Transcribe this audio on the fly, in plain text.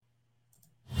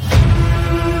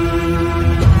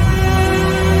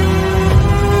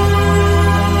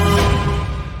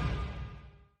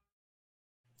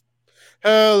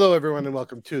Hello, everyone, and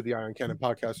welcome to the Iron Cannon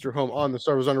Podcast, your home on the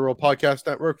Star Wars Underworld Podcast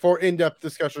Network for in-depth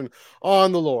discussion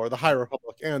on the lore, the High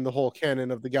Republic, and the whole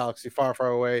canon of the galaxy far,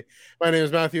 far away. My name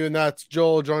is Matthew, and that's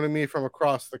Joel joining me from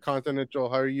across the continent. Joel,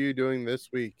 how are you doing this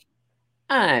week?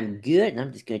 I'm good, and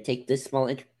I'm just going to take this small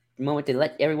moment to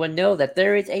let everyone know that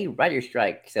there is a writer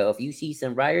strike. So if you see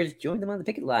some writers, join them on the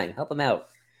picket line, help them out.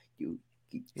 You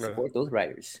support those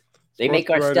writers. They Support make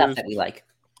the our writers. stuff that we like.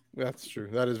 That's true.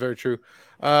 That is very true.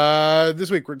 This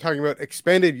week we're talking about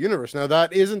Expanded Universe. Now,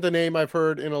 that isn't a name I've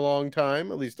heard in a long time,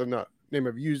 at least not name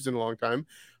I've used in a long time.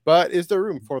 But is there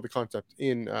room for the concept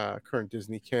in current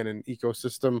Disney canon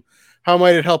ecosystem? How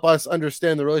might it help us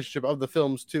understand the relationship of the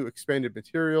films to expanded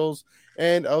materials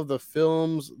and of the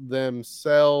films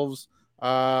themselves?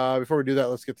 Before we do that,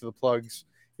 let's get to the plugs.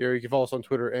 Here, you can follow us on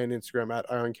Twitter and Instagram at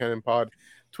Iron Cannon Pod.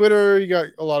 Twitter, you got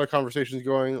a lot of conversations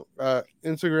going.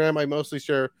 Instagram, I mostly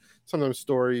share sometimes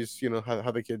stories,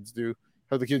 how the kids do,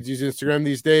 how the kids use Instagram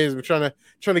these days. We're trying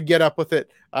to get up with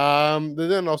it.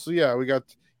 Then also, we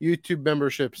got YouTube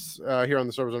memberships here on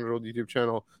the Star Wars Underworld YouTube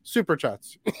channel. Super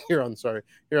chats here on the Star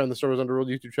Wars Underworld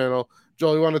YouTube channel.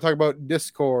 Joel, you want to talk about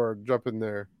Discord? Jump in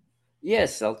there.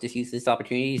 Yes, I'll just use this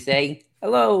opportunity to say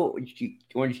hello,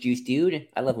 orange juice dude.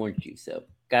 I love orange juice, so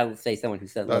gotta say someone who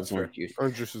loves orange juice.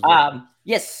 Orange juice is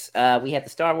yes, we have the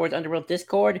Star Wars Underworld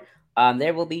Discord.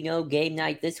 There will be no game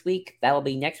night this week. That will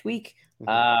be next week.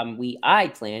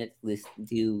 I plan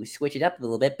to switch it up a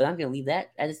little bit, but I'm going to leave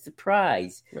that as a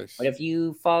surprise. Nice. But if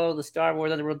you follow the Star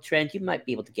Wars Underworld trend, you might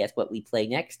be able to guess what we play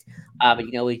next. But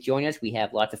you can always join us. We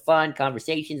have lots of fun,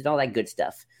 conversations, and all that good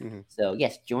stuff. So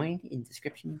yes, join in the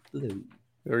description below.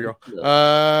 There we go.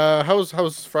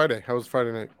 How's Friday? How was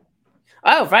Friday night?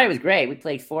 Oh, Friday was great. We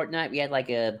played Fortnite. We had like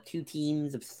 2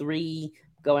 teams of 3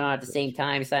 going on at the same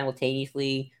time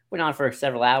simultaneously. Went on for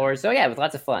several hours. So yeah, it was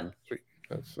lots of fun. Sweet.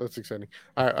 That's exciting.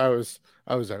 I was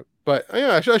out, but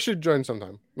yeah, I should join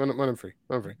sometime when I'm free.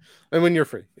 And when you're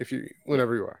free,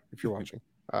 whenever you are, if you're watching,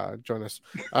 join us.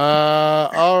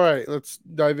 All right, let's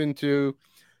dive into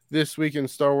this week in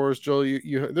Star Wars. Joel,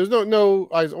 you there's no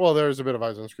eyes. Well, there's a bit of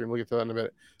eyes on screen. We'll get to that in a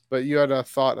bit. But you had a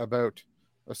thought about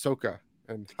Ahsoka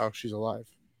and how she's alive.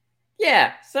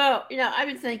 Yeah. So I've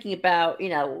been thinking about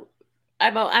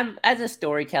I'm as a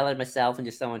storyteller myself and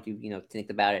just someone who think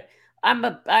about it.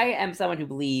 I am someone who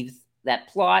believes that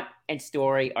plot and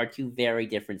story are 2 very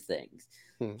different things.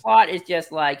 Plot is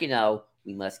just like,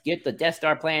 we must get the Death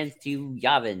Star plans to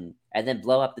Yavin and then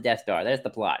blow up the Death Star. There's the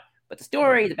plot. But the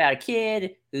story is about a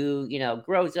kid who,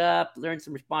 grows up, learns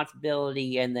some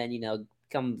responsibility, and then,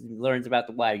 learns about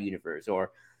the wider universe.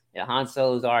 Or Han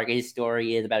Solo's arc, his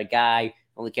story is about a guy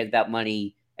who only cares about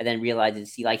money and then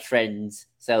realizes he likes friends,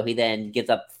 so he then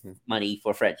gives up money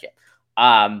for friendship.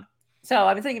 So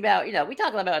I've been thinking about, we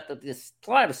talk about this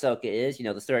plot of Ahsoka is,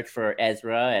 the search for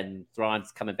Ezra and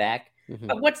Thrawn's coming back.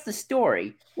 But what's the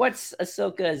story? What's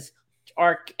Ahsoka's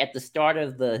arc at the start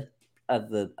of the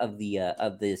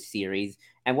series,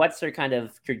 and what's her kind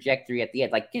of trajectory at the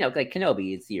end? Like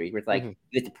Kenobi series, where it's like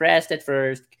he was depressed at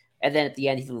first, and then at the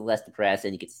end he's a little less depressed,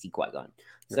 and you get to see Qui-Gon.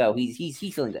 So he's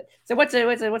feeling good. So what's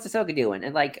Ahsoka doing?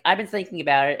 And I've been thinking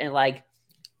about it, and I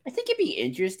think it'd be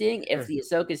interesting if the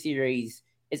Ahsoka series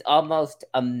is almost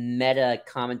a meta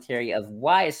commentary of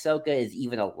why Ahsoka is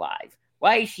even alive.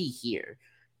 Why is she here?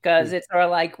 Because it's sort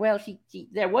of like, well, she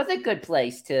there was a good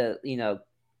place to,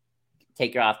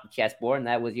 take her off the chessboard, and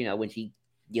that was, when she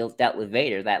dealt with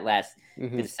Vader, that last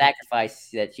the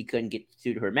sacrifice that she couldn't get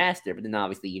to her master. But then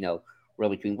obviously,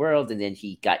 World Between Worlds, and then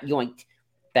she got yoinked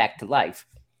back to life.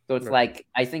 So it's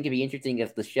I think it'd be interesting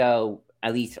if the show,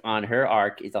 at least on her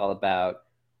arc, is all about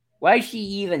why is she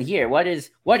even here? What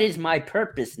is my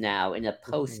purpose now in a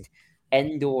post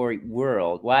Endor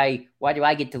world? Why do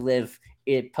I get to live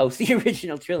in post the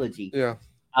original trilogy? Yeah.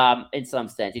 In some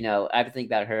sense, I've been thinking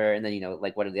about her, and then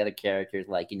what are the other characters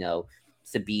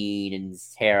Sabine and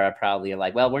Hera probably are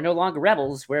like, well, we're no longer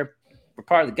rebels. We're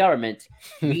part of the government.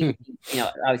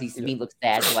 Obviously Sabine looks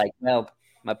sad. So well,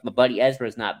 my buddy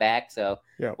Ezra's not back, so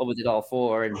what was it all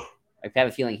for? And I have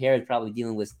a feeling Hera's probably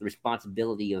dealing with the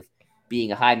responsibility of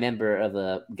being a high member of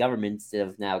a government instead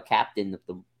of now captain of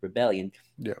the rebellion.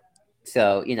 Yeah.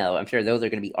 So, I'm sure those are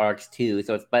going to be arcs too.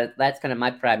 But that's kind of my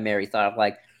primary thought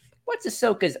of what's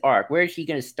Ahsoka's arc? Where is she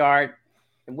going to start?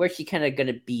 And where's she kind of going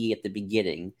to be at the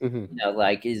beginning?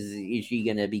 Is she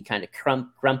going to be kind of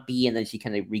grumpy and then she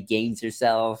kind of regains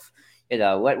herself?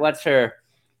 What's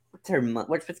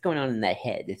going on in that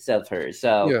head of hers?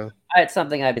 So it's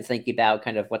something I've been thinking about,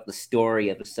 kind of what the story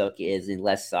of Ahsoka is, and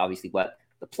less obviously what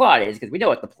the plot is, because we know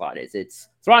what the plot is. It's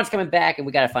Thrawn's coming back, and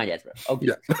we got to find Ezra. Okay.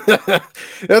 Yeah,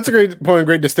 that's a great point,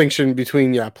 great distinction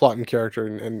between plot and character,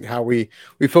 and how we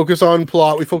focus on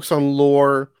plot, we focus on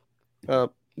lore.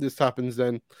 This happens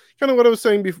then, kind of what I was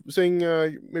saying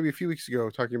maybe a few weeks ago,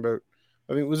 talking about,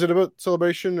 I think, was it about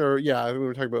Celebration, or I think we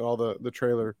were talking about all the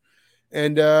trailer,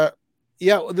 and so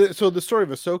the story of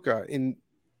Ahsoka, in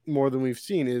more than we've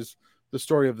seen, is the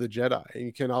story of the Jedi, and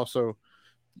you can also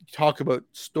talk about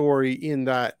story in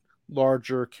that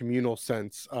larger communal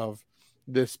sense of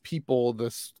this people,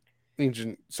 this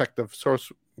ancient sect of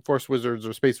force wizards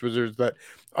or space wizards that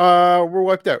were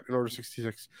wiped out in Order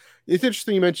 66. It's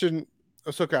interesting you mentioned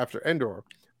Ahsoka after Endor.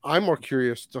 I'm more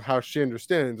curious to how she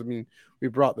understands. I mean, we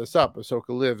brought this up. Ahsoka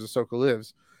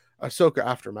lives. Ahsoka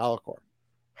after Malachor.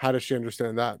 How does she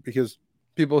understand that? Because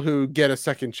people who get a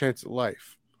second chance at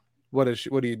life, what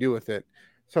do you do with it?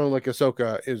 Someone like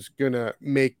Ahsoka is gonna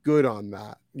make good on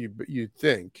that. You'd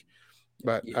think,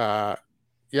 but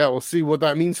we'll see what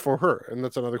that means for her, and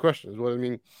that's another question: is what I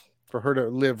mean for her to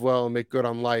live well and make good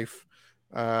on life.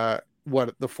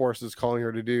 What the Force is calling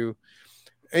her to do,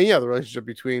 and the relationship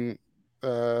between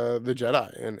the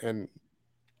Jedi and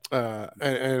I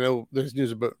know there's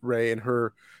news about Rey and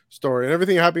her story and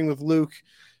everything happening with Luke,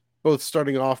 both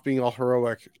starting off being all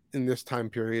heroic in this time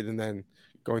period, and then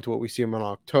going to what we see him on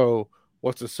Ahch-To.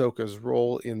 What's Ahsoka's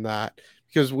role in that?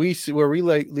 Because we see where we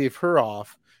leave her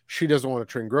off, she doesn't want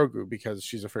to train Grogu because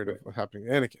she's afraid of what's happening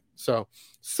to Anakin. So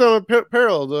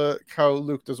parallel to how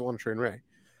Luke doesn't want to train Rey.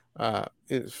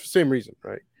 Same reason,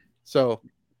 right? So,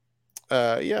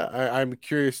 I'm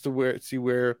curious to see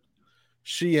where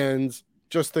she ends.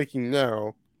 Just thinking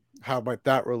now, how might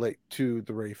that relate to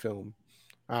the Rey film?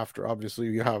 After, obviously,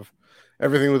 you have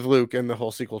everything with Luke and the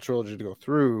whole sequel trilogy to go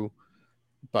through,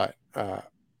 but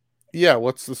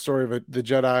what's the story of the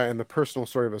Jedi and the personal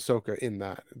story of Ahsoka in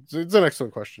that? It's an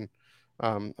excellent question.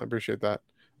 I appreciate that.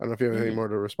 I don't know if you have anything more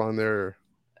to respond there.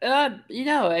 I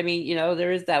mean,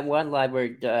 there is that one line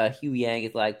where Hugh Yang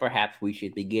is like, perhaps we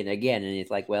should begin again, and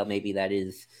it's like, well, maybe that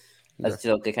is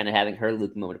Ahsoka kind of having her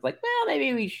Luke moment of like, well,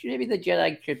 maybe the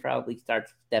Jedi should probably start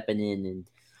stepping in and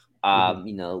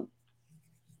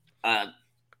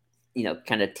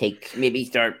kind of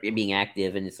start being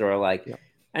active, and it's sort of like,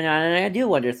 and I do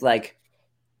wonder, it's like,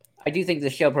 I do think the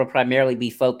show will primarily be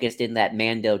focused in that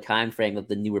Mando time frame of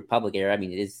the New Republic era. I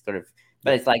mean, it is sort of,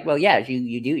 but it's like, well, yeah,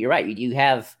 you're right. You do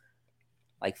have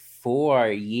like 4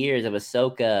 years of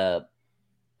Ahsoka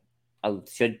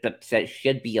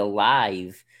should be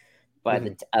alive by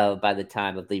the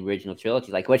time of the original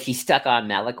trilogy. Like, was she stuck on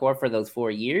Malachor for those 4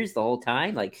 years the whole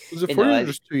time? Like, was it 4 years or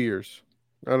just 2 years?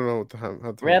 I don't know what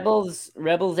the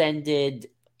Rebels ended.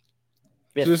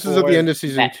 So this is at the end of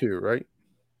season 2, right?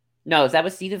 No, that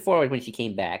was season 4 when she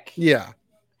came back. Yeah.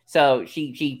 So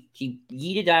she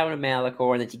yeeted out of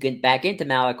Malachor, and then she went back into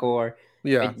Malachor.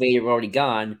 Yeah. And Vader were already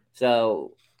gone.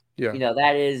 So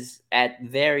that is at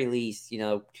very least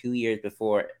 2 years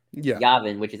before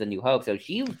Yavin, which is A New Hope. So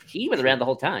she was around the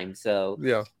whole time. So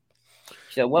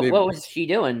So what was she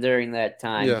doing during that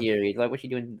time period? Like, what's she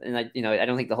doing? And I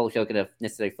don't think the whole show could have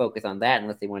necessarily focused on that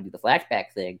unless they want to do the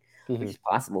flashback thing, which is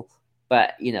possible.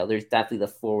 But there's definitely the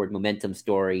forward momentum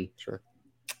story,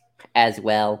 as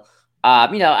well. I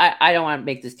don't want to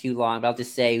make this too long, but I'll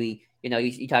just say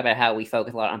you talk about how we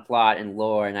focus a lot on plot and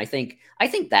lore, and I think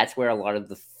that's where a lot of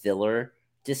the filler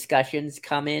discussions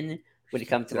come in when it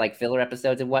comes to like filler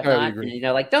episodes and whatnot. And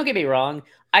like, don't get me wrong,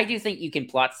 I do think you can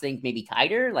plot things maybe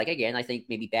tighter. Like, again, I think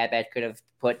maybe Bad Batch could have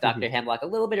put Dr. Hemlock a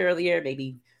little bit earlier,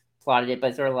 maybe plotted it,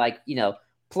 but sort of like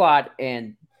plot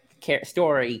and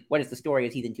story. What is the story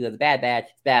of season 2 of the Bad Batch?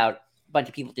 It's about a bunch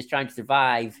of people just trying to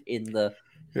survive in the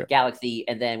galaxy,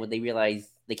 and then when they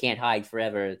realize they can't hide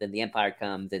forever, then the Empire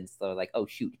comes, and so like, oh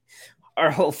shoot,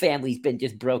 our whole family's been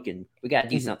just broken. We got to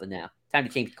do something now. Time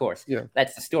to change course. Yeah,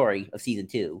 that's the story of season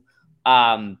 2.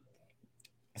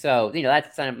 So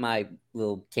that's kind of my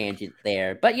little tangent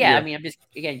there. But I mean, I'm just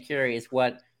again curious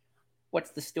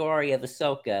what's the story of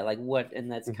Ahsoka, like what,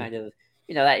 and that's kind of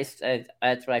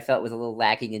that's what I felt was a little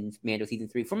lacking in Mando season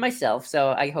 3 for myself.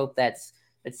 So I hope that's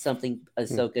something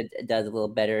Ahsoka does a little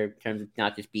better in terms of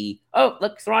not just be, oh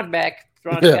look, Thrawn's back.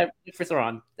 Look for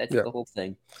Thrawn. That's the whole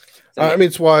thing. So, I mean,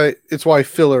 it's why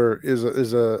filler is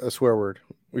a swear word.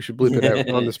 We should bleep it out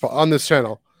on this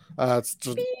channel. It's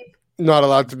just not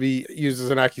allowed to be used as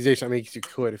an accusation. I mean, you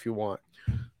could if you want,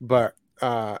 but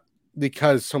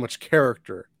because so much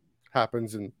character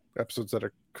happens in episodes that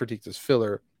are critiqued as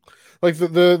filler, like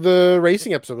the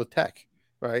racing episode with Tech.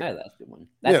 Right. Oh, that's a good one.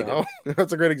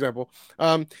 That's a great example.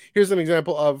 Here's an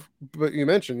example of what you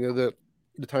mentioned. The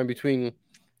time between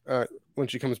when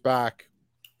she comes back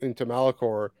into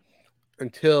Malachor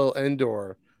until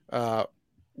Endor.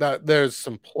 That there's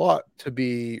some plot to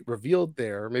be revealed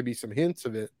there, maybe some hints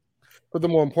of it. But the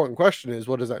more important question is,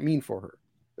 what does that mean for her?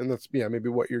 And that's maybe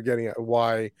what you're getting at.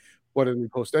 Why? What did we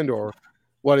post Endor?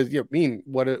 What does it mean?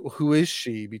 Who is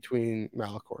she between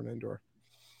Malachor and Endor?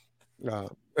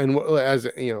 And as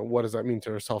you know, what does that mean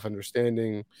to her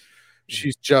self-understanding?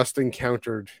 She's just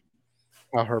encountered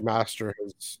how her master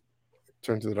has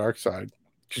turned to the dark side.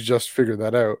 She just figured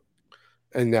that out,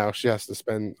 and now she has to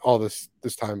spend all this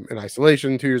time in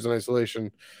isolation, 2 years in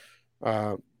isolation.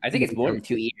 I think it's more than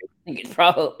 2 years. I think it's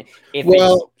probably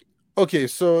okay.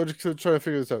 So just to try to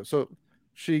figure this out. So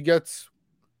she gets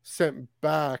sent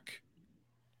back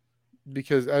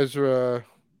because Ezra,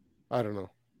 I don't know.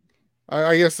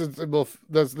 I guess it's a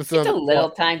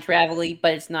little time travel-y,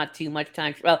 but it's not too much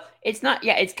time. Well, it's not.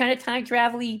 Yeah, it's kind of time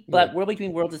travel-y, but World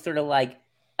Between Worlds is sort of like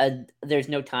there's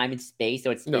no time and space,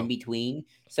 so it's in between.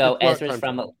 So Ezra's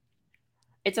from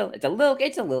it's a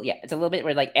little bit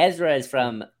where like Ezra is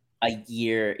from a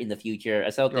year in the future.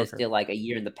 Ahsoka is still like a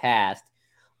year in the past.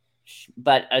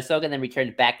 But Ahsoka then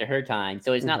returned back to her time.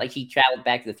 So it's not like she traveled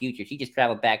back to the future. She just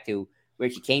traveled back to where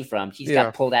she came from. She's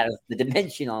got pulled out of the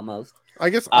dimension almost. I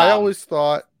guess I always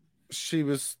thought she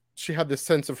had this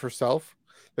sense of herself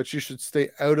that she should stay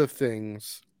out of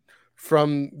things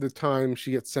from the time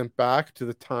she gets sent back to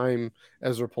the time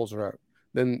Ezra pulls her out.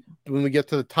 Then when we get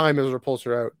to the time Ezra pulls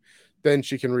her out, then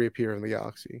she can reappear in the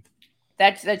galaxy.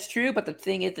 That's true, but the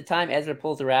thing is, the time Ezra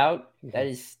pulls her out, that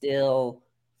is still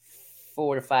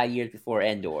 4 to 5 years before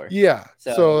Endor. Yeah,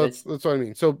 so that's what I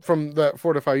mean. So from that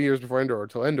 4 to 5 years before Endor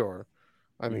till Endor,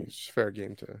 I mean, it's fair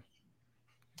game to.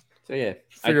 So yeah,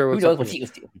 figure out who knows what she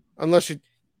was doing. Unless she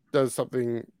does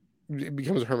something,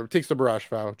 becomes a hermit, takes the Barash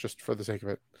vow just for the sake of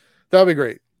it. That'll be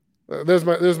great. There's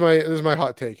my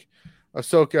hot take.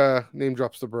 Ahsoka name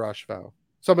drops the Barash vow.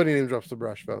 Somebody name drops the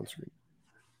Barash vow on screen.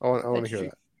 I want to hear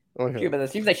that. But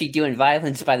it seems like she's doing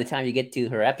violence by the time you get to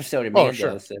her episode of Mando. Oh,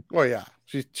 sure. So. Well, yeah,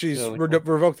 she's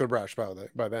revoked the Barash vow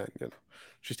by then. You know,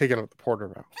 she's taken out the Porter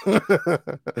vow.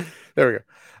 There we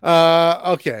go.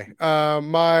 Okay.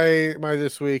 My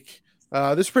this week,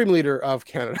 the Supreme Leader of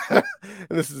Canada,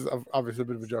 and this is obviously a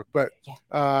bit of a joke, but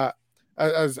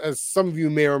as some of you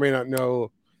may or may not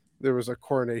know, there was a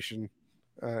coronation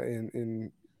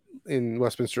in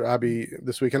Westminster Abbey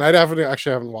this week, and I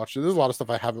haven't watched it. There's a lot of stuff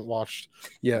I haven't watched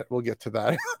yet. We'll get to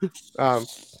that.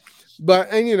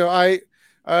 But you know,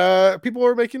 people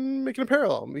are making a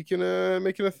parallel, making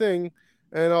a thing,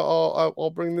 and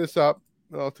I'll bring this up.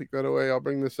 I'll take that away. I'll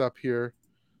bring this up here.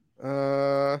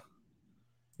 Yeah,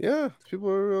 people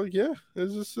are like, yeah,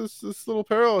 there's this little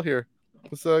parallel here.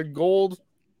 It's a gold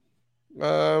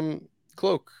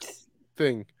cloak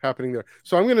thing happening there.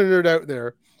 So I'm gonna nerd out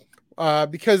there.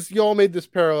 Because you all made this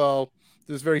parallel,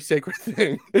 this very sacred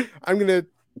thing. I'm going to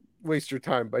waste your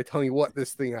time by telling you what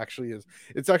this thing actually is.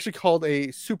 It's actually called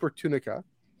a super tunica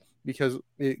because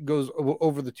it goes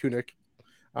over the tunic.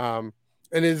 And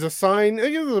is a sign,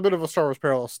 I guess there's a bit of a Star Wars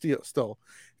parallel still.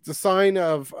 It's a sign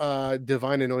of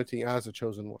divine anointing as a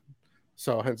chosen one.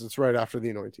 So hence it's right after the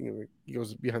anointing. It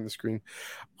goes behind the screen.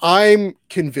 I'm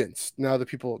convinced now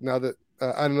that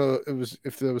I don't know this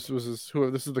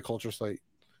is the culture site.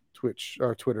 Twitch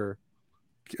or Twitter.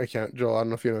 I can't, Joel. I don't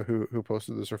know if you know who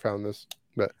posted this or found this,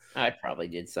 but I probably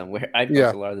did somewhere. I posted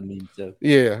a lot of the memes. So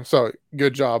yeah, so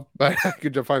good job, but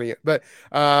good job finding it. But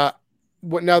now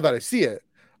that I see it,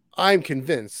 I'm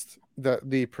convinced that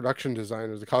the production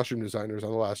designers, the costume designers on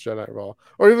The Last Jedi were all,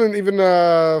 or even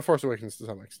Force Awakens to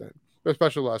some extent, but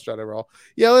especially The Last Jedi were all,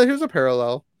 yeah, here's a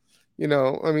parallel. You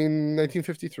know, I mean,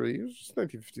 1953. It was just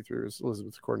 1953 was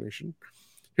Elizabeth's coronation.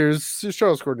 Here's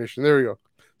Charles' coronation. There we go.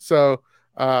 So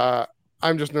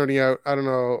I'm just nerding out. I don't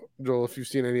know, Joel, if you've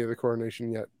seen any of the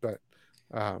coronation yet, but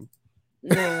no,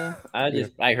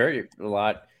 I heard it a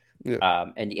lot. Yeah.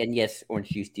 And yes, Orange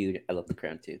Juice Dude, I love the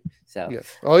crown too. So yes.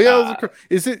 Oh yeah,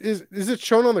 is it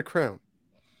shown on the crown?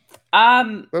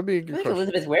 That'd be a good question.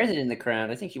 Elizabeth wears it in the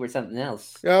crown. I think she wears something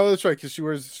else. Yeah, well, that's right, because she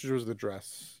wears the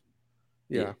dress.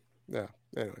 Yeah.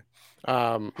 Anyway,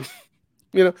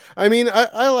 you know, I mean,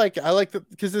 I like that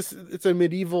because it's a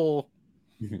medieval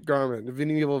garment, a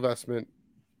medieval vestment.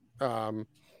 You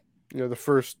know, the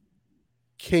first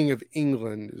king of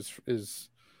England is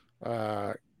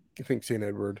I think St.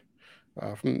 Edward,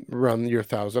 from around the year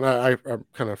 1000. I'm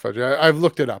kind of fudgy. I've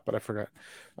looked it up, but I forgot.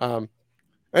 And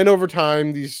over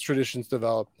time, these traditions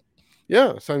develop.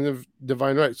 Yeah, signs of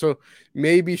divine right. So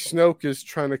maybe Snoke is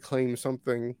trying to claim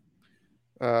something.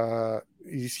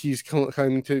 He's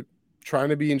claiming to trying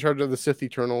to be in charge of the Sith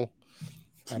Eternal.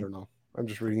 I don't know. I'm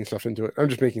just reading stuff into it. I'm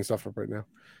just making stuff up right now.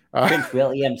 Prince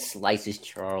William slices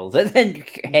Charles, and then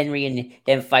Henry and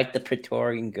him fight the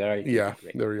Praetorian Guard. Yeah,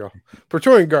 there we go.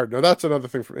 Praetorian Guard. No, that's another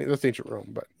thing for me. That's ancient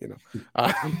Rome, but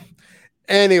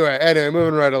Anyway,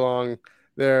 moving right along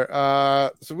there.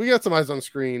 So we got some eyes on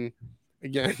screen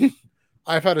again.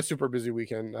 I've had a super busy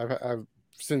weekend. I've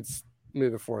since May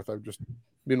the 4th. I've just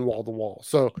been wall to wall,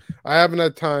 so I haven't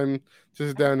had time to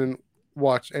sit down and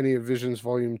watch any of Visions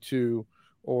Volume 2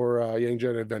 or Young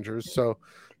Jedi Adventures. So,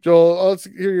 Joel, let's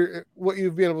hear what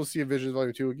you've been able to see of Visions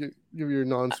Volume 2. Give your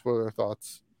non-spoiler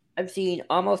thoughts. I've seen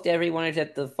almost everyone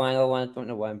except the final one. I don't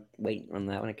know why I'm waiting on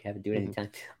that one. I can't do it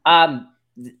anytime.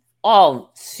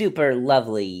 All super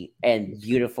lovely and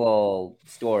beautiful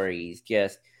stories.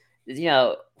 Just,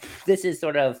 this is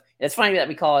sort of, it's funny that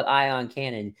we call it Ion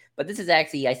Canon, but this is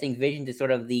actually, I think, Visions is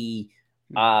sort of the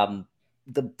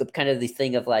kind of the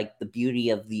thing of like the beauty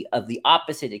of the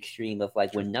opposite extreme of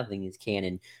like when nothing is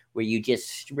canon, where you just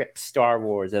strip Star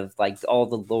Wars of like all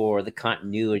the lore, the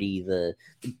continuity,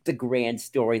 the grand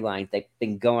storylines that've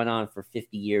been going on for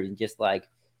 50 years, and just like,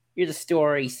 here's a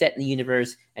story set in the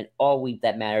universe, and all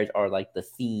that matters are like the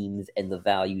themes and the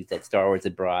values that Star Wars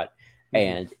had brought,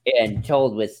 and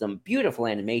told with some beautiful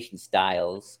animation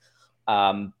styles.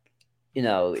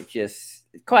 It's just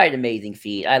quite an amazing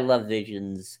feat. I love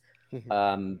Visions.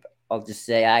 I'll just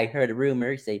say I heard a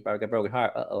rumor, say I got a broken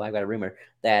heart. I got a rumor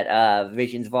that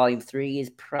Visions Volume 3 is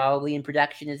probably in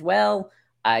production as well.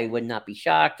 I would not be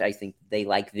shocked. I think they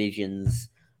like Visions.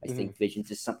 I think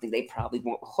Visions is something they probably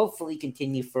won't hopefully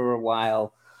continue for a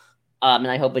while. And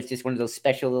I hope it's just one of those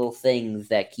special little things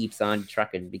that keeps on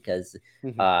trucking, because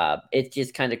it's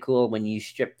just kind of cool when you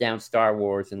strip down Star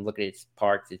Wars and look at its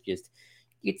parts. It just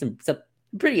you get some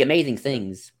pretty amazing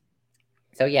things.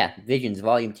 So yeah, Visions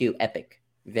Volume 2, epic.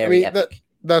 Very epic.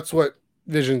 That's what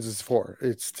Visions is for.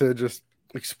 It's to just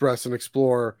express and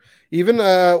explore. Even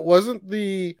wasn't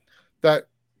that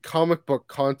comic book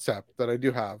concept that I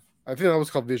do have, I think that was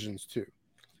called Visions 2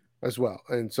 as well.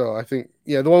 And so I think,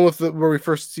 the one with where we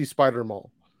first see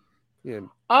Spider-Maul. Yeah.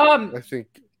 I think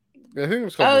it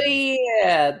was called Visions.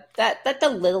 Yeah. That's a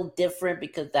little different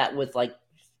because that was like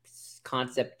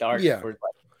concept art for like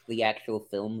the actual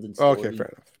films and stories. Okay, fair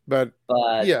enough.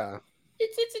 But yeah.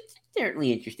 It's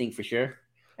certainly interesting for sure.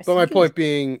 But my point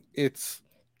being, it's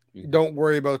don't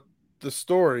worry about the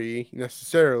story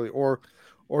necessarily, or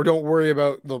don't worry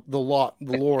about the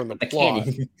lore and the plot,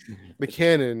 the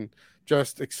canon.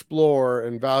 Just explore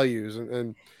and values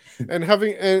and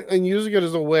having and using it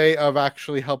as a way of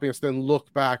actually helping us then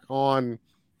look back on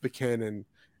the canon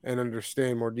and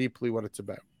understand more deeply what it's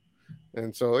about.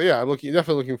 And so I'm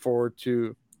definitely looking forward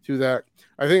to that.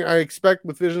 I think I expect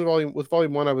with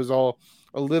Volume 1, I was all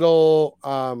a little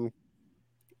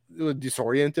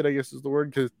disoriented, I guess is the word,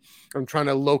 because I'm trying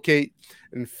to locate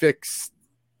and fix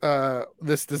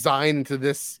this design into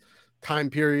this time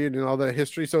period and all that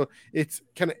history. So it's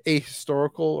kind of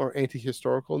ahistorical or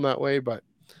anti-historical in that way, but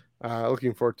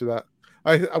looking forward to that.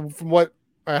 I from what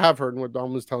I have heard and what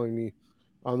Dom was telling me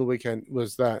on the weekend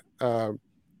was that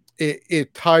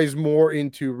it ties more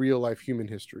into real life human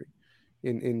history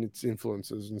in its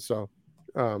influences, and so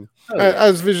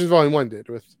as Visions Volume 1 did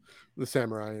with the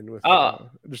samurai and with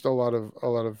just a lot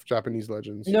of Japanese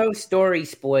legends. No story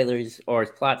spoilers or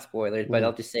plot spoilers, but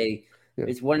I'll just say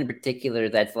there's one in particular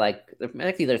that's like,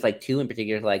 actually there's like two in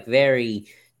particular, like very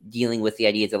dealing with the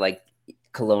ideas of like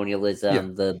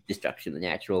colonialism, the destruction of the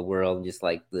natural world, and just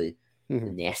like the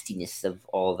nastiness of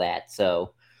all that.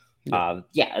 So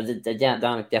Dominic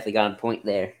definitely got on point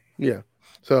there. Yeah.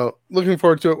 So looking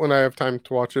forward to it when I have time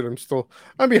to watch it.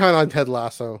 I'm behind on Ted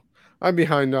Lasso. I'm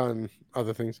behind on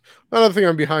other things. Another thing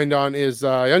I'm behind on is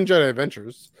Young Jedi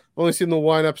Adventures. I've only seen the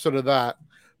one episode of that,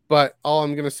 but all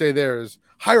I'm going to say there is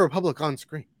High Republic on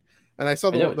screen. And I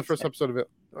saw the first episode of it,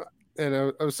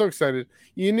 and I was so excited.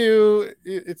 You knew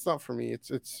it's not for me.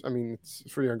 It's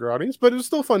for a younger audience, but it was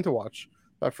still fun to watch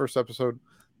that first episode.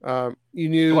 You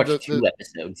knew I watched two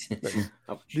episodes.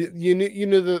 you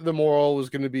knew the moral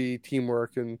was going to be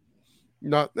teamwork, and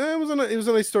not. It was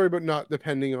a nice story, but not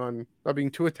being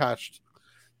too attached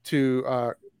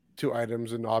to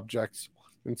items and objects,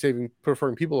 and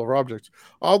preferring people over objects.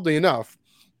 Oddly enough,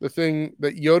 the thing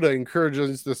that Yoda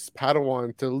encourages this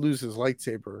Padawan to lose his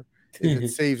lightsaber if it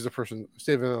saves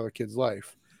another kid's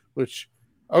life, which,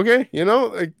 okay,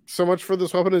 like, so much for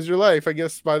this weapon is your life. I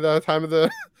guess by the time of the,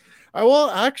 I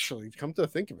will actually come to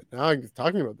think of it now. I'm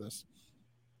talking about this.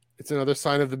 It's another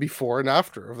sign of the before and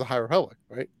after of the High Republic,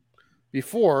 right?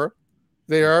 Before,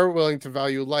 they are willing to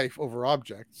value life over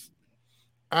objects.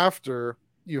 After,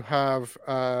 you have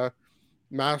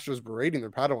masters berating their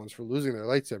Padawans for losing their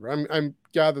lightsaber. I'm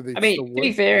gathered they I mean, still to be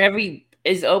would. fair,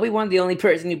 is Obi-Wan the only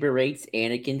person who berates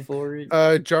Anakin for it?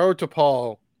 Jaro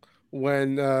Tapal,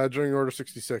 when during Order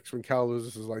 66, when Cal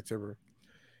loses his lightsaber,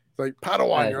 it's like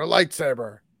Padawan, your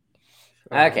lightsaber.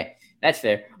 Okay, that's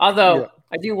fair. Although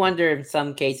I do wonder in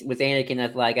some cases with Anakin,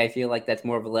 that's like I feel like that's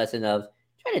more of a lesson of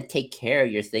try to take care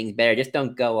of your things better. Just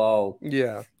don't go all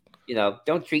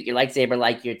don't treat your lightsaber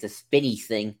like it's a spinny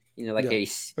thing. Like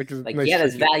nice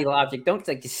this valuable object. Don't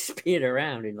like just spin it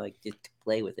around and like just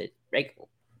play with it. Very cool.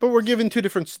 But we're given two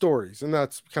different stories, and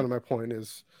that's kind of my point.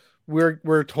 Is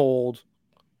we're told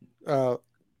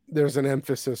there's an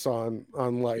emphasis on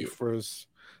life, whereas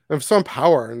of some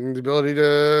power and the ability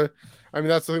to. I mean,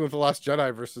 that's the thing with The Last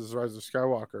Jedi versus Rise of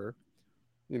Skywalker.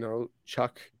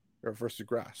 Chuck versus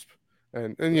Grasp,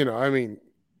 and I mean,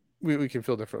 we can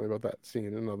feel differently about that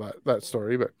scene and all that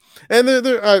story, but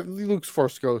Luke's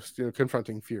Force Ghost,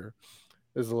 confronting fear,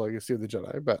 is the legacy of the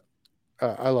Jedi. But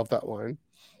I love that line.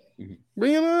 Mm-hmm. But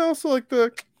I also like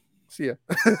the see ya.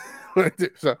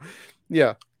 So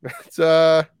yeah, it's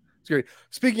great.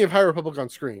 Speaking of High Republic on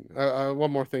screen,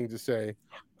 one more thing to say.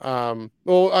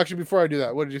 Well, actually, before I do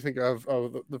that, what did you think of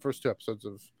the first two episodes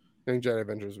of Young Jedi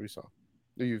Avengers we saw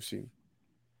that you've seen?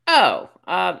 Oh,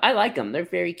 I like them. They're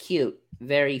very cute,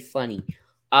 very funny.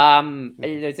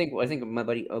 I think my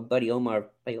buddy Omar,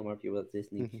 if you're with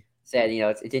Disney, said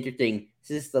it's interesting.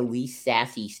 This is the least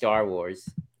sassy Star Wars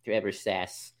to ever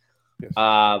sass. Yes.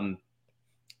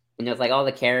 It's like all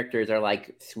the characters are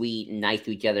like sweet and nice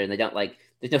to each other, and they don't like.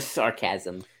 There's no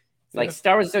sarcasm. It's like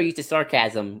Star Wars is so used to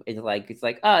sarcasm. It's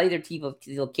like either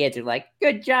little kids are like,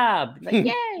 "Good job," like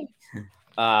yay.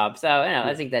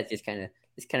 I think that's just kind of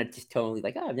just totally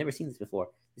like, I've never seen this before.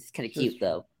 This is kind of cute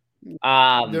though.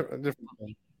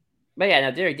 Different. But yeah,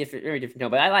 no, very different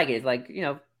tone. But I like it. It's like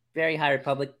very High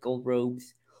Republic, gold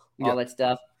robes, all that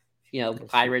stuff.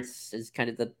 Pirates is kind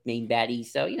of the main baddie,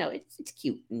 so it's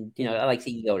cute. And I like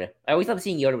seeing Yoda. I always love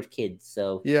seeing Yoda with kids,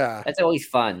 so yeah, that's always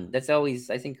fun. That's always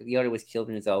I think Yoda with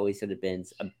children has always sort of been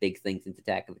a big thing since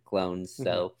Attack of the Clones.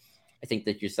 So I think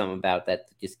that there's something about that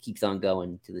just keeps on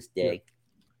going to this day.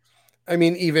 Yeah. I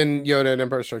mean, even Yoda in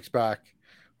Empire Strikes Back,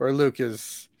 where Luke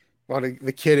is wanting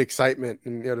the kid excitement,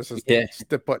 and Yoda says,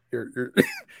 "Step but you're."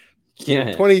 You're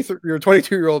a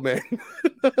 22-year-old man.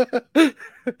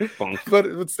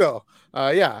 but still,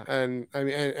 and I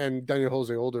mean, and Daniel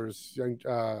Jose Older's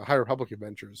High Republic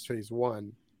Adventures Phase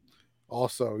 1,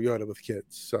 also Yoda with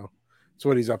kids, so that's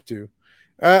what he's up to.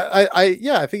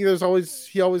 I think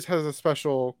he always has a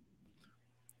special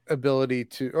ability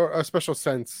or a special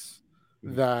sense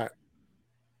that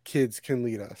kids can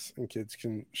lead us and kids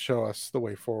can show us the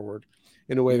way forward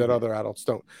in a way that other adults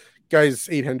don't. Guy's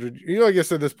 800. I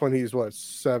guess at this point he's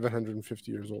 750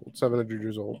 years old, 700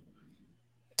 years old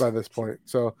by this point.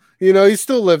 So he's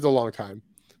still lived a long time.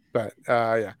 But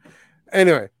yeah.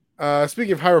 Anyway,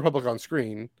 speaking of High Republic on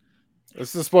screen,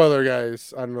 this is a spoiler,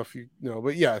 guys. I don't know if you know,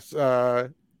 but yes,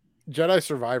 Jedi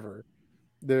Survivor.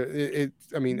 I'm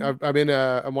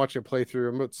watching a playthrough.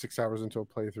 I'm about 6 hours into a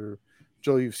playthrough.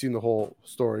 Joel, you've seen the whole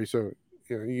story, so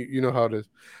you know how it is.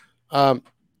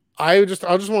 I just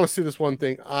want to see this one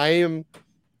thing. I am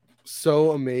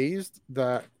so amazed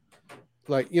that,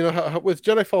 how with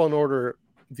Jedi Fallen Order,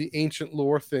 the ancient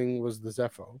lore thing was the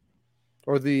Zepho,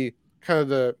 or the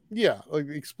kind of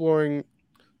exploring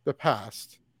the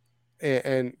past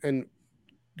and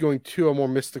going to a more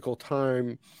mystical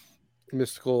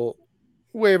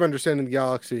way of understanding the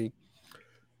galaxy.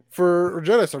 For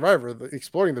Jedi Survivor,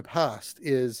 exploring the past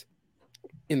is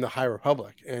in the High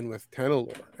Republic and with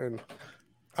Tanalorr. And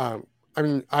I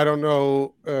mean, I don't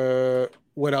know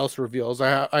what else reveals.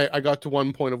 I got to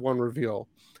one point of one reveal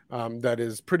that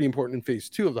is pretty important in Phase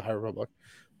 2 of the High Republic,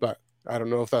 but I don't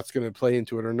know if that's going to play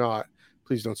into it or not.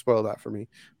 Please don't spoil that for me.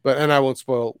 And I won't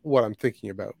spoil what I'm thinking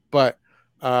about. But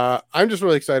I'm just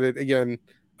really excited. Again,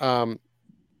 Jedi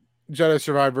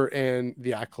Survivor and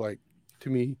The Acolyte, to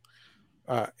me,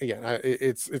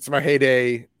 it's my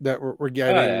heyday that we're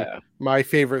getting. My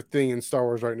favorite thing in Star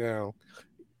Wars right now.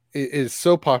 It is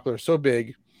so popular, so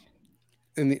big,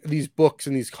 and these books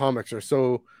and these comics are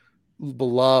so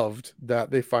beloved that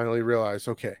they finally realize,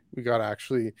 okay, we got to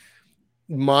actually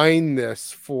mine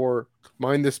this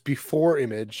before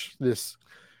image. This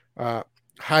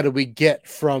how do we get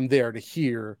from there to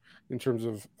here in terms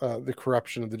of the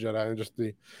corruption of the Jedi and just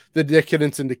the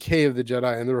decadence and decay of the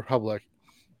Jedi and the Republic.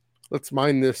 Let's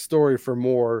mine this story for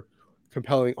more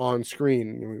compelling on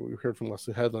screen. We heard from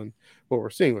Leslie Headland what we're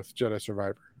seeing with Jedi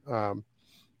Survivor.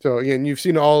 So again, you've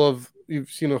seen a whole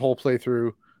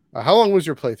playthrough. How long was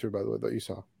your playthrough, by the way, that you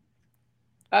saw?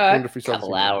 I A wonder if we saw the couple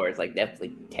same one. hours, like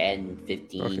definitely 10,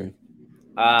 15. Okay.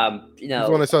 You The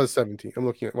one know, I saw is 17. I'm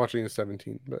watching is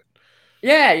 17, but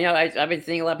yeah, I've been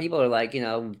seeing a lot of people are like,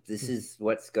 this is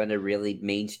what's going to really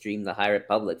mainstream the High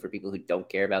Republic for people who don't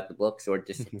care about the books or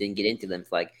just didn't get into them.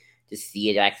 It's like to see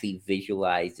it actually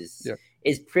visualized yeah.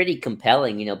 is pretty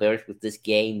compelling. Bears with this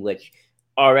game, which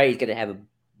already is going to have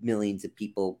millions of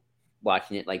people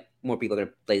watching it. Like more people are going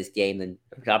to play this game than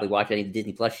probably watch any of the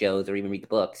Disney Plus shows or even read the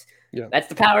books. Yeah. That's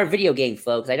the power of video games,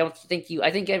 folks. I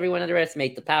think everyone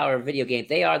underestimates the power of video games.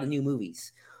 They are the new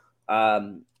movies.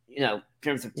 In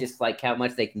terms of just like how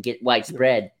much they can get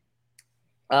widespread.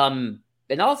 And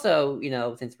also,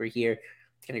 since we're here,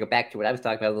 going to go back to what I was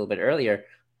talking about a little bit earlier.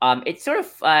 It's sort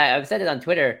of, I've said it on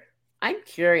Twitter. I'm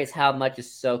curious how much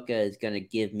Ahsoka is going to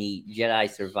give me Jedi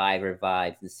Survivor vibes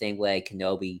in the same way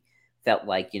Kenobi felt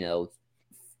like, gave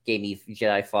me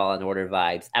Jedi Fallen Order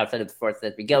vibes outside of the Force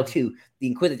as we go to the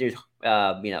Inquisitor's,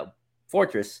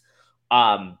 fortress.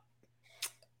 And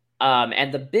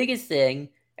the biggest thing,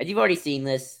 and you've already seen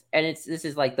this, and this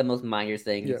is like the most minor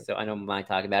thing, so I don't mind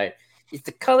talking about it. It's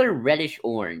the color reddish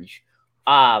orange.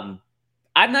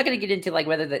 I'm not gonna get into like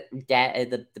whether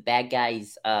the bad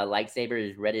guy's lightsaber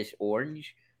is reddish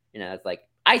orange. It's like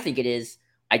I think it is.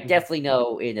 I definitely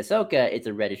know in Ahsoka it's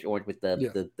a reddish orange with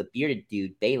the bearded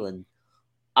dude Baylan.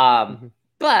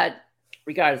 But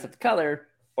regardless of the color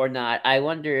or not, I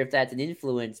wonder if that's an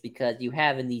influence because you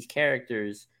have in these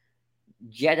characters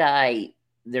Jedi.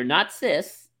 They're not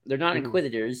Sith. They're not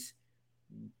Inquisitors.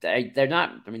 They're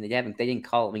not. I mean, they didn't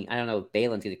call me. I don't know if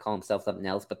Baylan's going to call himself something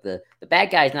else, but the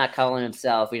bad guy's not calling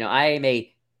himself. I am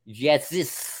a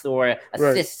Jethis or a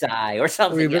Sithai or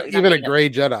something. Even a gray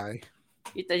Jedi.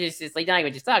 It's like not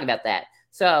even just talking about that.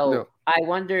 So I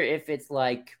wonder if it's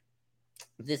like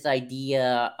this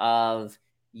idea of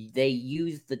they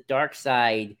use the dark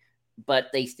side, but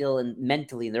they still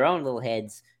mentally in their own little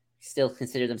heads still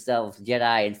consider themselves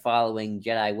Jedi and following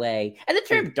Jedi way. And the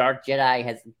term Dark Jedi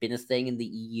has been a thing in the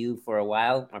EU for a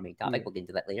while. Our main topic, we'll get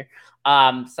into that later.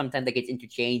 Sometimes that gets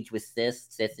interchanged with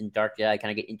Sith and Dark Jedi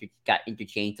kind of got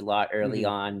interchanged a lot early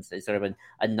on. So it's sort of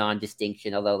a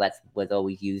non-distinction, although that was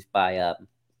always used by...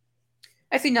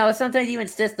 Actually, no. Sometimes even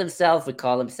Sith themselves would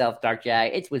call themselves Dark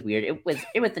Jedi. It was weird. It was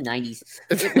the 90s.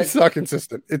 It's not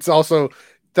consistent. It's also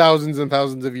thousands and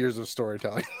thousands of years of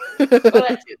storytelling. Well,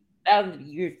 that's true.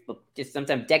 Years, just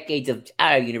sometimes decades of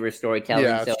out of universe storytelling.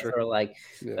 Yeah, so it's sort of like,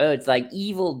 it's like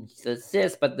evil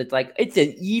Sith, but it's like it's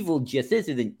an evil This is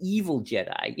an evil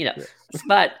Jedi,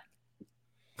 But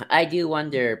I do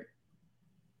wonder,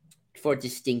 for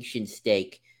distinction's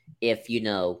sake, if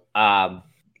Baylan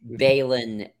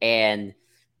and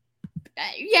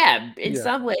in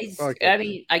some ways, I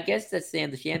mean, I guess that's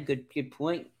Sam the Sham. Good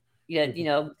point.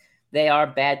 They are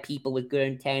bad people with good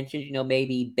intentions.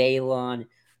 Maybe Baylan.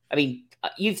 I mean,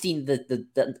 you've seen the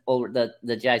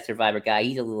Jedi Survivor guy.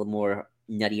 He's a little more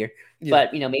nuttier,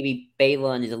 but maybe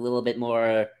Baylan is a little bit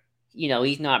more.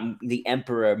 He's not the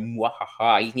Emperor.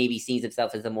 He maybe sees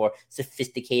himself as a more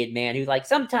sophisticated man who's like,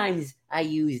 sometimes I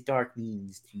use dark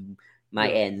means to my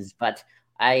ends, but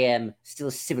I am still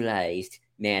a civilized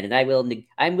man, and I'm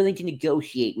willing to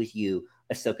negotiate with you,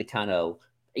 Ahsoka Tano,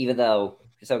 even though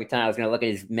Ahsoka Tano is going to look at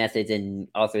his methods and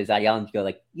also his ideology and go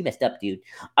like, you messed up, dude.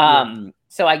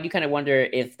 So I do kind of wonder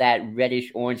if that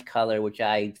reddish orange color, which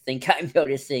I think I'm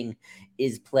noticing,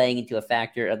 is playing into a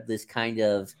factor of this kind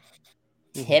of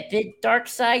tepid dark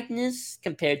sideness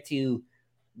compared to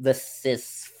the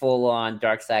Sith full-on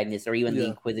dark sideness, or even the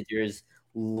Inquisitors'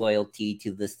 loyalty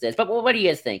to the Sith. But what do you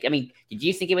guys think? I mean, did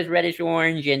you think it was reddish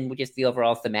orange, and just the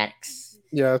overall thematics?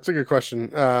 Yeah, that's a good question.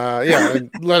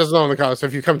 Let us know in the comments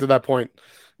if you come to that point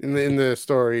in the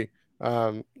story.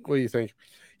 What do you think?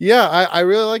 Yeah, I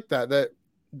really like that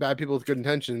bad people with good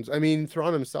intentions. I mean,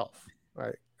 Thrawn himself,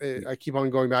 right? I keep on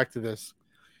going back to this.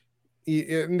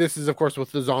 And this is, of course,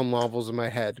 with the Zahn novels in my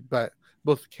head, but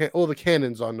all the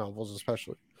canon Zahn novels,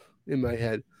 especially in my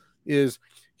head, is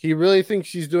he really thinks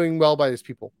he's doing well by his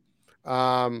people.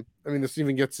 I mean, this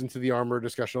even gets into the armor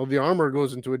discussion. Well, the armor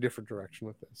goes into a different direction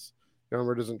with this. The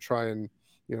armor doesn't try and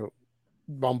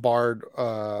bombard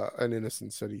an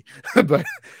innocent city, but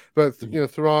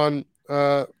Thrawn,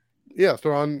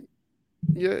 Thrawn,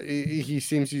 he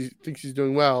thinks he's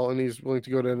doing well, and he's willing to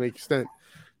go to an extent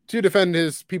to defend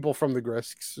his people from the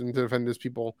Grisks and to defend his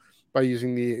people by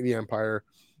using the Empire.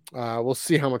 We'll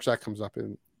see how much that comes up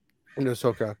in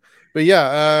Ahsoka, but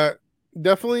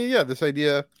definitely, this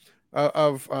idea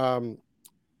of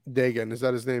Dagan, is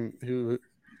that his name? Who?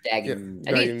 Dagan.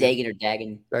 I think it's Dagan or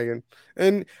Dagan. Dagan.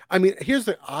 And I mean,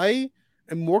 I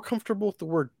am more comfortable with the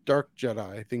word dark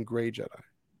Jedi than gray Jedi.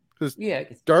 Because Yeah.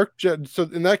 dark Jedi. So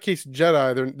in that case,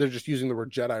 Jedi, they're just using the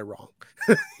word Jedi wrong.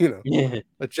 Yeah.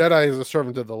 A Jedi is a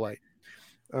servant of the light.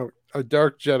 A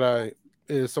dark Jedi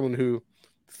is someone who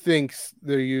thinks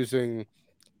they're using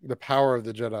the power of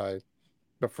the Jedi,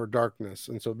 but for darkness,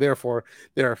 and so therefore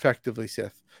they're effectively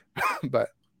Sith. But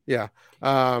yeah,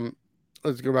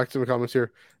 let's go back to the comments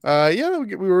here. Yeah,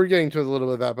 we were getting to a little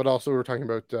bit of that, but also we were talking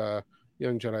about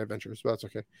Young Jedi Adventures, but that's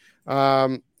okay.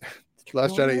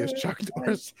 Last Jedi is Chuck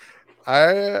Norris.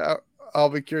 I'll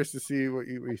be curious to see what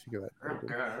you think of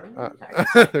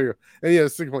that. There you go. And yeah,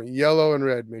 6 point. Yellow and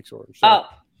red makes orange. So,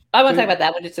 I want to talk about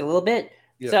that one just a little bit.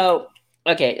 Yeah. So,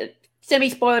 okay,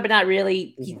 semi-spoiler, but not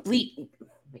really. He bleed.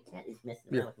 My cat is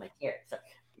messing around with my carrot. So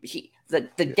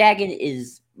the Dagon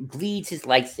bleeds his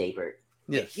lightsaber.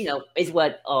 Yes. Which, is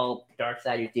what all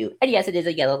Darksiders do. And yes, it is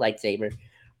a yellow lightsaber.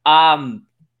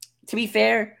 To be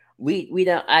fair,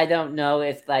 I don't know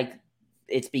if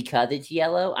it's because it's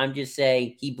yellow. I'm just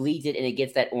saying he bleeds it and it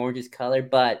gets that orangish color.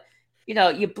 But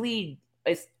you bleed.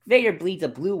 If Vader bleeds a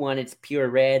blue one, it's pure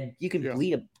red. You can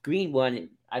bleed a green one.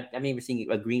 I've never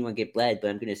seen a green one get bled, but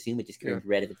I'm going to assume it just turns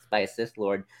red if it's by a Sith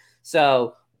Lord.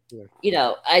 So,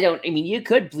 you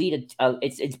could bleed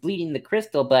it's bleeding the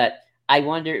crystal, but I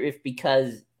wonder if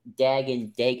because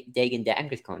Dagon, I'm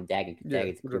just calling him Dagon because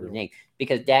Dagon's a cooler name.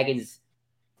 Because Dagon's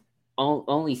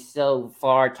only so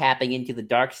far tapping into the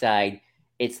dark side,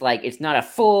 it's not a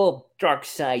full dark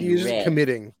side. He's just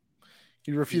committing.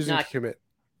 He's refusing to commit.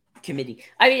 Committing.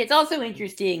 I mean, it's also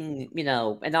interesting,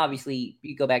 and obviously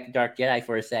you go back to Dark Jedi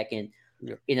for a second,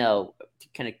 to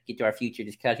kind of get to our future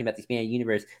discussion about the expanded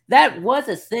universe. That was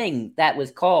a thing that was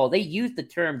called. They used the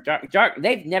term dark.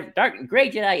 They've never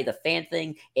Gray Jedi is a fan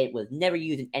thing. It was never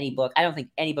used in any book. I don't think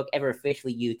any book ever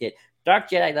officially used it. Dark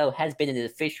Jedi though has been an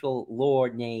official lore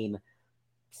name.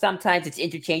 Sometimes it's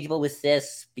interchangeable with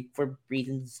Sith for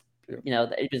reasons.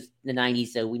 It was the 90s,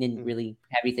 so we didn't really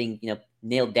have anything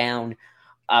nailed down.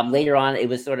 Later on, it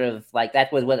was sort of like that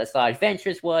was what Asajj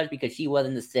Ventress was because she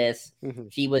wasn't the Sith. Mm-hmm.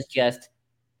 She was just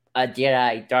a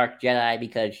Jedi, dark Jedi,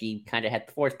 because she kind of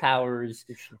had Force powers.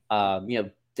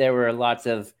 There were lots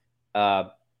of. That's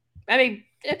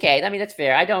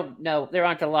fair. I don't know. There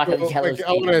aren't a lot of yellow.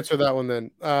 I want to answer that one then.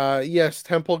 Yes,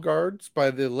 Temple Guards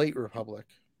by the late Republic,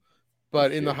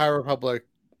 but in the High Republic,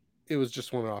 it was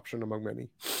just one option among many.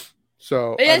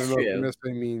 So I don't know if this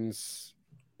thing means.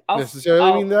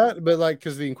 Necessarily mean that, but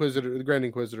because the Grand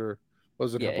Inquisitor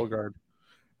was a Temple Guard.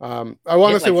 I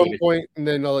want to say one point, and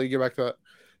then I'll let you get back to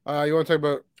that. You want to talk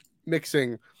about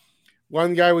mixing?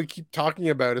 One guy we keep talking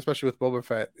about, especially with Boba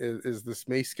Fett, is this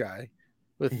Mace guy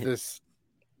with this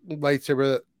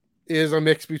lightsaber that is a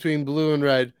mix between blue and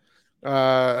red.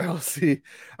 I'll see,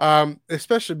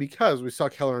 especially because we saw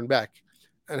Kelleran Beck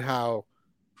and how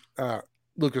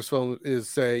Lucasfilm is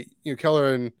say,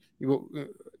 Kelleran.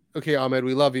 Okay, Ahmed,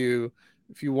 we love you.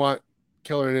 If you want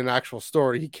Killer in an actual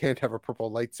story, he can't have a purple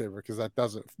lightsaber because that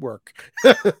doesn't work.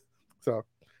 So,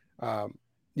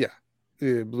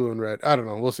 blue and red. I don't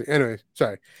know. We'll see. Anyway,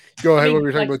 sorry. Go ahead. What were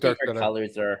you talking about? Dark Jedi.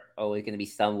 Colors are always going to be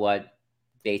somewhat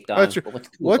based on what's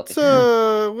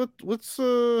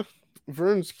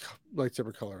Vern's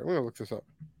lightsaber color? I'm gonna look this up.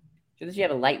 Doesn't she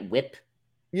have a light whip?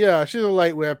 Yeah, she's a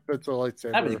light whip. It's a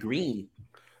lightsaber. That was green.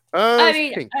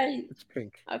 It's pink. It's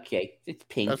pink. Okay, it's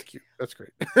pink. That's cute. That's great.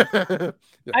 I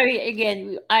mean,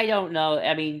 again, I don't know.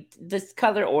 I mean, this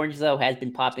color orange though has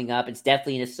been popping up. It's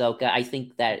definitely in Ahsoka. I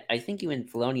think even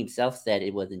Filoni himself said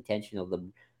it was intentional.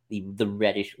 The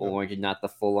reddish orange and not the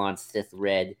full on Sith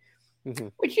red,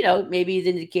 which maybe is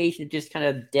an indication of just kind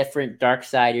of different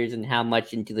Darksiders and how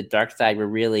much into the dark side we're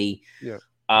really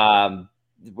tapping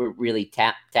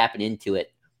into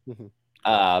it.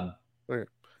 Okay.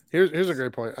 Here's a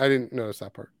great point. I didn't notice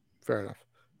that part. Fair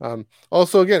enough.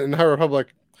 Also, again, in High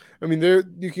Republic, I mean, there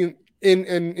you can in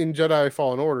Jedi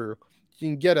Fallen Order, you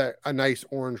can get a nice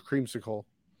orange creamsicle,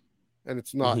 and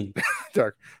it's not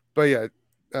dark. But yeah,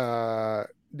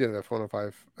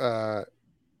 F-105.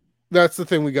 That's the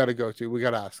thing we got to go to. We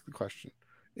got to ask the question.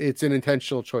 It's an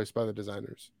intentional choice by the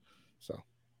designers. So.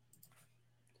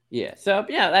 Yeah. So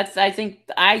yeah, I think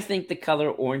the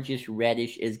color orangish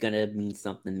reddish is gonna mean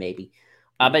something maybe.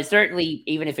 But certainly,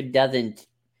 even if it doesn't,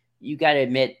 you got to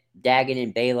admit, Dagon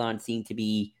and Balon seem to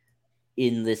be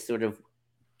in this sort of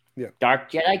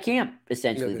dark Jedi camp,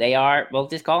 essentially. They are, well,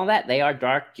 just call them that. They are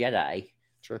dark Jedi.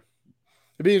 Sure.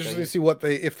 It'd be interesting to see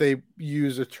if they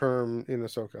use a term in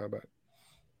Ahsoka, but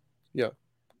yeah.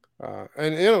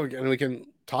 And, again, we can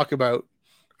talk about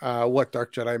what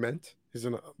dark Jedi meant. Is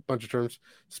in a bunch of terms.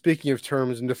 Speaking of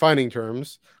terms and defining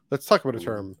terms, let's talk about a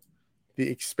term. The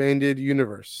expanded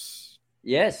universe.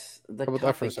 Yes, How about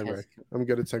that for a segue? I'm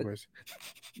good at segues.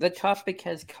 The topic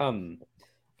has come.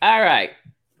 All right.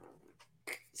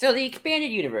 So the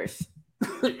expanded universe.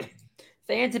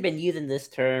 Fans have been using this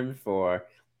term for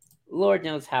Lord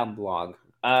knows how long.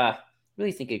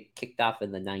 Really think it kicked off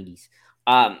in the 90s.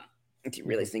 If you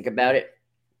really think about it.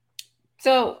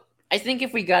 So I think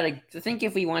if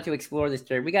we want to explore this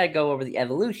term, we gotta go over the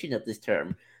evolution of this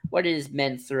term. What it is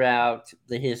meant throughout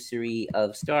the history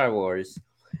of Star Wars.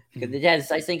 Because it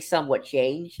has, I think, somewhat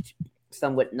changed,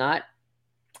 somewhat not,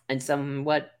 and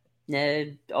somewhat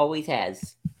always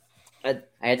has. I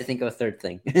had to think of a third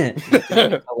thing to make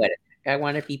it poetic. I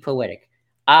want to be poetic.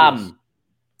 Yes.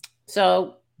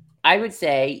 So I would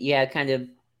say, yeah, kind of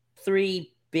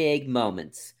three big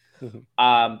moments.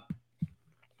 Mhm.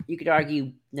 You could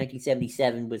argue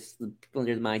 1977 was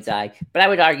under the mind's eye, but I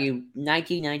would argue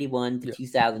 1991 to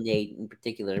 2008 in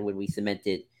particular, when we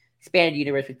cemented expanded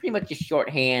universe, was pretty much just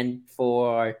shorthand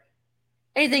for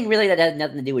anything really that had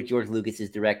nothing to do with George Lucas's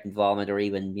direct involvement or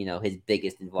even his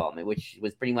biggest involvement, which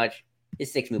was pretty much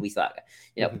his 6-movie saga.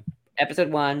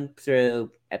 Episode 1 through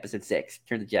episode 6,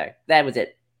 Turn the Jag. That was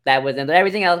it. And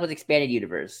everything else was expanded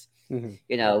universe.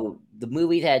 The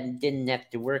movies didn't have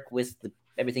to work with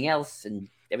everything else, and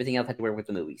everything else had to work with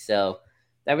the movie. So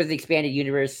that was the expanded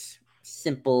universe,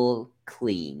 simple,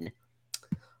 clean.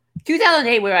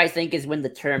 2008, where I think is when the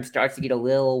term starts to get a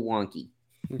little wonky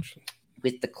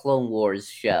with the Clone Wars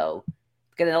show.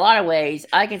 Because in a lot of ways,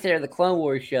 I consider the Clone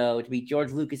Wars show to be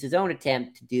George Lucas's own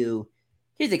attempt to do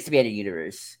his expanded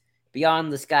universe.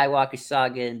 Beyond the Skywalker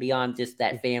saga and beyond just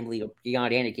that family, or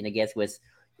beyond Anakin, I guess, was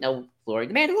Glory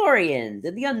the Mandalorians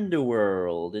and the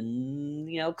Underworld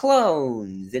and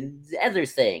clones and other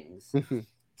things.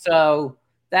 So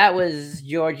that was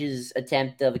George's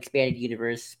attempt of expanded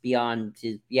universe beyond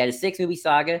you had a 6-movie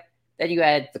saga, then you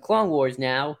had the Clone Wars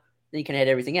now, then you can add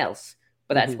everything else.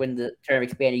 But that's when the term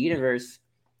expanded universe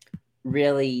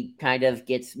really kind of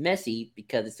gets messy,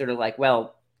 because it's sort of like,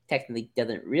 well, technically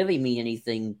doesn't really mean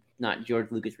anything not George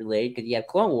Lucas related, because you have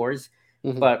Clone Wars.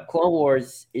 But Clone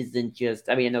Wars isn't just,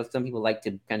 I know some people like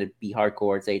to kind of be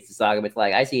hardcore and say it's the saga, but it's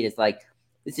like, I see it as like,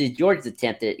 this is George's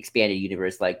attempt at expanded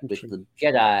universe, like with the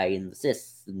Jedi and the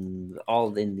Sith and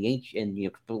all in the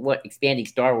ancient, what expanding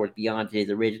Star Wars beyond his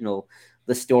original,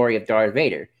 the story of Darth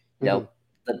Vader. The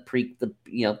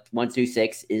 1 through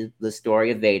 6 is the story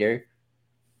of Vader.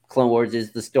 Clone Wars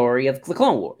is the story of the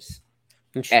Clone Wars,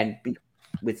 and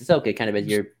with Ahsoka kind of as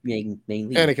your main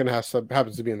lead. Anakin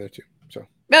happens to be in there too. So.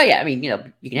 Well, yeah, you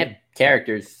can have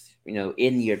characters,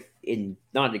 in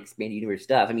non-expanded universe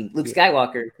stuff. Luke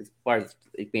Skywalker, as far as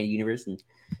expanded universe and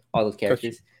all those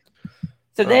characters.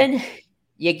 So then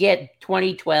you get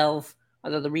 2012,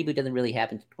 although the reboot doesn't really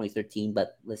happen to 2013,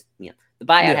 but the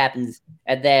buyout happens,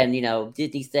 and then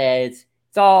Disney says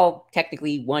it's all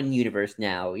technically one universe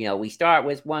now. We start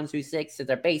with 1 through 6 as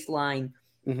our baseline,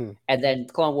 and then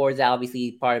Clone Wars is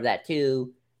obviously part of that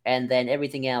too. And then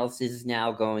everything else is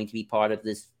now going to be part of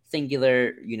this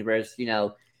singular universe.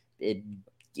 A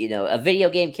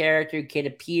video game character can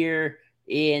appear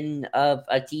in a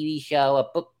TV show. A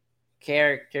book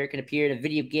character can appear in a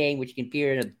video game, which can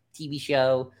appear in a TV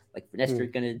show. Like Vanessa is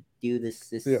going to do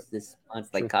this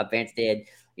month, like Cobb Vanth did.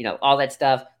 All that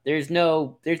stuff. There's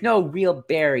no real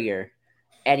barrier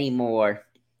anymore.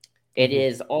 It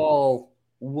is all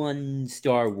one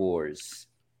Star Wars.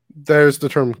 There's the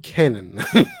term canon.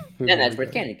 And that's where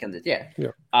canon comes in.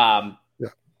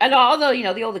 And although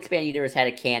the old expanded universe had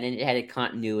a canon, it had a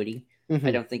continuity.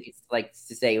 I don't think it's like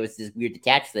to say it was this weird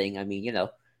detached thing.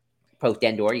 Post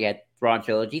Endor, you had Thrawn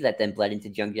trilogy that then bled into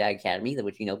Young Jedi Academy,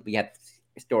 which we have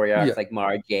story arcs like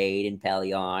Mara Jade and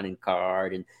Pelion and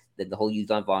Card, and the whole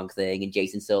Yuuzhan Vong thing, and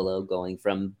Jason Solo going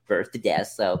from birth to death.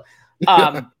 So,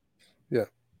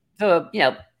 So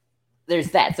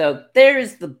there's that. So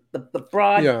there's the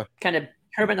broad kind of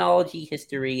terminology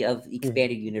history of the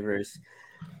expanded universe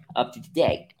up to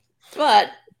today.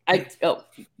 But I just want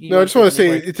to say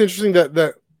it's interesting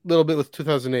that little bit with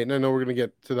 2008, and I know we're going to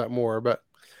get to that more, but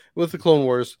with the Clone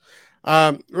Wars,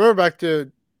 remember back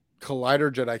to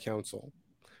Collider Jedi Council,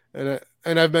 and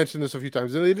I've mentioned this a few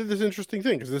times, and they did this interesting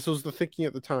thing, because this was the thinking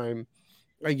at the time,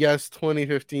 I guess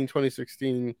 2015,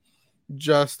 2016,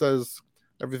 just as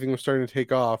everything was starting to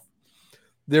take off.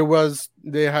 They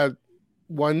divided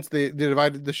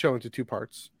the show into 2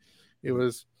 parts. They don't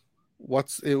have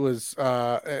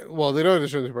the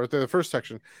show into 2 parts. The first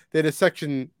section, they had a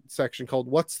section called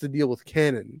 "What's the Deal with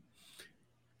Canon?"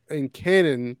 And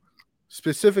canon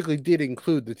specifically did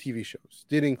include the TV shows,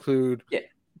 did include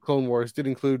Clone Wars, did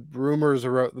include rumors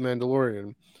about the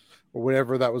Mandalorian or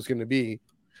whatever that was going to be.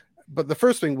 but the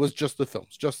first thing was just the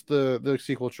films, just the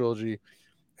sequel trilogy,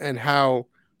 and how.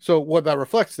 So what that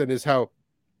reflects then is how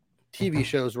TV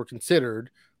shows were considered,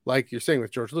 like you're saying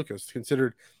with George Lucas,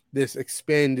 considered this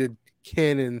expanded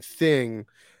canon thing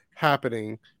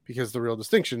happening, because the real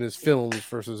distinction is films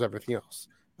versus everything else,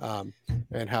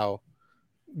 and how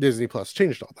Disney Plus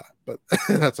changed all that. But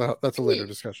that's a later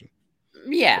discussion.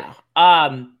 Yeah.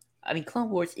 I mean, Clone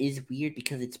Wars is weird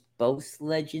because it's both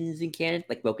Legends and canon,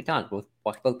 like Bo-Katan, both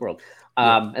worlds.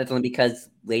 And it's only because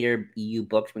later EU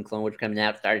books, when Clone Wars were coming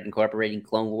out, started incorporating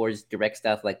Clone Wars direct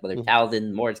stuff, like whether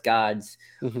Talzin, Mor's Gods,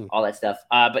 all that stuff.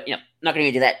 But not going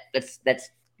to do that.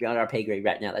 That's beyond our pay grade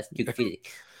right now. That's too confusing.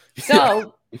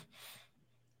 So,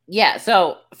 yeah.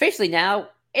 So officially now,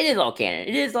 it is all canon.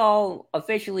 It is all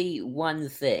officially one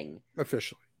thing.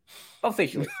 Officially,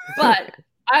 but.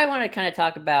 I want to kind of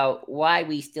talk about why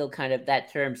we still kind of,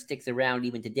 that term sticks around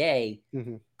even today.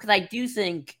 Because I do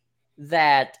think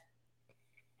that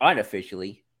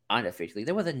unofficially,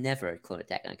 there was never a clone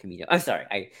attack on Kamino. I'm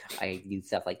sorry, I do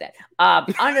stuff like that.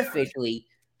 Unofficially,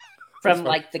 from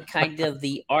like the kind of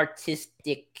the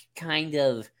artistic kind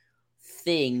of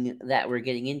thing that we're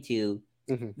getting into,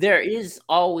 there is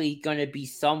always going to be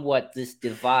somewhat this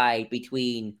divide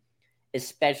between,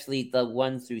 especially the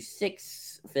 1 through 6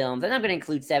 films, and I'm going to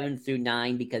include 7 through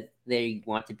 9 because they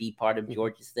want to be part of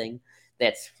George's thing.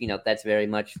 That's very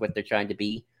much what they're trying to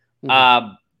be.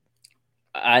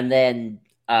 And then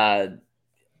kind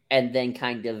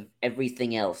of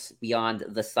everything else beyond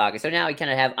the saga. So now you kind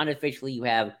of have, unofficially, you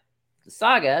have the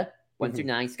saga 1 through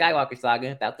 9, Skywalker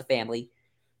saga about the family,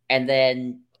 and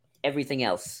then everything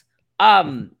else.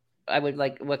 I would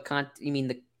like, you mean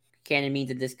the canon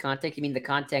means in this context? You mean the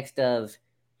context of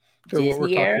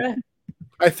Disney era?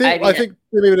 I think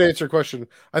maybe to answer your question,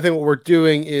 I think what we're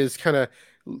doing is kind of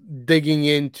digging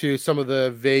into some of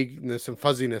the vagueness and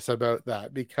fuzziness about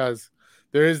that, because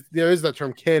there is that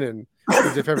term canon,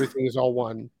 as if everything is all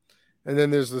one, and then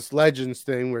there's this Legends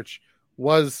thing, which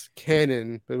was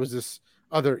canon, but it was this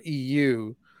other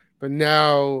EU, but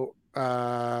now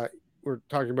we're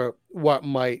talking about what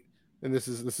might, and this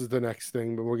is the next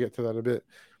thing, but we'll get to that in a bit.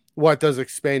 What does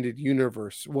expanded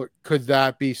universe? What could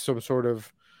that be? Some sort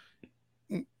of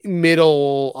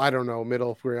middle? I don't know.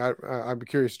 Middle. I'm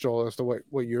curious, Joel, as to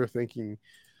what you're thinking.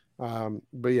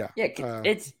 But yeah,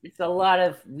 it's a lot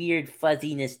of weird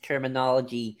fuzziness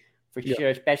terminology for sure,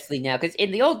 especially now, because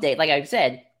in the old days, like I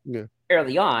said,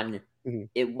 early on,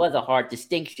 it was a hard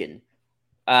distinction.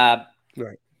 Right.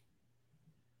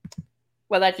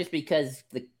 Well, that's just because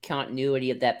the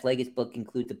continuity of that Plagueis book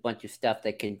includes a bunch of stuff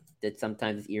that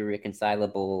sometimes is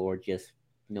irreconcilable or just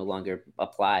no longer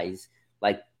applies.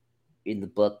 Like in the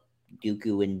book,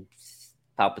 Dooku and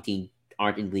Palpatine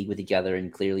aren't in league with each other,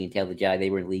 and clearly in Tales of the Jedi they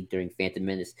were in league during Phantom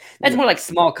Menace. That's more like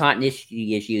small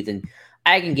continuity issues, and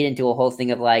I can get into a whole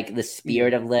thing of like the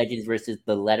spirit of Legends versus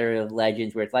the letter of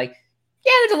Legends, where it's like,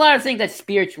 yeah, there's a lot of things that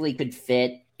spiritually could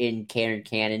fit in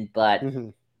canon, but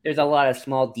there's a lot of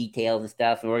small details and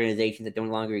stuff and organizations that no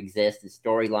longer exist and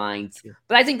storylines.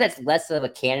 But I think that's less of a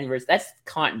canon versus, that's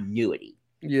continuity.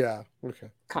 Yeah.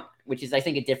 Okay. Which is, I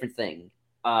think, a different thing.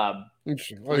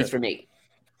 Interesting. At least for me.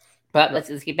 But let's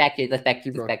get back to it. Let's back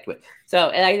to it. So,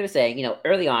 and I was saying,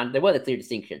 early on there was a clear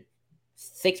distinction.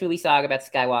 6-movie saga about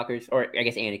Skywalkers, or I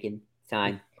guess Anakin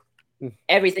time.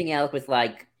 Everything else was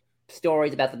like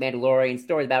stories about the Mandalorian,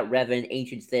 stories about Revan,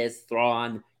 Ancient Sith,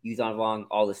 Thrawn, Yuuzhan Vong,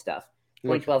 all this stuff.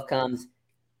 2012 comes.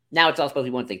 Now it's all supposed to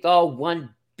be one thing. It's all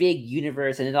one big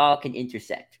universe, and it all can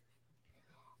intersect.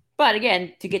 But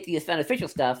again, to get to the unofficial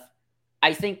stuff,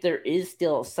 I think there is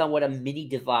still somewhat a mini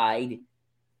divide.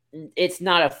 It's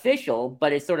not official,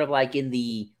 but it's sort of like in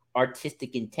the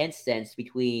artistic intent sense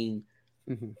between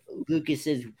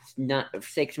Lucas's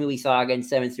 6-movie saga and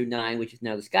 7 through 9, which is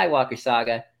now the Skywalker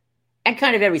saga, and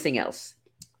kind of everything else.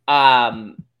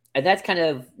 And that's kind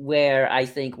of where I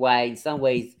think why, in some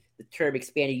ways, the term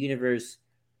expanded universe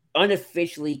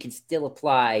unofficially can still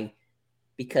apply,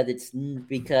 because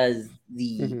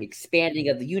the expanding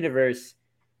of the universe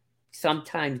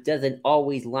sometimes doesn't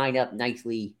always line up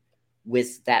nicely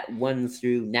with that 1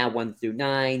 through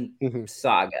 9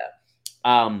 saga.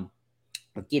 I'll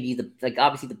give you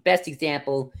obviously the best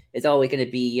example is always going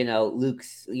to be,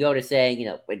 Yoda saying,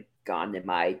 when gone am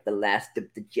I, the last of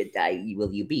the Jedi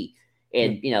will you be?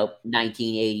 In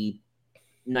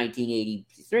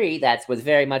 1983, that was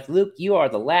very much, Luke, you are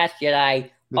the last Jedi.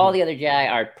 All the other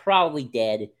Jedi are probably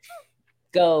dead.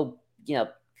 Go, you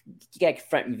got to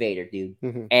confront Vader, dude.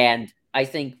 And I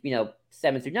think,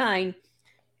 7 through 9,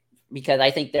 because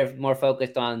I think they're more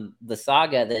focused on the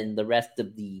saga than the rest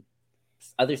of the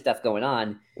other stuff going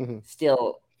on,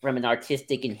 still from an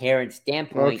artistic inherent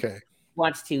standpoint, Okay.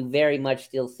 wants to very much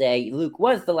still say Luke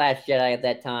was the last Jedi at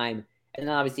that time. And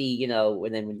then obviously,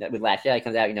 and then when Last Jedi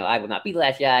comes out, I will not be the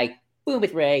last Jedi. Boom,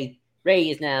 it's Rey. Rey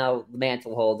is now the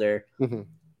mantle holder. Mm-hmm.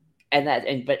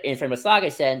 And from a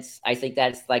saga sense, I think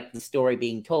that's like the story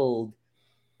being told.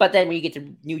 But then when you get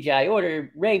to New Jedi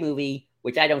Order Rey movie,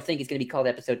 which I don't think is going to be called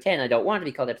Episode 10, I don't want it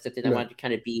to be called Episode 10. No. I want it to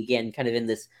kind of be again, kind of in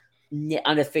this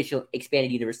unofficial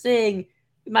expanded universe thing.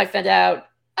 We might find out,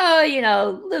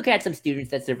 Luke had some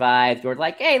students that survived, or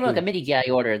like, hey, look, a mini Jedi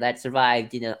Order that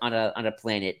survived, on a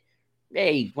planet.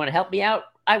 Hey, want to help me out?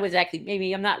 I was actually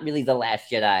maybe I'm not really the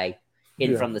last Jedi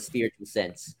from the spiritual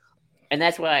sense, and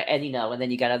that's why. And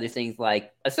then you got other things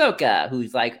like Ahsoka,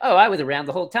 who's like, oh, I was around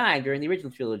the whole time during the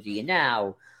original trilogy, and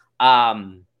now,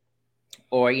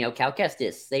 or Cal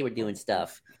Kestis, they were doing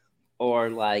stuff. Or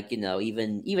like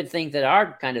even things that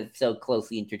are kind of so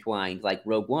closely intertwined, like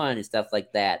Rogue One and stuff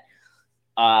like that.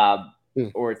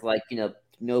 Or it's like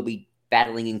Kenobi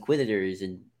battling Inquisitors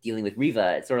and dealing with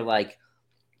Reva. It's sort of like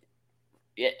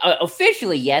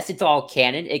officially, yes, it's all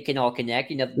canon. It can all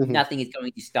connect. Nothing is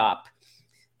going to stop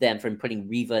them from putting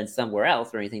Reva in somewhere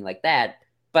else or anything like that.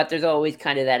 But there's always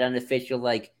kind of that unofficial,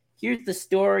 like, here's the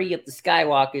story of the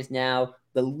Skywalkers now,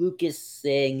 the Lucas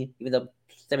thing, even though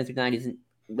 7 through 9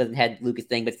 doesn't have Lucas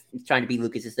thing, but it's trying to be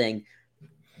Lucas's thing,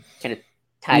 kind of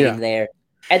tied in there.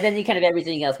 And then you kind of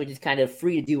everything else, which is kind of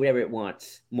free to do whatever it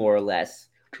wants, more or less.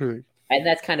 True. And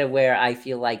that's kind of where I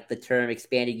feel like the term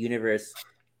expanded universe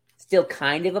still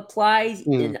kind of applies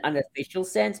in an unofficial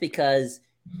sense, because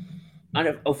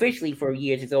officially for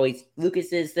years it's always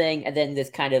Lucas's thing, and then this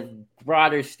kind of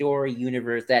broader story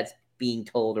universe that's being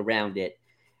told around it.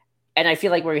 And I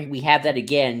feel like we have that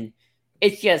again.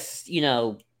 It's just,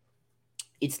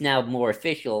 it's now more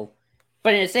official.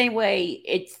 But in the same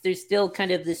way, there's still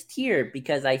kind of this tier,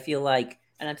 because I feel like,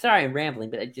 and I'm sorry I'm rambling,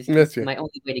 but it's my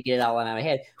only way to get it all out of my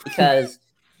head, because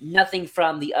nothing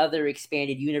from the other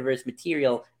expanded universe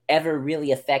material ever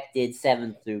really affected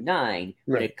 7 through 9.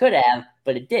 But it could have,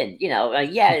 but it didn't. You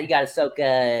got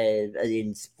Ahsoka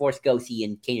in Force Ghosty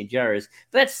and Kanan Jarrus,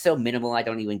 but that's so minimal I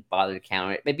don't even bother to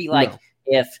count it. It'd be like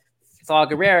if Saw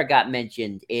Gerrera got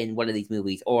mentioned in one of these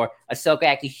movies, or Ahsoka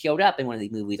actually showed up in one of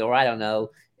these movies, or I don't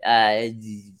know,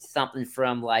 something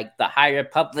from like the High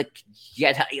Republic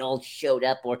Jedi all showed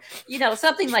up, or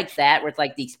something like that, where it's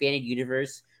like the expanded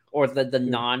universe or the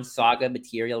non-saga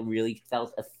material really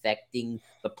felt affecting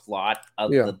the plot of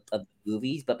the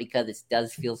movies. But because it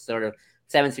does feel sort of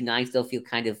 7 through 9 still feel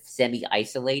kind of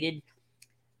semi-isolated,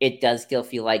 it does still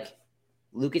feel like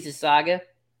Lucas's saga.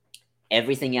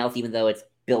 Everything else, even though it's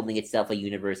building itself a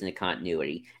universe and a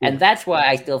continuity. And that's why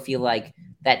I still feel like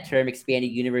that term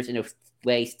expanded universe in a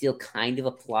way still kind of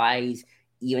applies,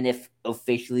 even if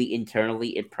officially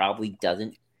internally it probably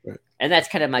doesn't. And that's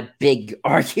kind of my big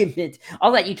argument.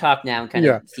 I'll let you talk now and kind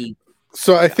of see.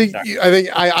 So I think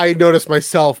I noticed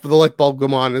myself, but the light bulb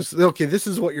come on is okay. This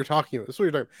is what you're talking about. This is what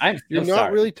you're talking about. You're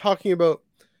not really talking about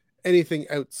anything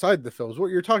outside the films. What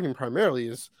you're talking primarily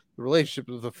is the relationship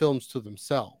of the films to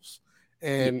themselves,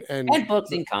 and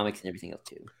books and comics and everything else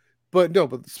too. But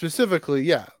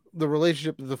specifically, the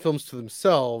relationship of the films to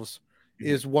themselves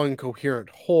is one coherent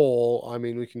whole. I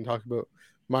mean, we can talk about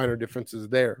minor differences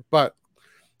there, but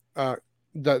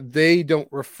that they don't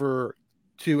refer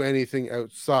to anything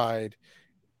outside,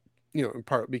 in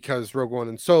part because Rogue One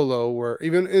and Solo were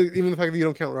even the fact that you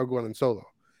don't count Rogue One and Solo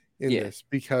in this,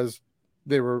 because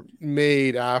they were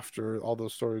made after all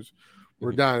those stories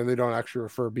were done, and they don't actually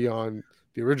refer beyond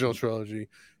the original trilogy.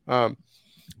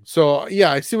 So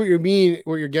I see what you mean,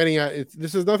 what you're getting at.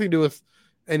 This has nothing to do with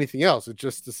anything else. It's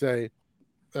just to say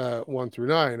 1 through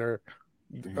 9 are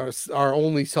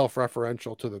only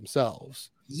self-referential to themselves.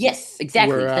 Yes,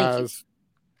 exactly. Whereas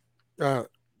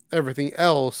everything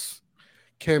else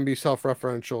can be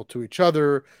self-referential to each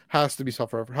other, has to be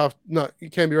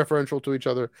it can be referential to each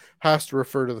other, has to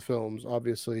refer to the films,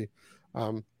 obviously.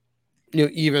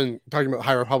 Even talking about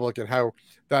High Republic and how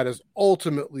that is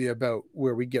ultimately about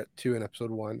where we get to in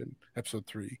Episode 1 and Episode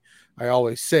 3. I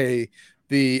always say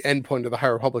the end point of the High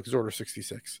Republic is Order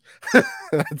 66.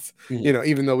 That's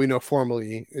even though we know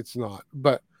formally it's not,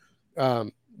 but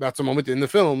that's a moment in the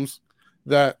films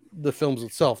that the films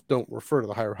itself don't refer to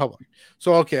the High Republic.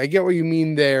 So okay, I get what you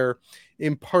mean there,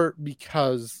 in part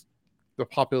because the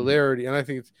popularity, and I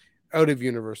think it's out of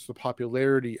universe, the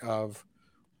popularity of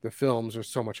the films are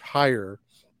so much higher.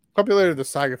 Popularity of the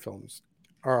saga films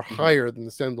are higher than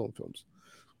the standalone films.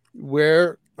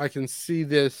 Where I can see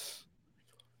this,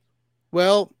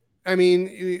 well, I mean,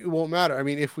 it won't matter. I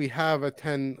mean, if we have a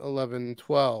 10, 11,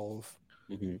 12,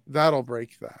 that'll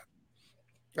break that.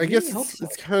 I guess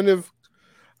it's kind of,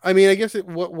 I mean, I guess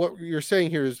what you're saying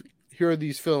here is here are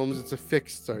these films. It's a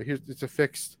fixed. Sorry, it's a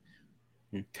fixed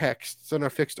text. It's not a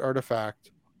fixed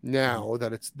artifact. Now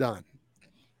that it's done,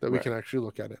 that we can actually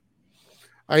look at it.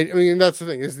 I mean, that's the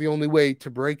thing. Is the only way to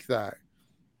break that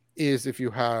is if you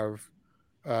have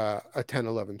a 10,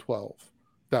 11, 12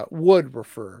 that would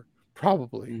refer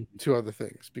probably to other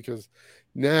things, because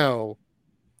now,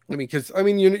 I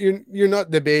mean, you're not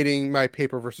debating my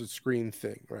paper versus screen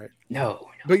thing, right? No.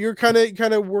 But you're kind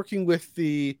of working with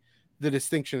the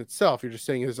distinction itself. You're just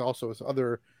saying there's also this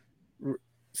other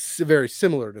very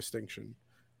similar distinction.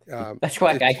 That's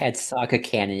why I had Saga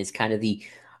canon is kind of the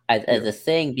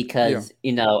thing, because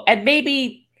and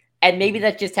maybe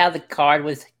that's just how the card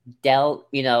was dealt.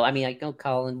 I mean, I know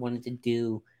Colin wanted to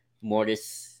do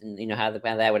Mortis, and how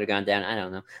that would have gone down. I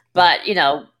don't know, but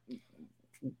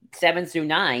 7 through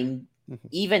 9,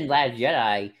 even Last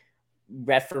Jedi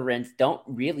don't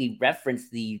really reference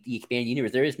the expanded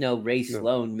universe. There is no Ray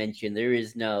Sloan mention. There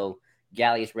is no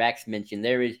Gallius Rax mention.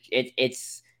 There is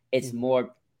it's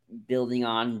more building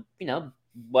on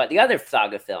what the other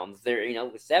Saga films. There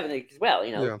 7 as well.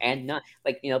 And not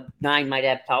 9 might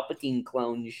have Palpatine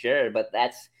clones, sure, but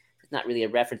that's not really a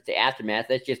reference to Aftermath.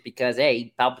 That's just because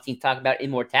Palpatine talked about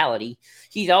immortality.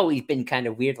 He's always been kind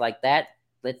of weird like that.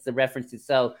 That's the references.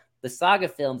 So the Saga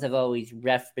films have always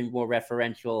been more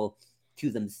referential to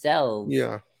themselves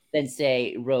than,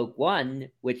 say, Rogue One,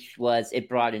 which it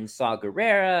brought in Saw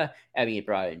Gerrera. I mean, it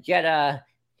brought in Jedha.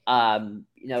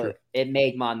 It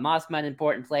made Mon Mothma an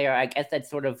important player. I guess that's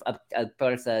sort of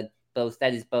both.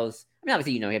 That is both. I mean,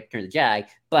 obviously, you have Return of the Jedi,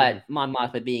 but Mon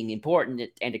Mothma being important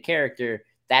and a character,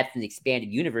 that's an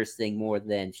expanded universe thing more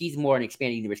than she's more an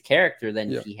expanded universe character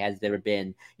than she has ever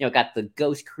been. Got the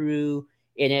Ghost Crew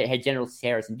in it, had General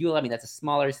Harrison Dula. I mean, that's a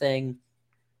smaller thing,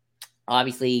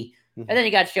 obviously. And then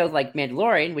you got shows like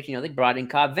Mandalorian, which they brought in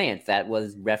Cobb Vanth, that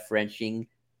was referencing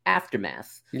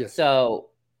Aftermath.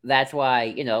 So that's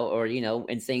why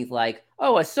and things like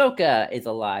Ahsoka is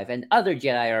alive and other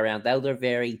Jedi are around. Those are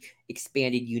very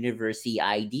expanded universe-y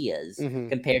ideas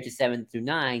compared to 7 through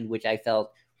 9, which I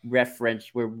felt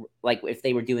referenced were like, if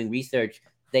they were doing research,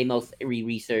 they most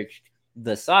researched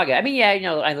the Saga. I mean, I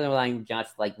know Ryan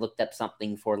Johnson looked up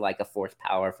something for a fourth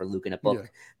power for Luke in a book,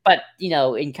 but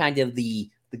in kind of the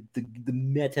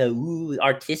meta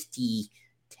artisty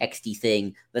texty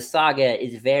thing, the Saga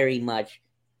is very much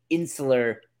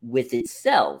insular with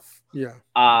itself.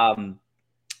 And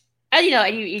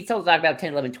you told talk about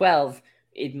 10, 11, 12.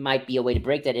 It might be a way to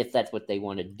break that if that's what they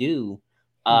want to do.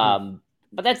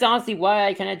 But that's honestly why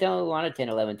I kind of don't want a 10,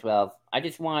 11, 12. I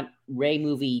just want Rey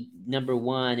movie number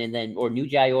 1, and then, or New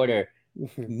Jedi Order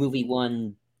movie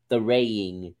 1, the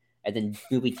Reying, and then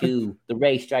movie 2, the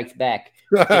Rey Strikes Back.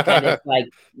 To kind of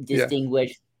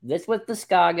distinguish this was the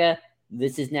Saga.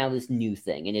 This is now this new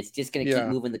thing, and it's just going to keep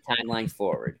moving the timeline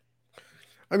forward.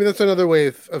 I mean, that's another way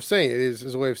of saying it.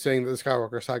 Is a way of saying that the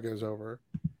Skywalker saga is over.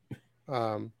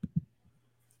 And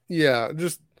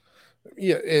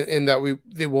that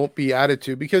they won't be added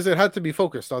to, because it had to be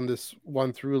focused on this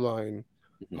one through line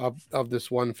of this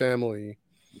one family.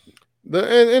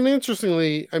 And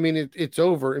interestingly, I mean, it's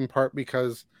over in part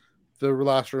because the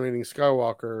last remaining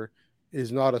Skywalker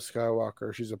is not a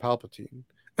Skywalker; she's a Palpatine,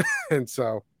 and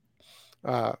so,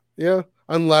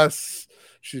 unless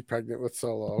she's pregnant with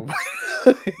Solo.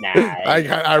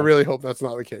 I really hope that's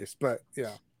not the case, but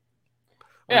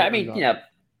I mean,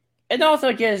 and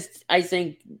also just I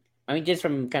think, just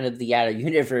from kind of the outer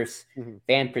universe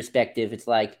fan perspective, it's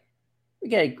like we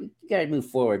gotta move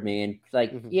forward, man. It's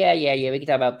like we can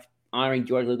talk about honoring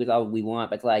George Lucas all we want,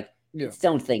 but it's it's its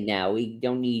own thing now. We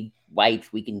don't need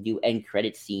wipes. We can do end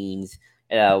credit scenes.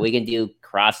 We can do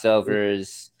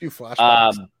crossovers. Do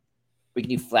flashbacks. We can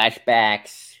do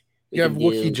flashbacks. You have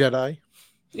Wookiee Jedi.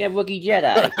 We have Wookiee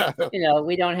Jedi.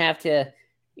 We don't have to.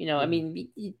 I mean,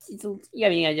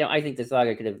 I think the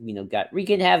Saga could have, we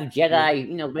can have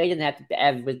Jedi. Rey didn't have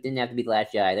to be the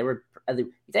last Jedi. There were other.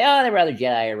 There were other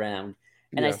Jedi around,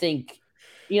 and I think,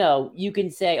 you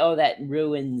can say, that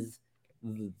ruins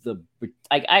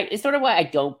it's sort of why I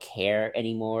don't care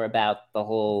anymore about the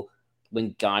whole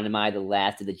when gone am I the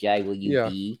last of the Jedi will you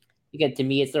be? Because to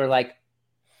me, it's sort of like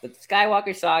the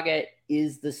Skywalker Saga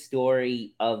is the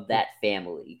story of that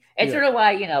family. It's sort of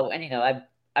why,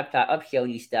 I've shown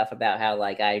you stuff about how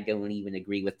I don't even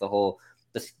agree with the whole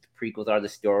the prequels are the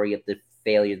story of the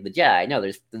failure of the Jedi. No,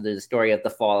 there's the story of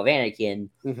the fall of Anakin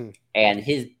and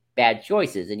his bad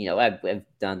choices. And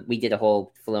we did a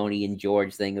whole Filoni and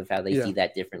George thing of how they see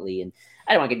that differently. And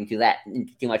I don't want to get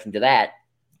into too much into that.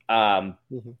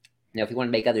 If you want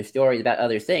to make other stories about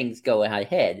other things, go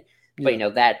ahead.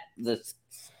 But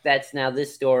that's now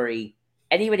this story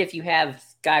And even if you have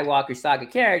Skywalker saga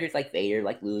characters like Vader,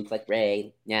 like Luke, like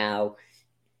Rey, now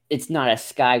it's not a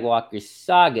Skywalker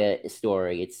saga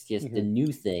story. It's just the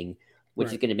new thing,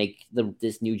 which is going to make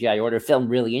this new Jedi Order film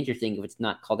really interesting. If it's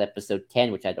not called Episode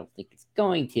 10, which I don't think it's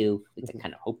going to, at least I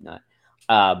kind of hope not.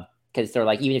 Because sort of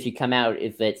like even if you come out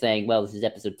if it's saying, well, this is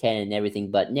Episode 10 and everything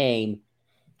but name,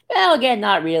 well, again,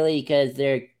 not really, because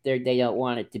they don't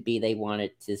want it to be. They want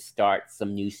it to start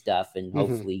some new stuff and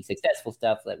hopefully successful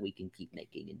stuff that we can keep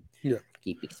making and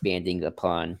keep expanding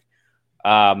upon.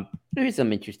 There's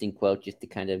some interesting quote just to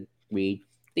kind of read.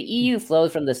 The EU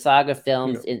flows from the saga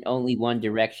films in only one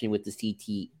direction, with the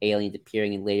CT aliens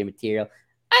appearing in later material.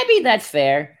 I mean, that's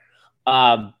fair.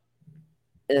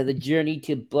 The journey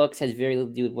to books has very little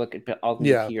to do with what could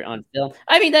ultimately appear on film.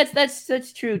 I mean,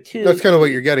 that's true too. That's kind of what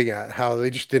you're getting at. How they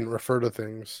just didn't refer to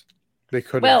things they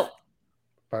could. Well,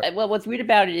 what's weird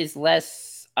about it is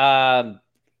less. I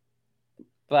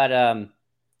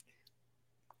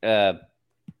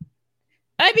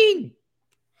mean,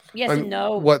 yes and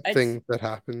no. What thing that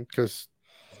happened? Because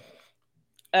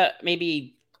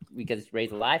maybe because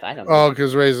Rey's alive. I don't know. Oh,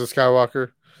 because Rey's a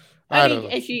Skywalker. I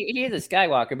mean, she is a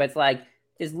Skywalker, but it's like,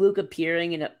 is Luke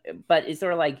appearing in but it's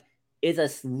sort of like, is a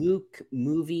Luke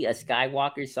movie a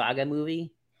Skywalker saga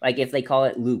movie? Like if they call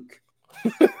it Luke.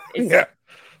 Yeah,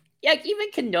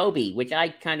 even Kenobi, which I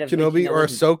kind of Kenobi or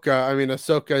Ahsoka. I mean,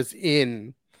 Ahsoka's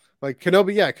in like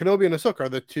Kenobi. Yeah, Kenobi and Ahsoka are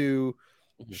the two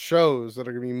shows that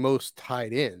are going to be most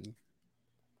tied in.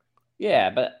 Yeah,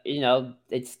 but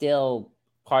it's still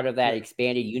part of that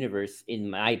expanded universe, in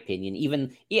my opinion.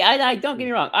 Even I don't get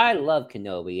me wrong, I love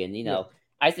Kenobi, and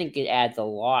I think it adds a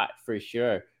lot for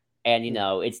sure. And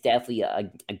it's definitely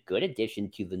a good addition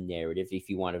to the narrative if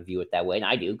you want to view it that way. And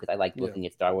I do, because I like looking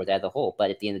at Star Wars as a whole. But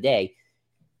at the end of the day,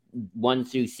 1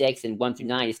 through 6 and 1 through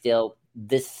 9 is still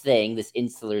this thing, this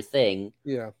insular thing.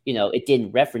 Yeah. It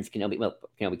didn't reference Kenobi. Well,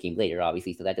 Kenobi came later,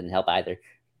 obviously, so that doesn't help either.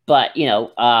 But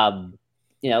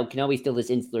Kenobi's still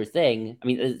this insular thing. I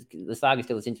mean, the saga's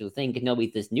still this insular thing.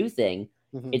 Kenobi's this new thing.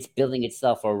 It's building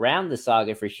itself around the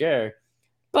saga for sure.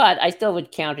 But I still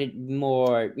would count it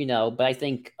more, but I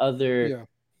think other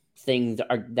things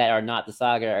that are not the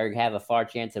saga have a far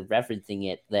chance of referencing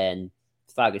it than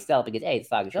the saga itself, because the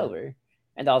saga's over.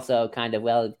 And also kind of,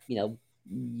 well,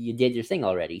 you did your thing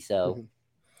already. So,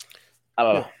 I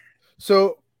don't know.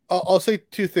 So I'll say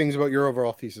two things about your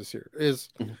overall thesis here is,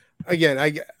 again, I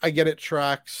get it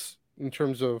tracks in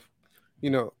terms of, I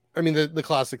mean, the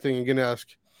classic thing, you're going to ask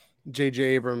J.J.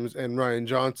 Abrams and Rian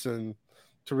Johnson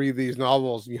to read these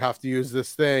novels, you have to use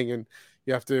this thing and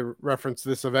you have to reference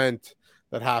this event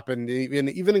that happened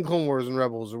even in Clone Wars and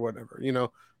Rebels or whatever, they're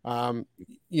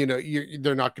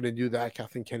not going to do that.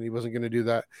 Kathleen Kennedy wasn't going to do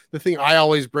that. The thing I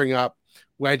always bring up,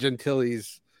 Wedge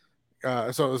Antilles, Tem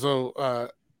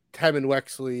and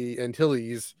Wexley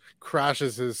Antilles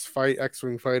crashes his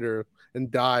X-Wing fighter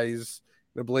and dies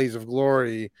in a blaze of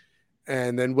glory.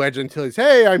 And then Wedge Antilles,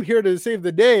 hey, I'm here to save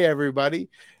the day, everybody.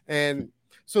 And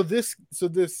so this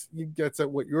gets at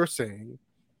what you're saying.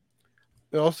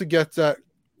 It also gets at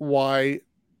why,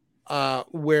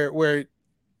 where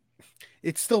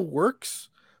it still works,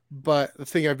 but the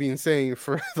thing I've been saying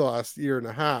for the last year and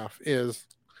a half is,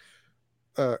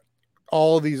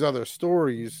 all these other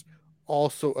stories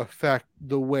also affect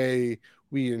the way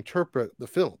we interpret the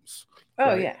films. Oh,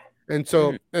 right? Yeah. And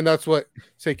so, and that's what,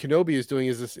 say, Kenobi is doing,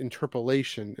 is this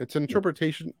interpolation. It's an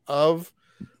interpretation of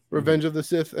Revenge of the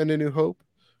Sith and A New Hope,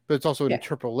 but it's also an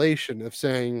interpolation of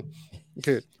saying,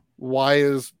 okay, why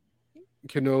is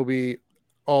Kenobi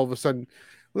all of a sudden,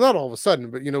 well, not all of a sudden,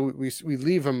 but we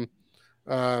leave him,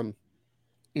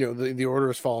 the Order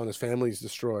has fallen, his family's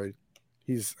destroyed,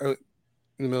 he's out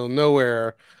in the middle of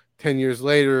nowhere 10 years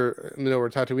later in the middle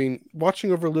of Tatooine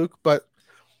watching over Luke, but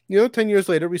 10 years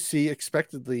later we see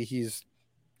expectedly he's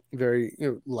very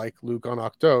like Luke on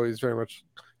Ahch-To, he's very much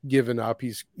given up,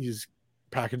 he's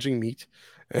packaging meat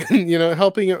and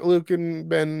helping Luke and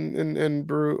Ben and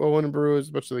Beru, Owen and Beru,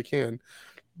 as much as they can,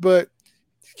 but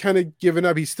kind of given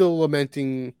up. He's still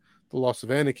lamenting the loss of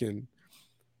Anakin.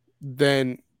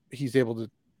 Then he's able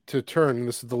to turn.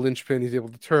 This is the linchpin. He's able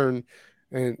to turn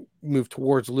and move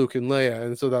towards Luke and Leia,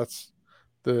 and so that's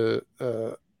that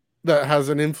has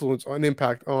an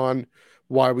impact on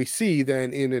why we see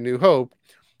then in A New Hope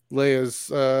Leia's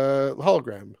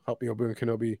hologram, "Help me, Obi-Wan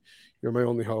Kenobi, you're my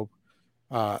only hope."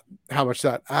 How much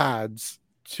that adds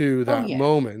to that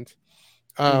moment.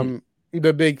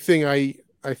 The big thing I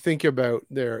think about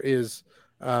there is,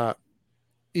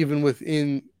 even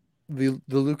within the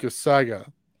Lucas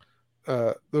saga,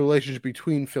 the relationship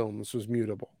between films was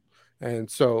mutable.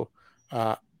 And so,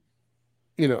 I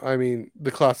mean,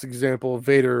 the classic example of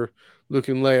Vader Luke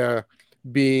and Leia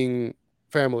being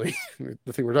family,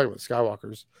 the thing we're talking about,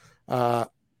 Skywalkers.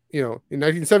 In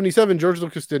 1977, George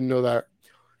Lucas didn't know that.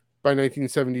 By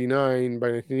 1979,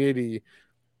 by 1980,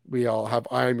 we all have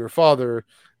I Am Your Father.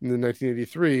 And then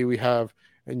 1983, we have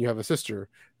And You Have a Sister.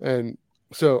 And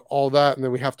so all that, and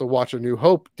then we have to watch A New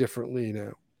Hope differently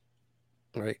now,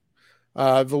 right?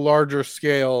 The larger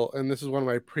scale, and this is one of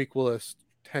my prequelist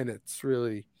tenets,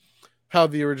 really, how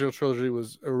the original trilogy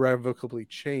was irrevocably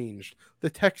changed, the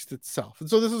text itself. And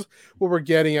so this is what we're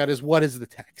getting at, is what is the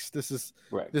text? This is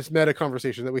this meta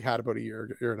conversation that we had about a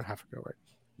year and a half ago, right?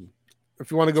 If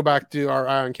you want to go back to our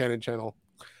Eye on Canon channel,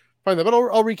 find that, but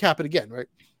I'll recap it again, right?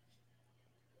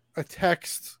 A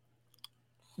text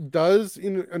does,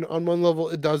 on one level,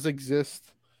 it does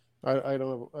exist. I don't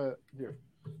know. Here,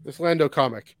 this Lando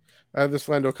comic.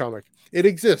 It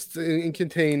exists and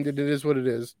contained, and it is what it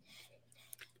is.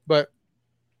 But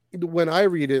when I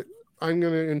read it, I'm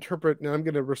going to interpret and I'm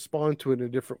going to respond to it in a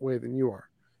different way than you are,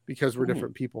 because we're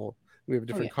different people. We have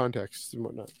different contexts and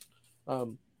whatnot. A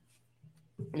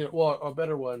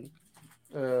better one.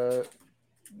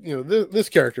 This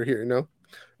character here.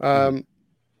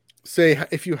 Say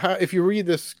if you read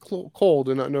this cold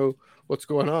and not know what's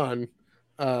going on,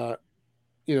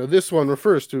 this one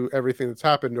refers to everything that's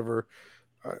happened over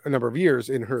a number of years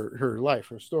in her life,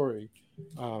 her story.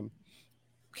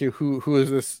 Who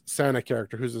is this Santa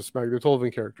character? Who's this Magda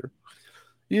Tolvin character?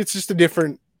 It's just a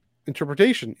different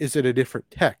interpretation. Is it a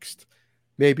different text?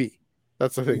 Maybe.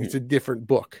 That's the thing. Mm-hmm. It's a different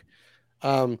book.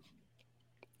 In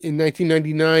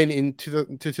 1999 into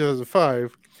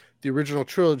 2005, the original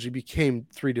trilogy became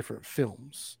 3 different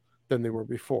films than they were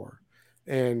before.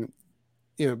 And,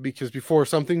 because before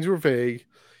some things were vague,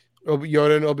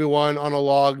 Yoda and Obi-Wan on a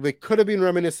log, they could have been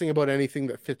reminiscing about anything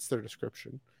that fits their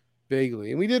description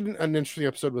vaguely. And we did an interesting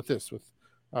episode with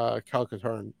Cal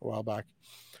Katarn a while back.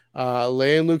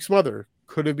 Leia and Luke's mother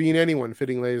could have been anyone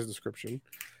fitting Leia's description.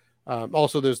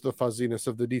 Also, there's the fuzziness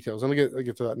of the details. I'll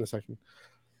get to that in a second.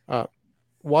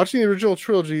 Watching the original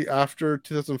trilogy after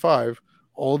 2005,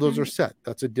 all those are set.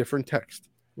 That's a different text.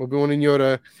 Obi-Wan and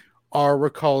Yoda are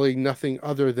recalling nothing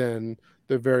other than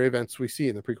the very events we see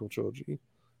in the prequel trilogy.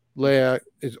 Leia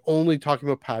is only talking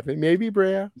about Padme. Maybe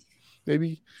Brea.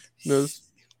 Maybe. No,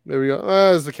 there we go.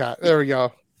 There's the cat. There we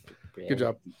go. Good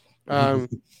job. And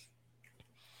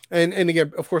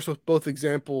again, of course, with both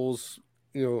examples,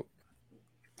 with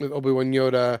Obi-Wan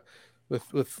Yoda,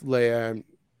 with Leia and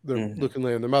Luke and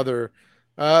Leia and their mother,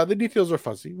 the details are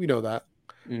fuzzy. We know that.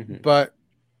 Mm-hmm. But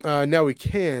now we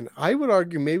can. I would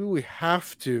argue maybe we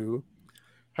have to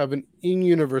have an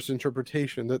in-universe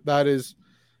interpretation that is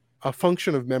a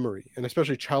function of memory, and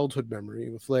especially childhood memory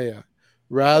with Leia,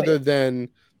 rather than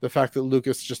the fact that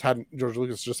George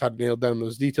Lucas just hadn't nailed down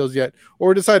those details yet,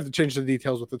 or decided to change the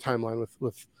details with the timeline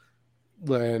with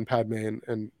Leia and Padme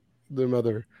and their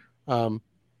mother. I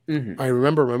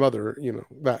remember my mother,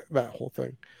 that whole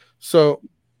thing. So,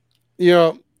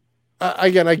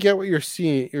 again, I get what you're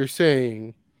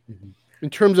saying in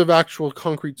terms of actual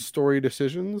concrete story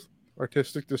decisions,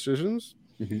 artistic decisions.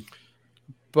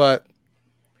 But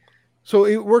so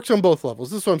it works on both levels.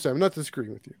 This is what I'm saying. I'm not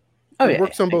disagreeing with you. It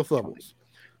works on both levels.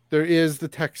 There is the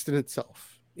text in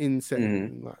itself, insane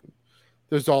in Latin.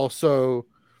 There's also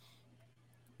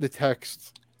the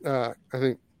text. I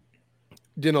think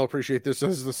Din will appreciate this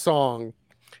as the song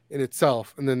in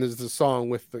itself, and then there's the song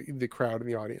with the crowd and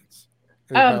the audience,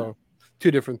 and how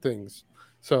 2 different things.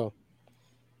 So,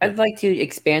 I'd like to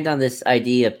expand on this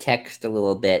idea of text a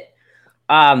little bit.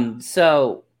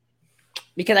 So,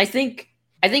 because I think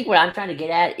what I'm trying to get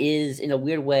at is, in a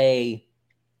weird way,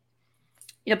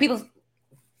 people.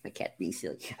 I can't be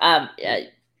silly.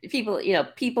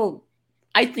 People,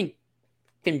 I think,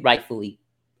 can rightfully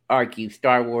argue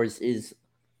Star Wars is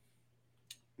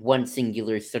one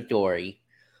singular story.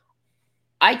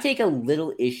 I take a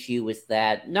little issue with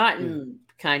that, not in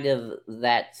kind of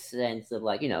that sense of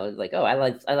I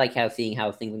like seeing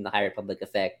how things in the High Republic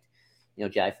affect,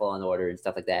 Jedi Fallen Order and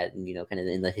stuff like that, and kind of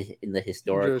in the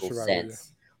historical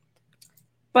sense.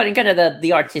 But in kind of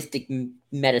the artistic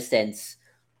meta sense,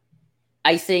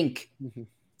 I think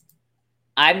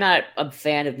I'm not a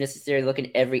fan of necessarily looking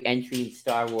at every entry in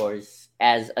Star Wars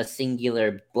as a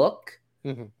singular book.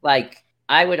 Like,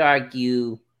 I would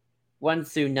argue 1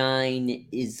 through 9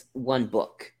 is one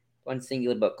book, one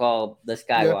singular book called The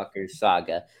Skywalker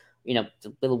Saga. It's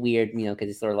a little weird, because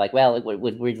it's sort of like, well, it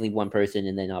was originally one person,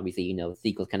 and then obviously,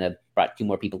 sequels kind of brought 2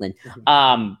 more people in.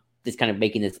 Just kind of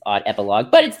making this odd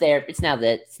epilogue, but it's there. It's now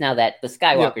that The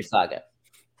Skywalker Saga.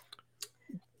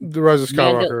 The Rise of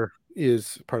Skywalker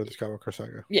is part of the Skywalker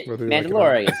Saga. Yeah,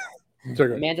 Mandalorian.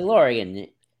 Mandalorian.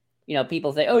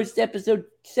 people say, oh, it's episode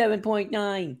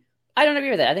 7.9. I don't agree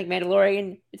with that. I think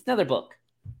Mandalorian, it's another book.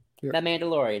 Yeah. The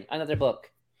Mandalorian, another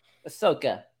book.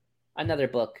 Ahsoka, another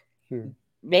book. Hmm.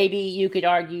 Maybe you could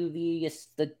argue the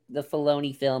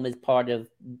Filoni film is part of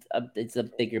it's a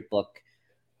bigger book,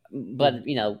 but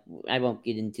I won't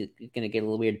get into. It's gonna get a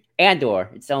little weird. Andor,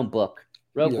 its own book.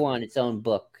 Rogue One, its own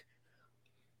book.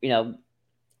 The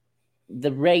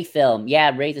Rey film,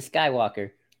 Rey's a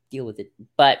Skywalker. Deal with it,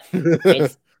 but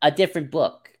it's a different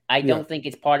book. I don't think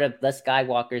it's part of the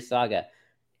Skywalker saga.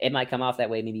 It might come off that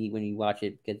way maybe when you watch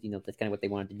it because that's kind of what they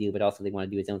wanted to do, but also they want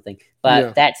to do its own thing.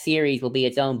 But that series will be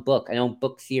its own book, an own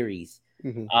book series.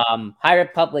 Mm-hmm. High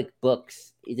Republic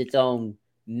Books is its own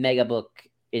mega book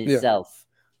in itself.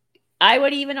 I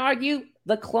would even argue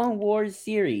the Clone Wars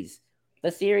series,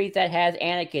 the series that has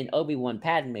Anakin, Obi-Wan,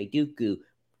 Padme, Dooku.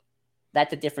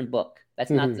 That's a different book. That's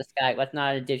not the Sky. That's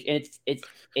not an addition. It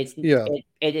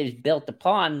is built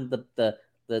upon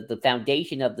the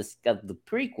foundation of the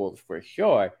prequels for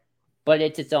sure, but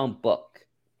it's its own book.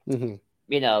 Mm-hmm.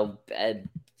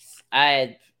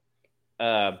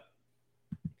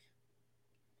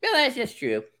 That's just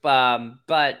true.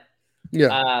 But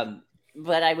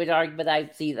I would argue, but I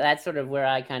see that's sort of where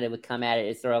I kind of would come at it.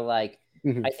 It's sort of like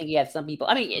I think you have some people.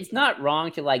 I mean, it's not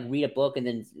wrong to like read a book and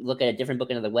then look at a different book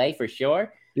another way for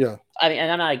sure. Yeah. I mean,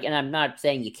 and I'm not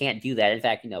saying you can't do that. In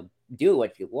fact, do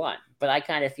what you want. But I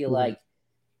kind of feel like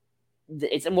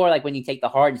it's more like when you take the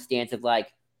hard stance of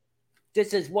like,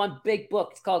 this is one big book.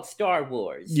 It's called Star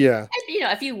Wars. Yeah. And,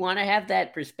 if you want to have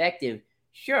that perspective,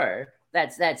 sure.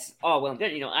 That's all well and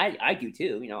good. I do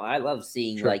too. I love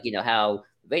seeing how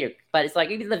Vader. But it's like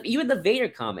even the Vader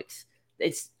comics.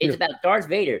 It's about Darth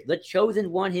Vader, the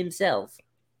chosen one himself.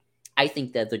 I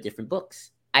think that they're different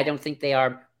books. I don't think they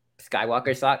are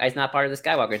Skywalker saga. It's not part of the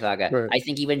Skywalker saga. Right. I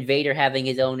think even Vader having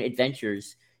his own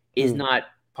adventures is not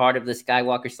part of the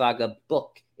Skywalker saga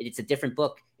book. It's a different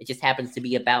book. It just happens to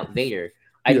be about Vader.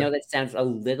 I know that sounds a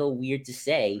little weird to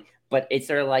say, but it's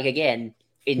sort of like, again,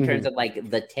 in terms of like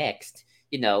the text,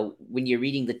 when you're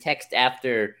reading the text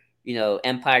after,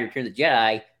 Empire Return of the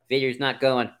Jedi, Vader's not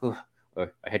going,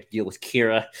 or I had to deal with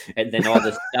Kira, and then all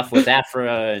this stuff with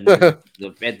Aphra and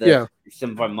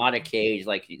some Armada cage,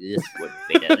 like this would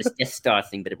Vader, this Death Star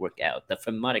thing better work out. The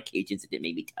Armada cage incident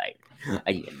made me tired.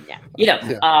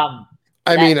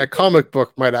 I mean, a comic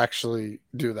book might actually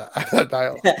do that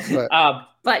dialogue.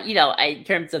 But in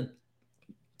terms of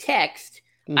text,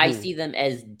 I see them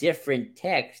as different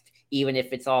text, even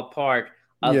if it's all part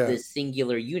of this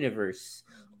singular universe.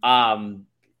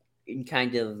 In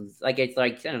kind of like it's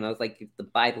like I don't know, it's like if the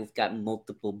Bible's got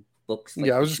multiple books.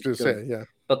 Like I was just gonna say,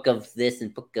 book of this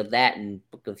and book of that and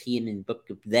book of him and book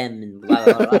of them and blah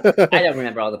blah blah. I don't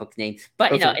remember all the books' names,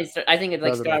 but I think it's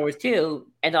like Star Wars too,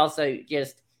 and also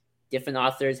just different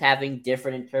authors having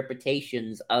different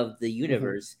interpretations of the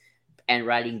universe and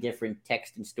writing different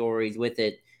text and stories with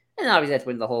it. And obviously that's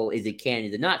when the whole is it canon,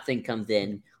 is it not thing comes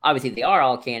in. Obviously they are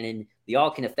all canon. They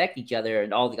all can affect each other,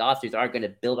 and all the authors are going to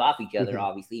build off each other.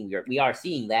 Obviously, we are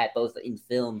seeing that both in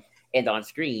film and on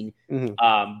screen.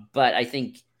 But I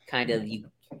think kind of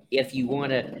if you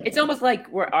want to, it's almost like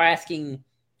we're asking.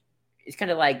 It's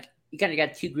kind of like you kind of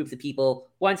got two groups of people.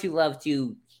 Ones who love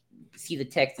to see the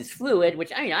text as fluid,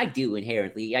 which I do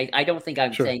inherently. I don't think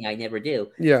I'm saying I never do.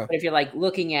 Yeah. But if you're like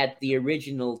looking at the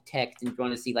original text and you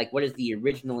want to see like what is the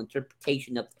original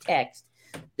interpretation of the text,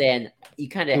 then you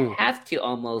kind of have to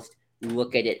almost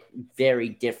look at it very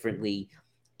differently,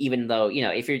 even though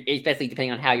if you're, especially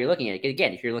depending on how you're looking at it.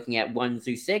 Again, if you're looking at 1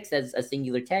 through 6 as a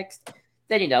singular text,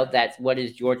 then that's what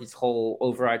is George's whole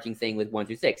overarching thing with 1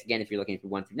 through 6. Again, if you're looking at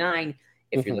 1 through 9,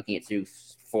 if you're looking at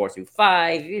 4 through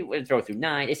 5, throw through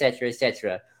 9,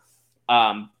 etc.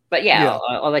 But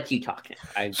I'll let you talk now.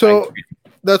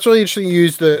 That's really interesting. You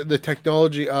use the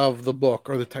technology of the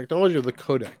book or the technology of the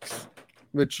codex,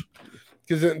 which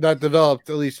because that developed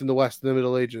at least in the West in the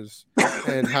Middle Ages,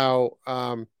 and how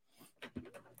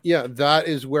that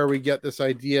is where we get this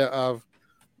idea of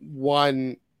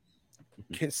one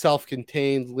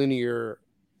self-contained linear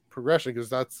progression, because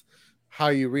that's how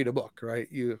you read a book, right?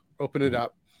 You open it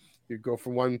up, you go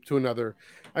from one to another.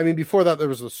 I mean, before that there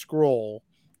was a scroll,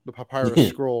 the papyrus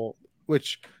scroll,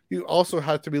 which you also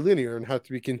had to be linear and had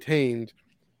to be contained,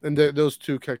 and those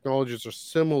two technologies are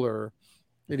similar.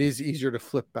 It is easier to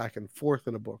flip back and forth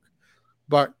in a book.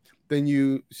 But then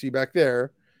you see back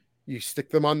there, you stick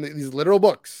them on these literal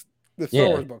books, the Star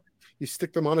Wars book. You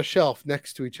stick them on a shelf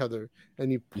next to each other,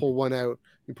 and you pull one out,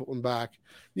 you put one back.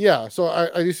 Yeah, so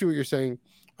I do see what you're saying.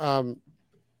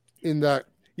 In that,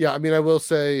 I mean, I will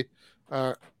say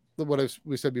what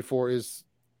we said before is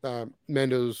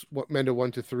Mando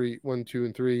 1 to 3, 1, 2,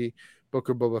 and 3, Book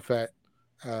of Boba Fett,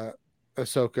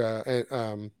 Ahsoka,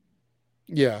 and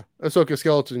Ahsoka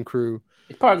Skeleton Crew.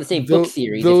 It's part of the same book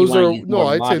series. If you Those want to are use more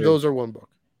I'd say modern. those are one book.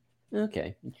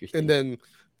 Okay, interesting. And then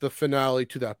the finale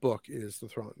to that book is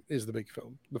the big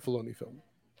film, the Filoni film.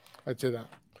 I'd say that.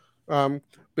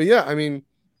 But yeah, I mean,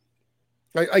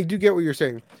 I do get what you're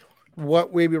saying.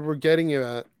 What maybe we're getting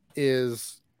at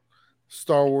is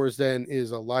Star Wars then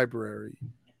is a library,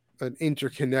 an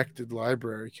interconnected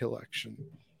library collection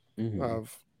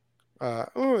of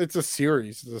it's a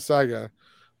series, it's a saga.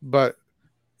 But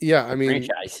yeah, I mean,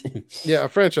 franchise. Yeah, a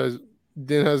franchise.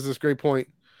 Dan has this great point.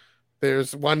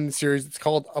 There's one series that's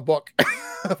called A Book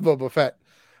of Boba Fett.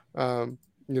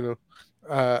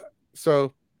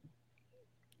 So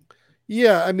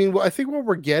yeah, I mean, I think what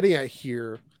we're getting at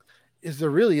here is there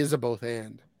really is a both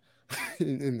and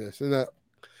in this, and that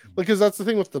because that's the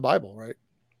thing with the Bible, right?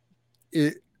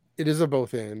 It is a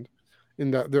both and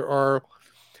in that there are,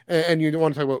 and you don't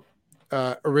want to talk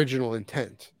about original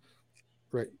intent,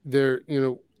 right? There,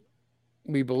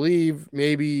 we believe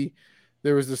maybe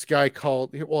there was this guy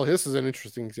called. Well, this is an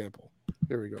interesting example.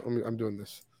 Here we go. I'm doing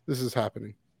this. This is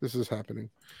happening.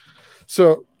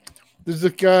 So there's a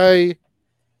guy.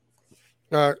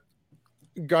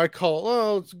 Guy called.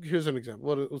 Oh, here's an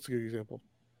example. What's a good example?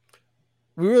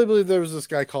 We really believe there was this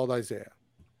guy called Isaiah,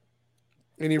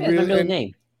 and he really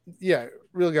name. Yeah,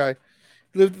 real guy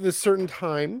lived at a certain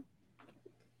time,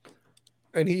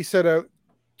 and he set out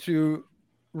to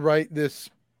write this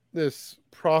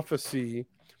prophecy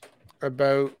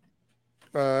about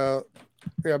about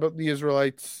the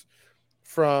Israelites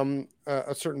from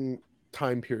a certain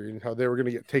time period and how they were going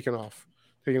to get taken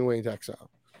away into exile.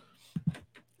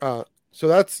 So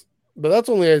that's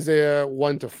only Isaiah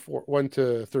 1 to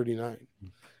 39.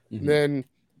 Mm-hmm. Then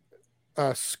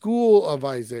School of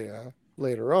Isaiah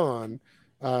later on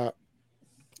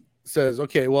says,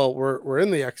 okay, well, we're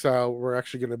in the exile.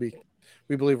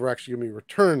 We believe we're actually going to be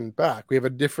returned back. We have a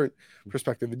different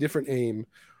perspective, a different aim.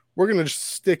 We're going to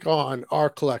just stick on our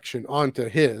collection onto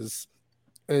his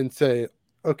and say,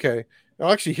 okay, now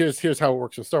actually here's how it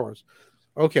works with Star Wars.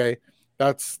 Okay,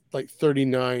 that's like 40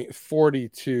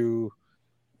 to,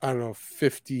 I don't know,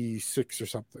 56 or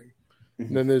something. Mm-hmm.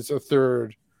 And then there's a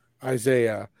third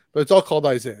Isaiah, but it's all called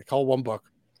Isaiah, called one book.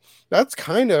 That's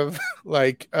kind of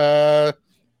like this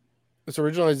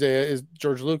original Isaiah is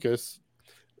George Lucas,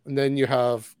 and then you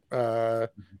have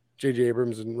J.J.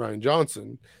 Abrams and Rian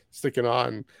Johnson sticking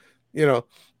on,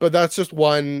 but that's just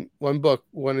one book,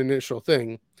 one initial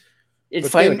thing. It's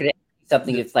funny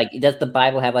something. It's like, does the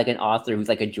Bible have like an author who's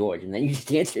like a George, and then you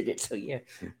just answered it. So yeah,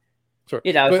 sure.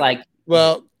 It's like,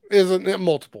 well, isn't it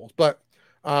multiples? But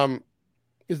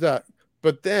is that?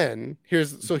 But then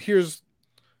here's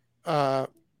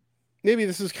maybe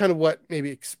this is kind of what maybe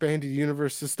expanded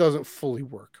universe. This doesn't fully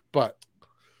work, but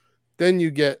then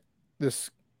you get this.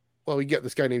 Well, we get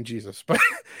this guy named Jesus, but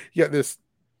you get this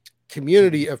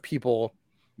community of people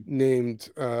named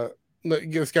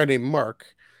this guy named Mark,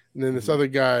 and then this other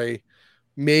guy,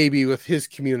 maybe with his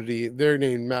community, they're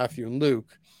named Matthew and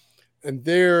Luke, and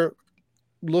they're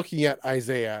looking at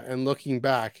Isaiah and looking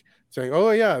back, saying,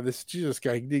 "Oh yeah, this Jesus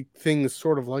guy did things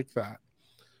sort of like that.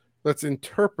 Let's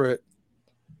interpret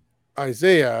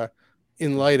Isaiah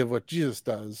in light of what Jesus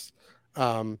does."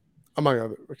 Among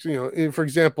other, for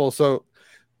example, so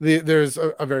there's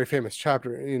a very famous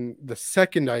chapter in the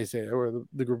second Isaiah, where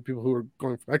the group of people who are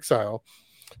going from exile.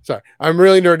 Sorry, I'm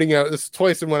really nerding out. This is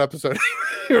twice in one episode.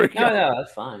 No,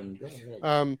 that's fine. Go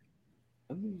ahead.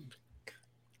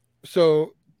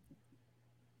 So,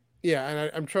 yeah,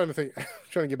 and I'm trying to think,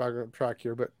 trying to get back on track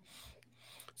here, but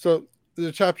so there's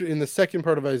a chapter in the second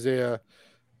part of Isaiah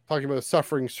talking about a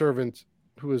suffering servant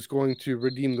who is going to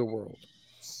redeem the world,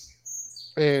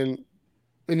 and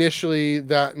initially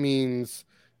that means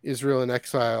Israel in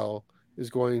exile is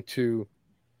going to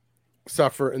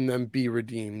suffer and then be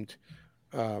redeemed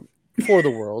for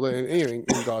the world and in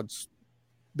God's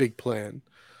big plan.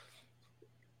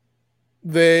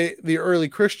 The early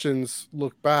Christians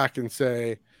look back and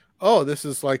say, oh, this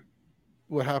is like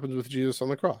what happens with Jesus on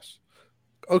the cross.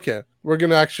 Okay, we're going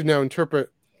to actually now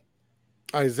interpret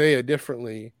Isaiah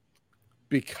differently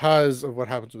because of what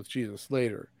happens with Jesus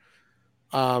later.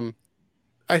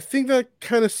 I think that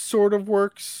kind of sort of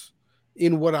works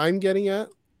in what I'm getting at,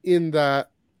 in that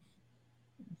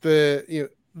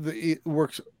it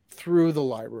works through the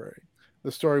library.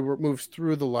 The story moves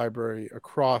through the library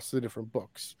across the different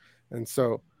books. And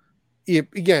so,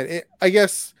 I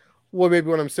guess what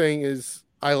I'm saying is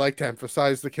I like to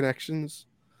emphasize the connections.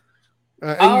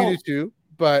 And you do too.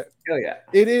 But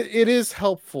it is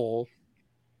helpful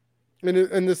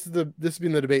and this has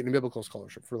been the debate in biblical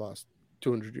scholarship for the last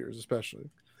 200 years, especially.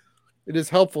 It is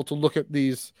helpful to look at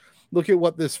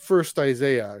what this first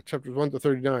Isaiah, chapters 1 to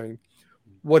 39,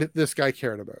 what this guy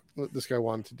cared about, what this guy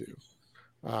wanted to do,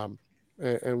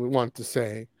 and we want to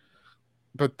say,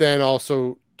 but then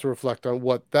also to reflect on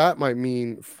what that might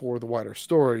mean for the wider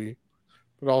story,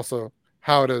 but also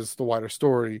how does the wider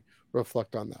story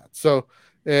reflect on that. So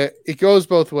it goes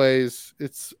both ways.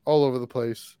 It's all over the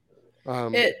place.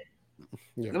 The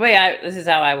way this is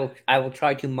how I will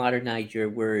try to modernize your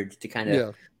words to kind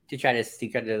of to try to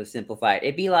simplify it.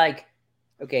 It'd be like,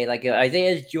 okay, like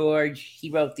Isaiah's George, he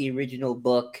wrote the original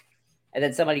book, and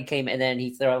then somebody came and then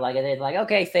he's like,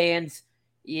 okay, fans,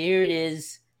 here it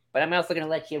is, but I'm also gonna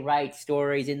let you write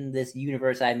stories in this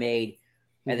universe I made.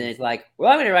 And then it's like,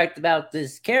 well, I'm going to write about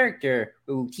this character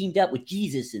who teamed up with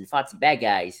Jesus and fought some bad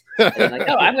guys. And then like,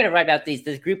 oh, I'm going to write about this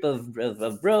group of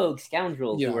rogue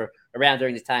scoundrels who were around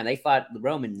during this time. They fought the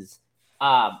Romans.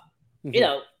 You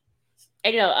know,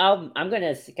 and I'm going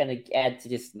to kind of add to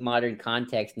just modern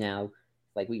context now.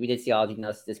 Like we did see all,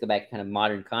 let's just go back to kind of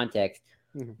modern context.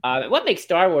 What makes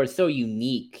Star Wars so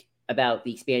unique about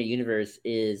the expanded universe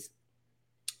is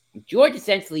George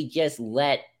essentially just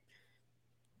let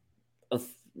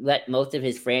most of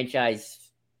his franchise,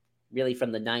 really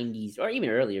from the 90s or even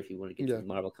earlier, if you want to get to the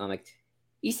Marvel comics,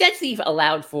 he essentially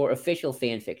allowed for official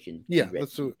fan fiction. Yeah,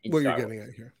 that's what you're getting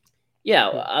at here.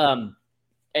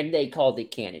 And they called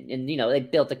it canon, and they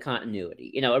built a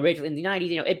continuity. Originally in the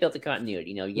 90s, it built a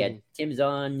continuity. You had Tim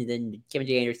Zahn, then Kevin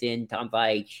J. Anderson, Tom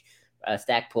Veitch,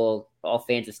 Stackpole, all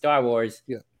fans of Star Wars.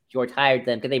 Yeah. George hired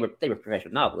them because they were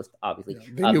professional novelists, obviously.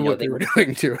 They knew what they were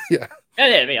doing too. Yeah.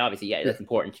 I mean, obviously, that's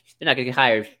important. They're not going to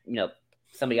hire,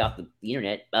 somebody off the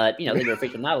internet. They were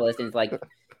official novelists, and it's like,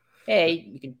 hey,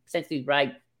 you can essentially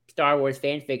write Star Wars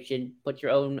fan fiction, put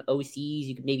your own OCs.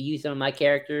 You can maybe use some of my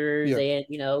characters, and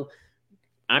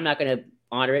I'm not going to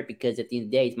honor it because at the end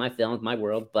of the day, it's my film, it's my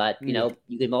world. But you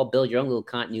can all build your own little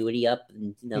continuity up,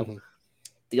 and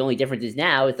The only difference is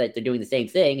now is that they're doing the same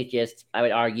thing. It's just, I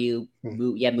would argue,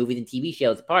 movies and TV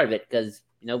shows are part of it because,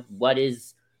 what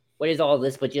is all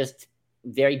this but just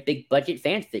very big budget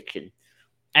fan fiction?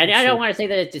 And I don't want to say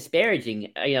that it's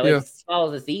disparaging. It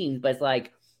follows the themes, but it's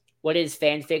like, what is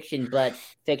fan fiction but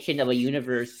fiction of a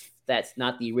universe that's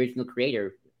not the original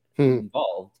creator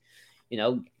involved?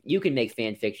 You can make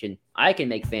fan fiction. I can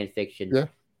make fan fiction.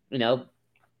 Yeah.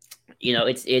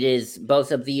 It is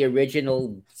both of the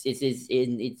original. It's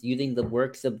using the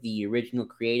works of the original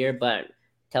creator, but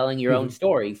telling your own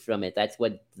story from it. That's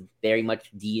what very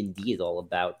much D&D is all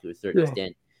about to a certain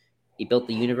extent. You built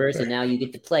the universe, and now you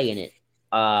get to play in it.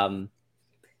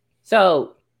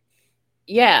 So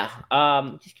yeah,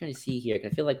 just trying to see here. I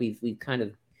feel like we've kind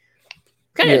of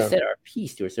said our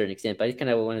piece to a certain extent, but I just kind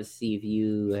of want to see if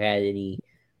you had any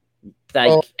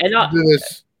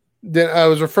Then I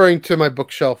was referring to my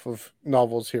bookshelf of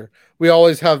novels here. We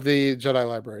always have the Jedi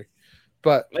library,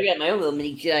 but I got my own little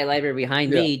mini Jedi library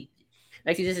behind me.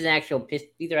 Actually, this is actual.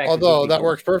 These are actually although that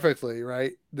works perfectly,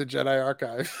 right? The Jedi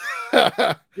Archive.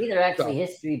 These are actually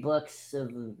history books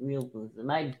of real.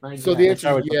 My so the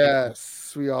answer is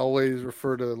yes. We always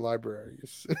refer to the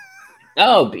libraries.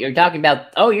 You're talking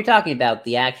about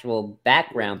the actual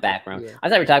background. Yeah. I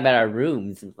thought we were talking about our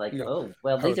rooms. And like, these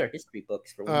are history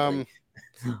books for one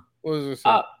thing. What was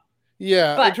I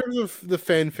saying? In terms of the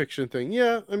fan fiction thing,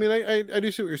 I mean, I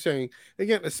do see what you're saying.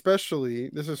 Again, this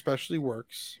especially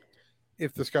works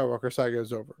if the Skywalker saga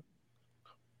is over,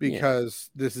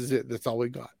 because this is it. That's all we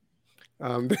got.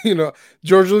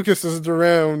 George Lucas isn't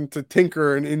around to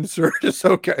tinker and insert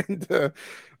Ahsoka into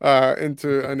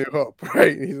A New Hope,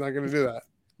 right? He's not going to do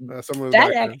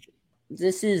that.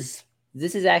 This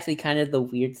is actually kind of the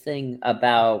weird thing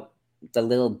about the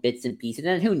little bits and pieces,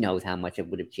 and who knows how much it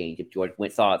would have changed if George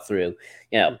saw it through.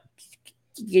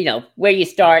 Where you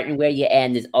start and where you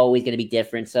end is always going to be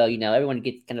different. So everyone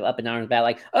gets kind of up in arms about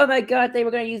like, oh my god, they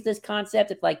were going to use this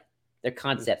concept. It's like they're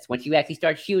concepts. Once you actually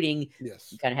start shooting,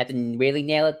 you kind of have to really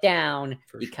nail it down.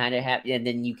 Kind of have, and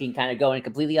then you can kind of go in a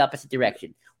completely opposite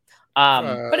direction.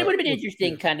 But it would have been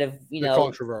interesting, kind of the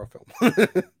Trevorrow film.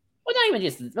 Well, not even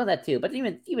just that too, but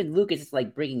even Lucas is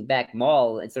like bringing back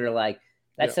Maul and sort of like.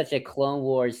 That's such a Clone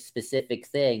Wars specific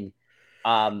thing,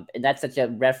 and that's such a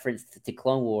reference to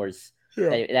Clone Wars.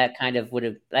 That kind of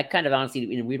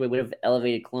honestly, in a weird way, would have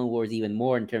elevated Clone Wars even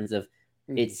more in terms of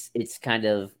its kind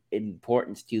of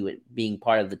importance to it being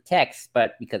part of the text.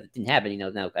 But because it didn't happen,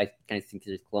 now I kind of think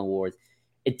there's Clone Wars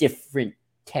a different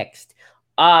text.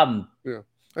 I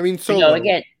mean, Solo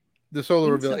again, the Solo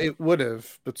reveal it would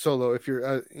have, but Solo, if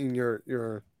you're in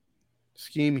your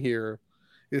scheme here,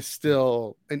 is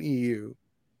still an EU.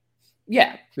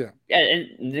 Yeah, Yeah.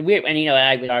 and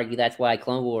I would argue that's why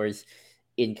Clone Wars,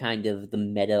 in kind of the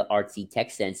meta artsy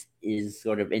tech sense, is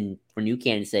sort of for new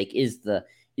canon's sake is the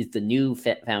new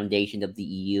foundation of the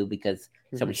EU because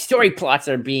so many story plots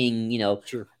are being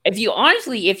Sure.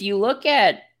 if you look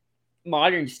at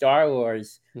modern Star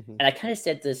Wars, and I kind of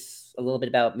said this a little bit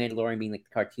about Mandalorian being like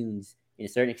cartoons in a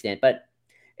certain extent, but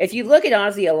if you look at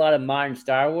honestly a lot of modern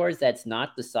Star Wars that's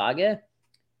not the saga,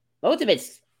 most of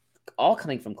it's all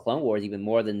coming from Clone Wars, even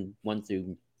more than 1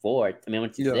 through 4. I mean,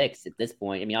 1 through 6 at this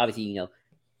point. I mean, obviously, you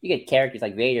get characters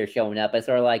like Vader showing up, but it's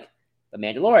sort of like the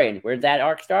Mandalorian. Where'd that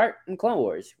arc start? In Clone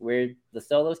Wars. Where the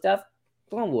Solo stuff?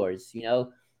 Clone Wars.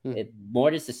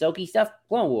 Mortis, Ahsoka stuff?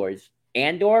 Clone Wars.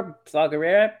 Andor, Saw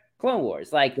Gerrera? Clone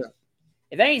Wars. Like,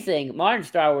 if anything, modern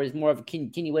Star Wars is more of a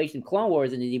continuation of Clone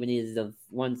Wars than it even is of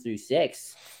 1 through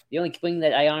 6. The only thing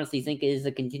that I honestly think is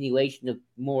a continuation of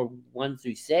more 1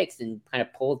 through 6 and kind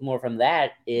of pulls more from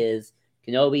that is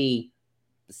Kenobi,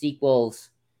 the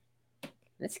sequels.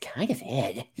 That's kind of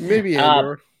it. Maybe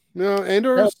Andor. No,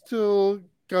 Andor still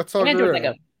got Saw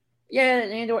Gerrera.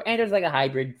 Andor's like a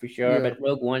hybrid for sure, but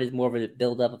Rogue One is more of a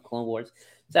build-up of Clone Wars.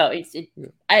 So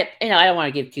I don't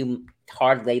want to give too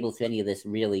hard labels to any of this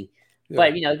really,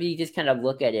 but if you just kind of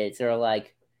look at it, it's sort of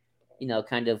like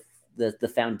kind of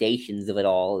the foundations of it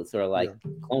all. It's sort of like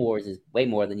Clone Wars is way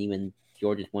more than even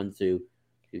George's 1 through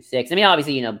 6. I mean,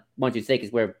 obviously 1 through 6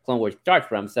 is where Clone Wars starts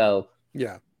from. So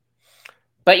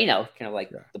but kind of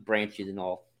like the branches and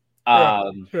all.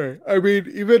 Sure. I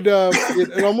mean, even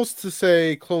it almost to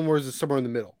say Clone Wars is somewhere in the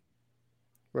middle,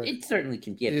 right? It certainly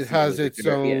can give. It has its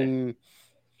own.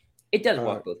 It does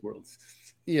walk both worlds.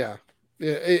 Yeah,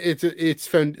 it's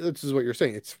this is what you're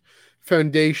saying. It's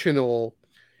foundational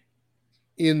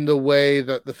in the way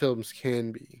that the films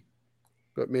can be,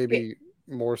 but maybe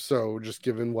more so just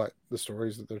given what the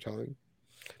stories that they're telling.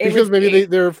 Because maybe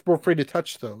they're more afraid to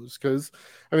touch those. Because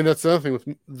I mean, that's the other thing with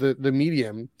the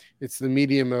medium. It's the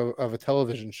medium of a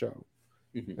television show,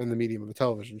 and the medium of a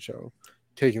television show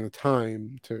taking the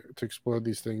time to explore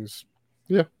these things.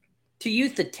 Yeah. To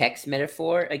use the text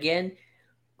metaphor again,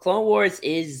 Clone Wars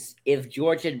is if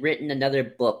George had written another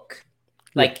book,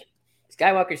 like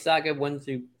Skywalker Saga 1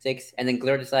 through 6, and then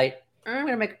Glur decided, I'm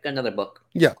going to make another book.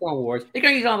 Yeah. Clone Wars. They're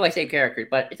going to use all my same characters,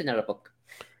 but it's another book.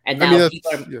 And now and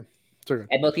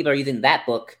most people are using that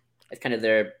book as kind of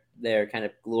their kind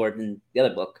of glory in the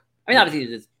other book. I mean,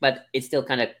 obviously, but it still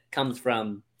kind of comes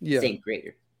from the same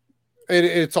creator. And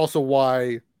it's also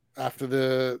why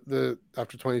after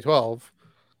after 2012,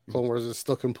 Clone Wars is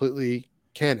still completely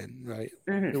canon, right?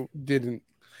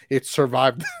 It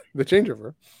survived the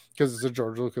changeover because it's a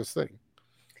George Lucas thing.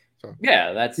 So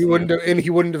that's he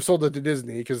wouldn't have sold it to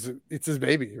Disney because it's his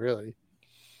baby, really.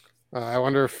 I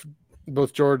wonder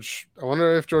if George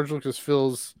Lucas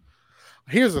feels.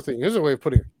 Here's the thing. Here's a way of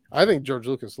putting it. I think George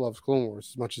Lucas loves Clone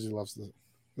Wars as much as he loves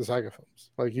the saga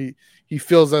films. Like he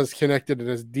feels as connected and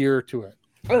as dear to it.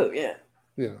 Oh yeah.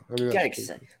 Yeah,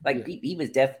 I mean, he was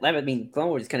definitely. I mean, Clone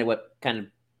Wars is kind of what kind of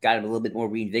got him a little bit more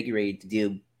reinvigorated to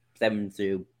do 7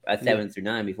 through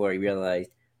 9 before he realized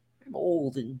I'm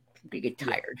old and I'm gonna get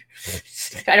tired.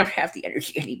 I don't have the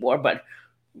energy anymore. But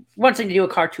one thing to do a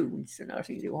cartoon, so another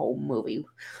thing to do a whole movie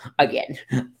again.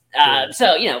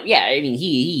 So I mean,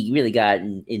 he really got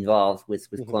involved with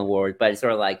Clone Wars, but it's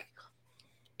sort of like,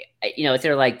 it's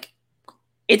sort of like.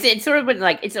 It's sort of been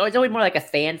like it's always more like a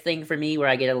fan thing for me where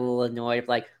I get a little annoyed of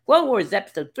like Clone Wars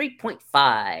episode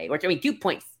 3.5 or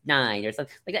 2.9 or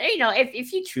something like that.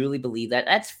 If you truly believe that,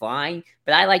 that's fine.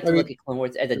 But I like to look at Clone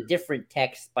Wars as a different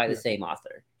text by the same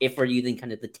author. If we're using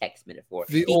kind of the text metaphor,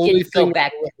 the only thing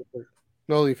back.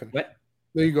 No, you finish. What?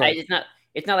 There you go.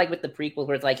 It's not like with the prequels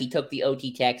where it's like he took the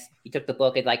OT text, he took the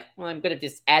book, and like, well, I'm gonna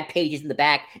just add pages in the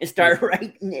back and start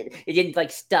writing it. It didn't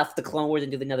like stuff the Clone Wars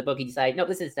into another book. He decided, no,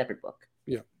 this is a separate book.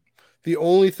 Yeah. The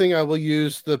only thing I will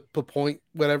use the point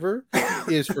whatever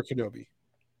is for Kenobi.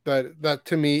 That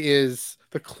to me is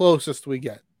the closest we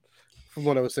get from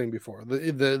what I was saying before.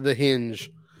 The hinge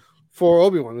for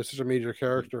Obi-Wan is such a major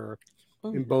character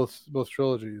in both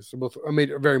trilogies. A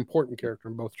very important character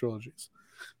in both trilogies.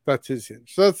 That's his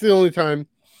hinge. So that's the only time,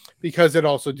 because it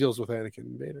also deals with Anakin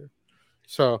and Vader.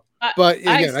 So, but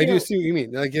again, I do see what you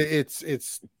mean. Like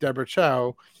it's Deborah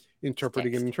Chow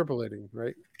interpreting and interpolating,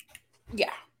 right?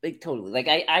 Yeah, like totally. Like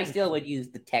I still would use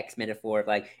the text metaphor of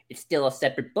like it's still a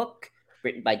separate book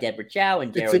written by Deborah Chow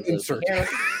and Gerald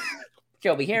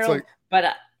Joby Harold.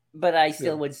 Like, but I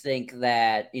still would think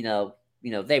that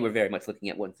they were very much looking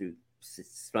at 1 through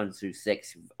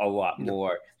 6 a lot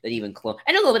more than even Clone,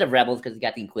 and a little bit of Rebels because you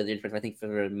got the Inquisitors, but I think for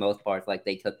the most part, like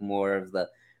they took more of the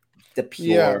the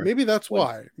pure. Yeah, maybe that's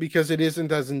why, because it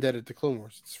isn't as indebted to Clone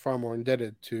Wars. It's far more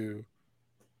indebted to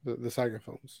the saga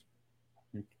films.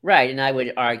 Right, and I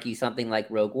would argue something like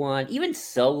Rogue One, even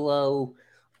Solo,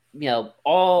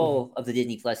 all of the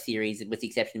Disney Plus series, with the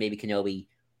exception of maybe Kenobi,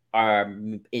 are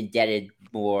indebted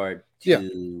more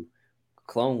to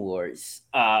Clone Wars.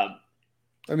 I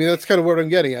mean, that's kind of what I'm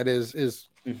getting at. Is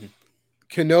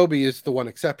Kenobi is the one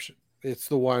exception. It's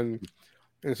the one,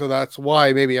 and so that's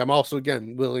why maybe I'm also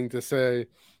again willing to say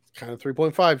kind of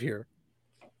 3.5 here.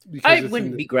 I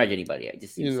wouldn't begrudge anybody. I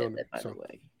just said that, by the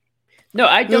way. No,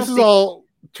 I don't. This is all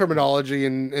terminology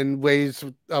and ways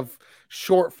of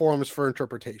short forms for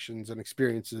interpretations and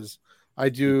experiences. I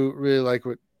do really like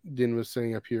what Din was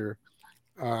saying up here.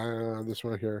 This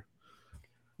one here.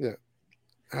 Yeah.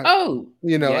 I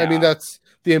mean, that's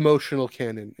the emotional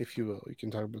canon, if you will. You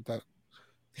can talk about that.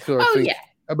 So I think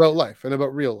about life and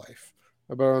about real life,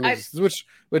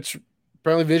 which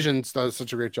apparently Visions does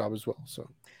such a great job as well. So.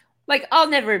 Like, I'll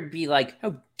never be like,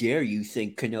 how dare you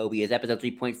think Kenobi is episode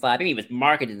 3.5? I mean, it was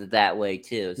marketed that way,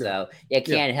 too. So, I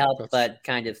can't help but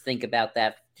kind of think about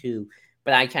that, too.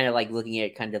 But I kind of like looking at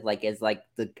it kind of like as like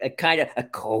a kind of a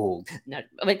cold, kind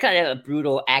of a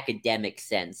brutal academic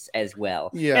sense as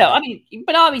well. Yeah. I mean,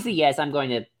 but obviously, yes, I'm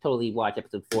going to totally watch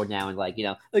episode 4 now and like,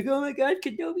 oh my God,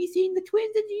 Kenobi seeing the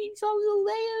twins and he saw little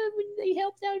Leia when they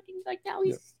helped out. And like now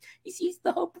he sees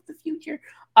the hope of the future.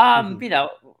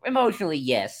 Emotionally,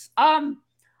 yes.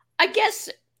 I guess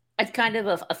it's kind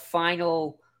of a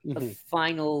final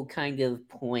kind of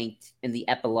point in the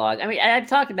epilogue. I mean, I've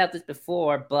talked about this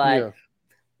before, but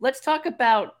let's talk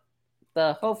about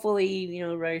the hopefully,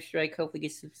 writer strike. Hopefully,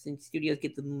 get some studios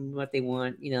get them what they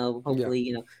want.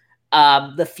 Hopefully,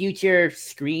 the future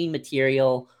screen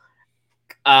material.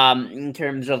 In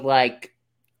terms of like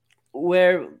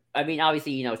where, I mean,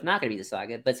 obviously, it's not going to be the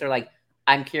saga, but sort of like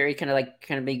I'm curious, kind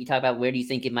of maybe talk about where do you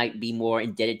think it might be more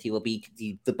indebted to? Will be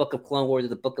the Book of Clone Wars or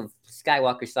the Book of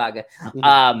Skywalker Saga,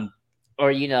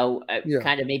 or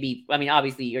kind of maybe. I mean,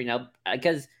 obviously,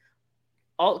 because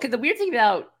the weird thing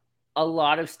about a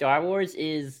lot of Star Wars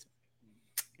is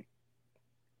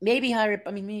maybe I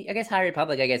guess High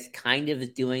Republic, kind of is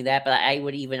doing that, but I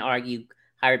would even argue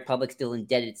High Republic still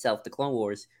indebted itself to Clone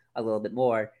Wars a little bit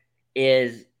more.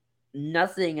 Is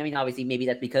nothing. I mean, obviously, maybe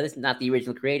that's because it's not the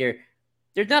original creator.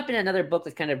 There's not been another book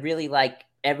that's kind of really like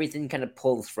everything kind of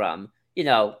pulls from.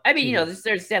 There's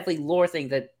definitely lore things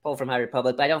that pull from High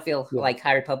Republic, but I don't feel like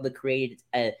High Republic created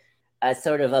a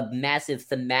sort of a massive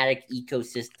thematic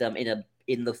ecosystem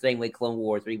in the same way Clone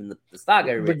Wars or even the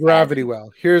saga. The gravity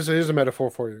well. Here's a metaphor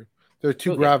for you. There are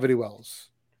two gravity wells.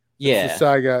 It's the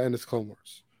saga and it's Clone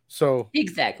Wars. So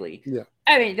exactly. Yeah.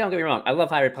 I mean, don't get me wrong. I love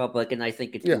High Republic, and I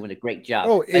think it's doing a great job.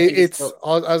 Oh, it's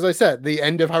as I said, the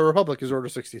end of High Republic is Order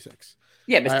 66.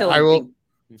 Yeah, but still,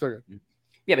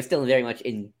 but still very much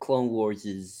in Clone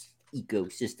Wars'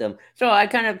 ecosystem. So I'm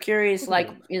kind of curious, like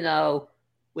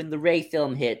when the Rey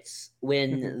film hits,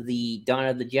 when the Dawn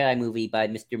of the Jedi movie by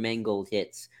Mr. Mangold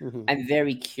hits, I'm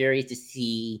very curious to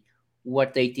see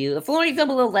what they do. The Filoni film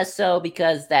a little less so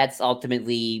because that's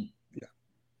ultimately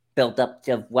built up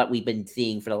to what we've been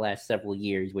seeing for the last several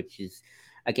years, which is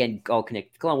again all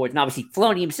connected to Clone Wars. And obviously,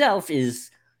 Filoni himself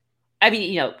is,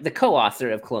 the co-author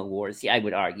of Clone Wars. I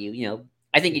would argue.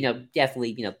 I think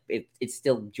definitely it's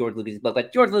still George Lucas' book,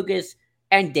 but George Lucas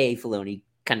and Dave Filoni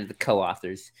kind of the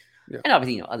co-authors. Yeah. And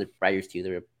obviously, other writers too.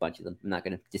 There are a bunch of them. I'm not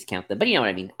going to discount them, but you know what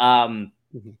I mean.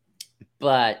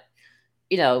 But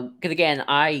because again,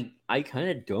 I kind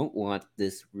of don't want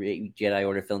this Jedi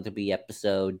Order film to be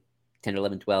episode 10,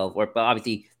 11, 12, but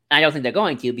obviously, I don't think they're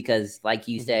going to because, like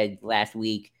you said last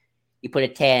week, you put a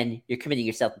 10, you're committing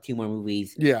yourself to 2 more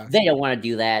movies. Yeah, they don't want to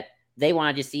do that. They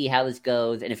want to just see how this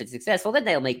goes, and if it's successful, then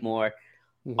they'll make more.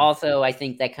 Also, I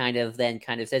think that kind of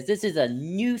says this is a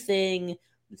new thing.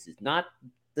 This is not.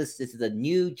 This is a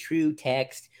new true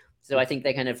text. So I think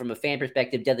that kind of from a fan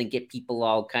perspective doesn't get people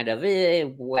all kind of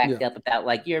whacked up about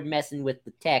like you're messing with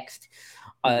the text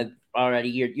already.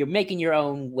 You're making your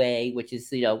own way, which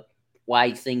is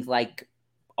why things like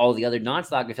all the other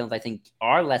non-saga films I think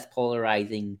are less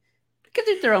polarizing because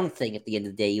it's their own thing at the end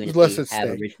of the day. Even if they have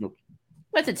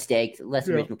less at stake, less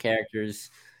original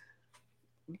characters.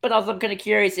 But also, I'm kind of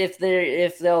curious if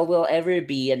there will ever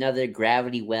be another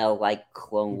gravity well like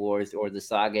Clone Wars or the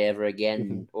saga ever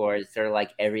again, or is sort of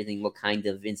like everything will kind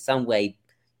of, in some way,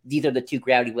 these are the 2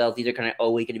 gravity wells. These are kind of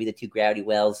always going to be the 2 gravity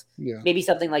wells. Yeah. Maybe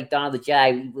something like Dawn of the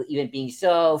Jedi, even being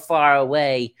so far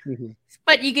away,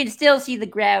 but you can still see the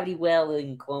gravity well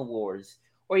in Clone Wars,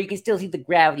 or you can still see the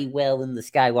gravity well in the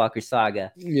Skywalker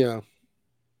saga. Yeah.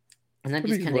 And I'm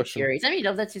just kind of curious. I mean,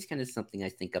 that's just kind of something I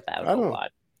think about a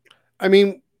lot. I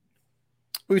mean,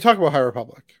 we talk about High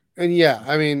Republic, and yeah,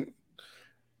 I mean,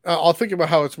 I'll think about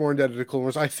how it's more indebted to Clone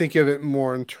Wars. I think of it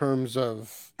more in terms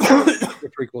of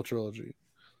the prequel trilogy,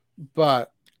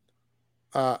 but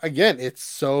again, it's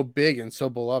so big and so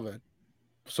beloved,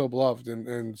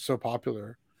 and so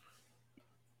popular.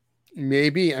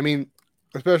 Maybe, I mean,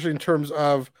 especially in terms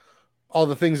of all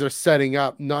the things they're setting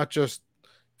up, not just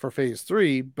for Phase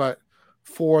 3, but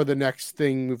for the next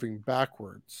thing moving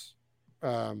backwards.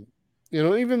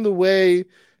 Even the way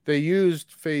they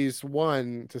used Phase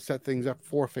 1 to set things up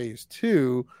for Phase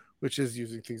 2, which is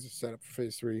using things to set up for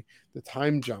Phase 3, the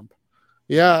time jump.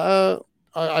 Yeah,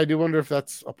 I do wonder if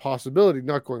that's a possibility,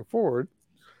 not going forward.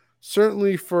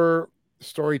 Certainly for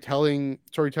storytelling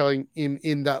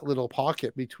in that little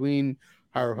pocket between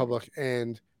High Republic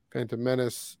and Phantom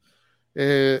Menace.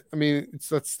 I mean,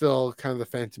 that's still kind of the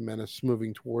Phantom Menace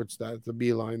moving towards that, the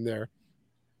beeline there.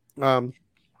 Yeah,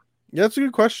 that's a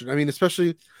good question. I mean,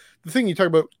 especially the thing you talk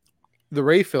about, the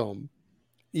Rey film.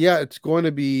 Yeah, it's going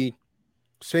to be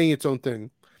saying its own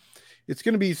thing. It's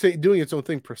going to be doing its own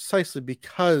thing precisely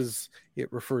because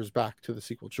it refers back to the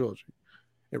sequel trilogy.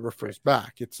 It refers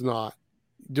back. It's not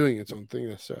doing its own thing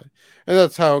necessarily. And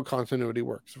that's how continuity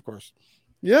works, of course.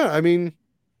 Yeah, I mean,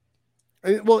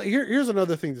 well, here's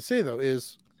another thing to say, though,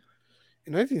 is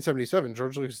in 1977,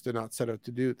 George Lucas did not set out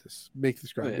to make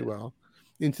this gravity well.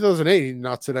 In 2008, he did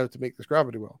not set out to make this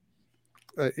gravity well.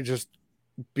 It just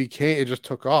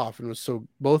took off, and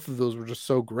both of those were just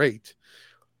so great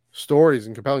stories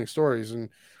and compelling stories, and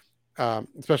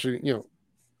especially,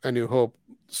 A New Hope,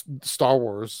 Star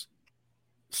Wars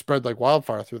spread like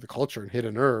wildfire through the culture and hit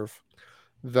a nerve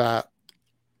that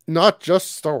not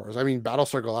just Star Wars. I mean,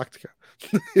 Battlestar Galactica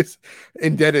is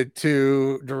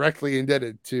directly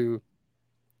indebted to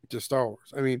Star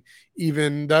Wars. I mean,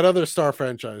 even that other Star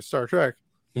franchise, Star Trek,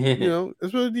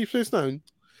 it's really Deep Space Nine.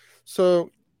 So,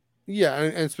 yeah,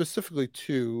 and specifically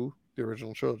to the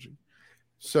original trilogy.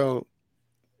 So,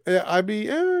 yeah, I'd be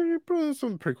probably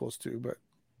some prequels too, but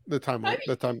the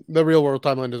real world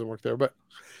timeline doesn't work there. But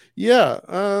yeah,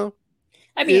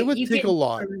 I mean, it would take a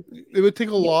lot. It would take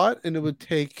a lot, and it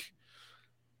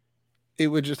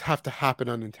would just have to happen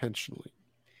unintentionally.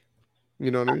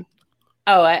 You know what I mean?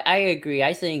 Oh, I agree.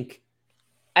 I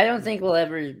don't think we'll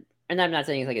ever, and I'm not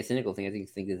saying it's like a cynical thing. I think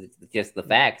it's just the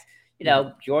facts.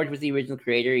 George was the original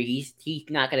creator. He's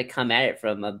not going to come at it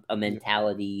from a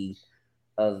mentality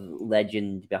of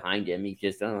legend behind him. He's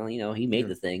just, he made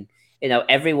the thing.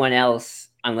 Everyone else,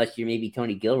 unless you're maybe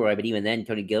Tony Gilroy, but even then,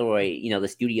 Tony Gilroy, the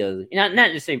studios, not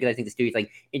necessarily because I think the studio's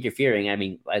like interfering. I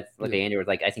mean, Andrew was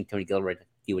like, I think Tony Gilroy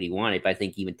did what he wanted, but I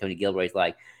think even Tony Gilroy's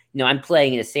like, I'm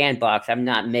playing in a sandbox. I'm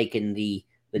not making the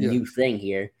new thing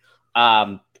here.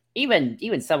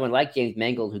 Even someone like James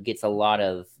Mangold, who gets a lot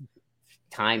of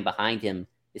time behind him,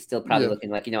 is still probably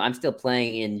looking like, I'm still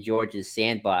playing in George's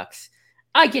sandbox.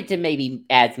 I get to maybe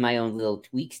add my own little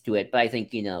tweaks to it, but I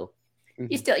think,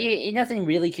 nothing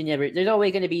really can ever. There's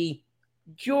always going to be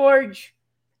George,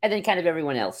 and then kind of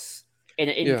everyone else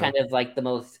in kind of like the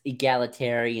most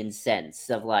egalitarian sense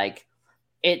of like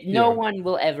it. No one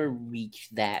will ever reach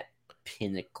that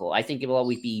pinnacle. I think it will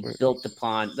always be built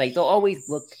upon. Like they'll always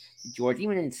look to George,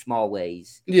 even in small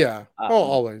ways. Yeah,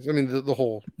 always. I mean, the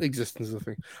whole existence of the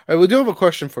thing. We do have a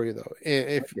question for you though.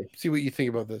 See what you think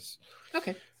about this.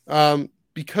 Okay.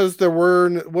 Because there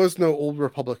was no Old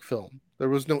Republic film. There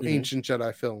was no Ancient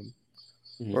Jedi film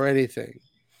or anything.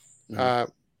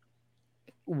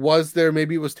 Was there,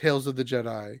 maybe it was Tales of the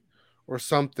Jedi or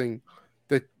something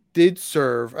that did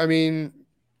serve? I mean,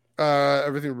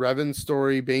 everything, Revan's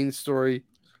story, Bane's story.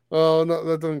 Well, no,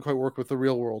 that doesn't quite work with the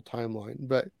real world timeline,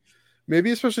 but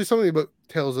maybe especially something about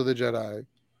Tales of the Jedi.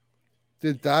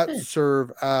 Did that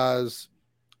serve as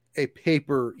a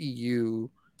paper EU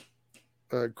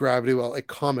gravity well, a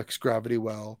comics gravity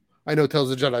well? I know Tales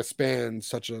of the Jedi spans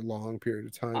such a long period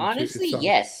of time. Honestly,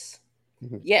 yes.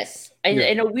 Yes.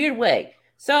 In a weird way.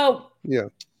 So,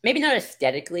 maybe not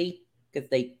aesthetically, because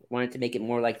they wanted to make it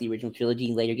more like the original trilogy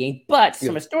in later games, but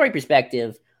from a story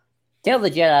perspective, Tales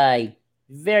of the Jedi,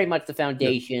 very much the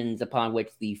foundations upon which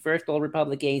the first Old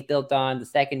Republic games built on, the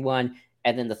second one,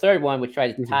 and then the third one, which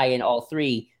tried to tie in all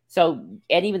three. So,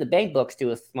 and even the Bang books to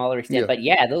a smaller extent, but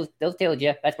those Tales of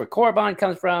Jedi, that's where Korriban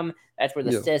comes from. That's where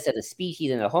the Sith as a species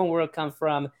and the homeworld come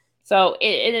from. So,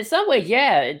 in some ways,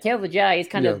 Tales of the Jedi is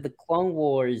kind of the Clone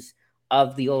Wars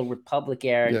of the Old Republic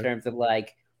era in terms of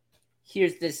like,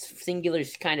 here's this singular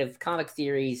kind of comic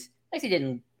series. Actually,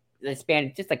 didn't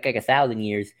span just like 1,000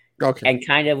 years. Okay. And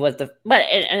kind of was but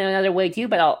in another way too.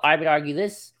 But I would argue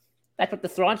this. That's what the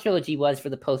Thrawn trilogy was for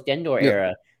the post Endor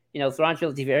era. Thrawn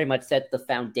trilogy very much set the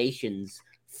foundations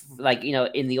like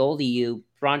in the old EU,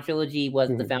 Thrawn trilogy was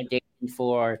the foundation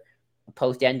for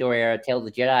post Endor era. Tales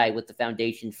of the Jedi was the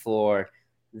foundation for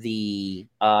the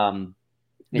Old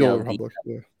Republic,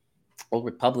 Old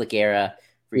Republic era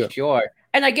for sure.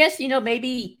 And I guess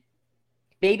maybe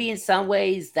in some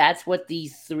ways that's what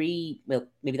these three, well,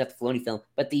 maybe not the Filoni film,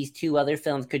 but these two other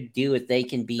films could do, if they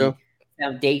can be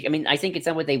foundation. I mean, I think in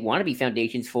some way they want to be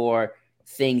foundations for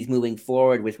things moving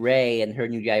forward with Rey and her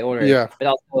new Jedi Order. Yeah, but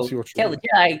also Tell the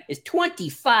Jedi is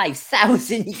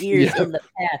 25,000 years in the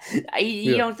past.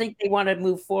 You don't think they want to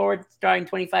move forward, starting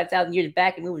 25,000 years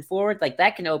back and moving forward? Like,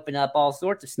 that can open up all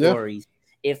sorts of stories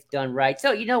if done right.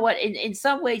 So you know what? In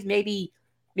some ways, maybe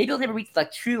it'll never reach the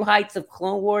true heights of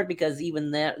Clone Wars, because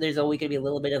even there's always going to be a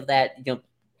little bit of that.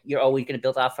 You're always going to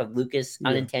build off of Lucas,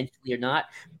 unintentionally or not.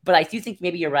 But I do think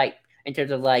maybe you're right in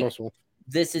terms of like,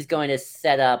 this is going to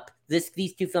set up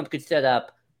these two films could set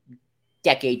up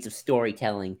decades of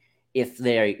storytelling if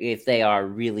they are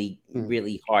really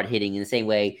really hard hitting, in the same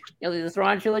way the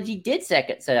Thrawn trilogy did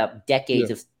set up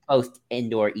decades of post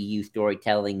Endor EU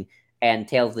storytelling, and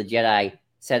Tales of the Jedi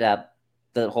set up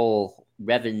the whole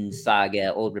Revan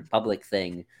saga, Old Republic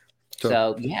thing.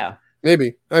 So yeah,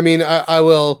 maybe. I mean, I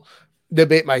will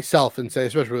debate myself and say,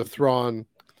 especially with Thrawn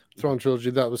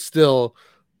trilogy, that was still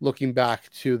looking back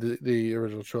to the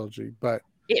original trilogy, but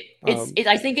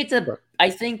I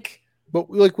think but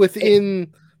like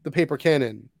within the paper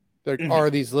canon, there are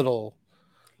these little,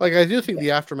 like, I do think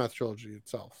the Aftermath trilogy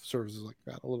itself serves as like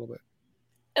that a little bit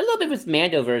with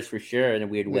Mandoverse for sure, in a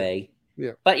weird way.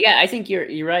 Yeah, but yeah, I think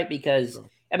you're right, because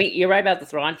I mean, you're right about the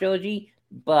Thrawn trilogy,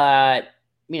 but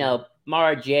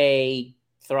Mara J,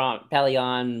 Thrawn,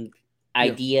 Pelion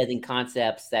ideas and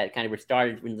concepts that kind of were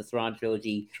started in the Thrawn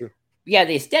trilogy. Sure. Yeah,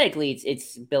 aesthetically,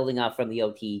 it's building up from the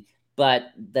OT,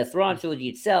 but the Thrawn trilogy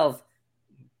itself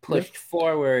pushed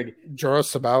forward. Jorah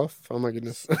Sabaoth, oh my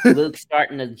goodness. Luke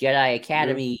starting a Jedi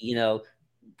Academy,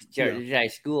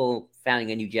 Jedi school, founding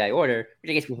a new Jedi Order,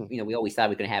 which I guess we always thought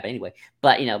was going to happen anyway.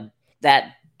 But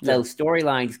those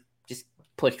storylines just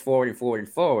pushed forward and forward and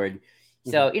forward.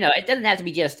 So it doesn't have to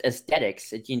be just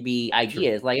aesthetics; it can be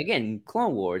ideas. Like, again,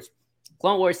 Clone Wars.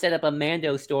 Clone Wars set up a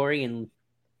Mando story, and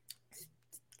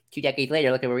 2 decades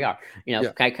later, look at where we are. We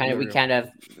kind of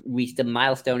reached a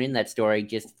milestone in that story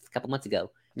just a couple months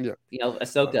ago. Yeah.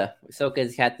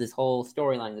 Ahsoka's had this whole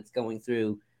storyline that's going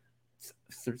through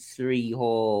 3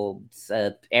 whole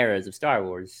eras of Star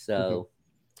Wars. So,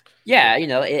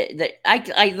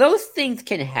 those things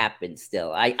can happen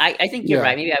still. I think you're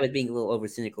right. Maybe I was being a little over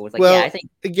cynical. It's like, I think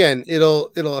again,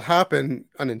 it'll happen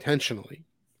unintentionally.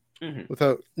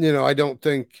 Without, I don't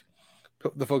think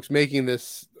the folks making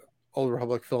this Old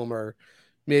Republic film are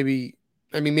maybe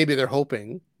they're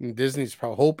hoping, and Disney's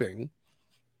probably hoping,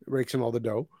 it rakes them all the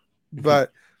dough,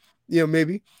 but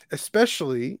maybe,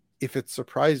 especially if it's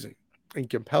surprising and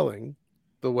compelling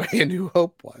the way A New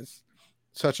Hope was,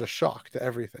 such a shock to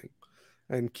everything,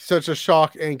 and such a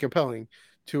shock and compelling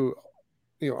to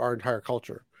our entire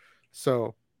culture.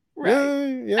 So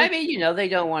yeah. I mean, they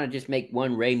don't want to just make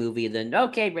one Rey movie and then,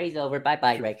 okay, Rey's over,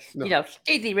 bye-bye, Rey. No.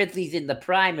 Daisy Ridley's in the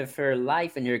prime of her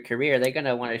life and her career. They're going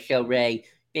to want to show Rey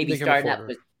maybe starting out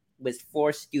with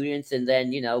 4 students, and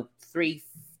then, 3,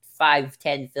 5,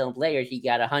 10 films later, she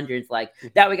got 100. Like,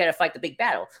 now we got to fight the big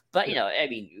battle. But, I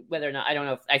mean, whether or not, I don't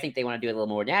know, I think they want to do it a little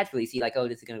more naturally. See, like, oh,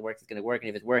 this is going to work, and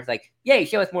if it works, like, yay,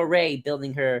 show us more Rey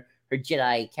building her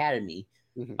Jedi Academy.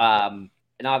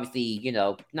 And obviously,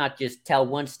 not just tell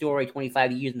one story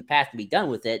 25 years in the past and be done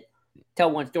with it. Tell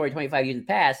one story 25 years in the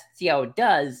past, see how it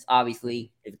does.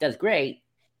 Obviously, if it does great,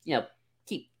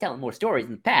 keep telling more stories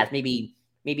in the past. Maybe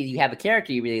you have a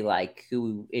character you really like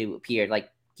who appeared. Like,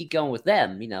 keep going with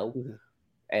them,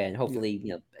 and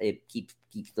hopefully, it keeps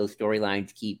those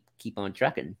storylines keep on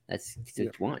trucking. That's what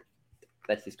you want.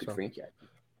 That's just good franchise.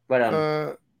 But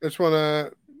I just want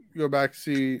to go back,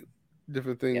 see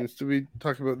different things. Do we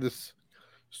talk about this?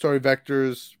 Story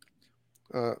vectors,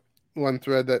 one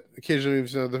thread that occasionally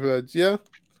moves into other threads. Yeah,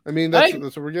 I mean that's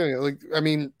what we're getting at. Like, I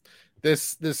mean,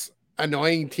 this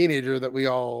annoying teenager that we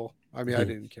all, I mean, I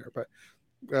didn't care, but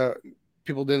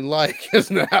people didn't like, is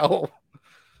now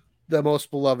the most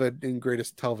beloved and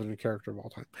greatest television character of all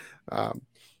time.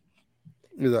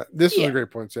 This is a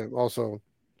great point, Sam. Also,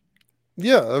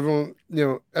 everyone,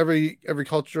 every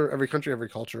culture, every country, every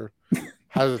culture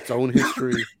has its own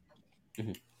history.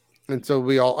 And so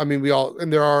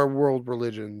and there are world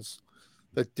religions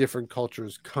that different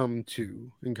cultures come to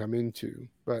and come into.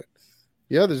 But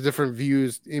there's different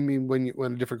views. I mean,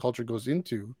 when a different culture goes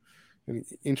into and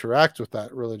interacts with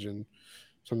that religion,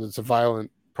 sometimes it's a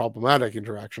violent, problematic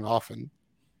interaction often.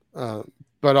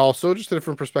 But also just a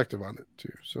different perspective on it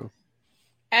too. So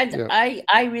And Yeah.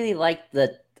 I really like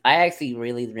I actually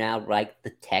really now like the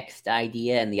text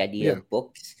idea and the idea Yeah. of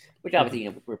books, which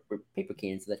obviously we're paper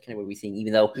cans, so that's kind of what we're seeing.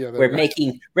 Even though Yeah, we're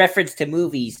making reference to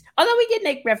movies, although we did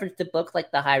make reference to books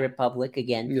like The High Republic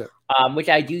again, yeah. which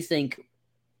I do think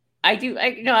I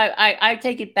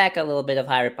take it back a little bit of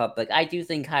High Republic. I do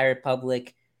think High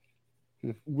Republic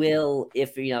will,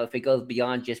 if it goes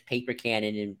beyond just paper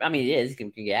cannon, and I mean it is,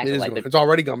 can get It is life, but it's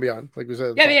already gone beyond, like we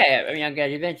said. yeah. I mean, I've got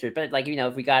adventure, but like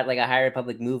if we got like a High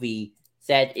Republic movie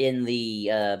set in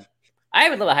the, I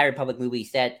would love a High Republic movie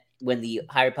set when the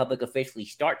High Republic officially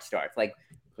starts, like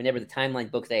whenever the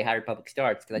timeline books say High Republic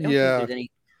starts, because I don't think there's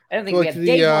any. I don't think we like have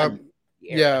day one.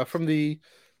 Yeah, from the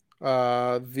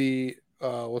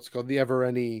what's it called, the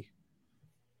Evereni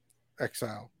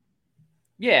Exile.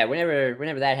 Yeah,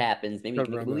 whenever that happens, maybe we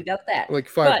can make a movie about that. Like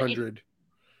 500.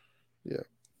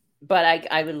 But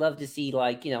I would love to see,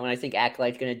 like, when I think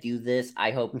Acolyte's going to do this,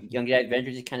 I hope Young Jedi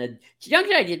Adventures is kind of... Young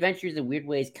Jedi Adventures, in weird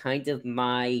ways, kind of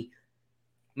my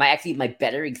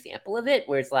better example of it,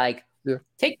 where it's like,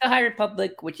 take the High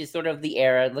Republic, which is sort of the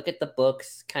era, look at the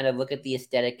books, kind of look at the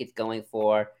aesthetic it's going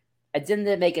for, and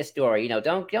then make a story.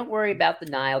 Don't worry about the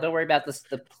Nile, don't worry about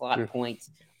the plot points.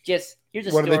 Just, here's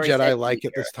a story. What are the Jedi like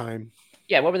at this time?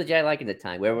 Yeah, what were the Jedi like at the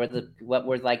time? What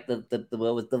was like the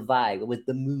what was the vibe? What was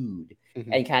the mood?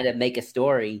 And kind of make a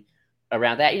story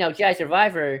around that. Jedi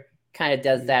Survivor kind of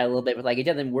does that a little bit with, like, it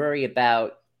doesn't worry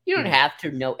about, you don't have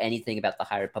to know anything about the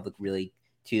High Republic really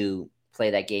to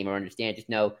play that game or understand. Just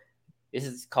know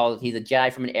he's a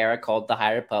Jedi from an era called the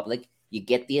High Republic. You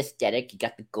get the aesthetic, you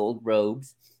got the gold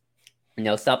robes.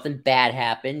 Something bad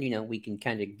happened. We can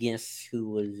kind of guess who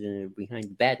was behind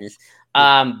the badness.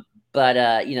 But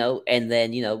and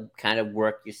then kind of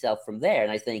work yourself from there.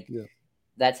 And I think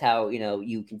that's how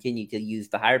you continue to use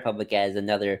the High Republic as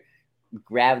another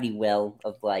gravity well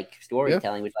of like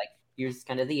storytelling, which, like, here's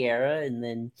kind of the era, and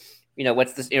then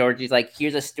what's this, or just like,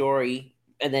 here's a story,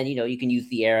 and then you can use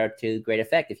the era to great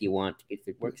effect if you want, if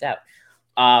it works out.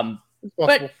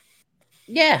 But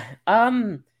yeah,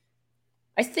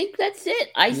 I think that's it.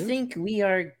 I think we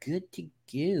are good to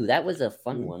go. That was a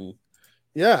fun one.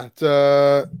 Yeah, it's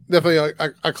definitely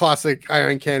a classic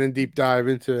Ion Cannon deep dive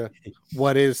into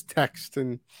what is text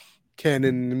and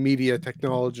canon media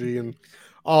technology and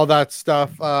all that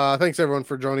stuff. Thanks everyone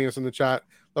for joining us in the chat.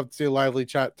 Love to see a lively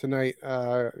chat tonight.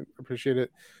 Appreciate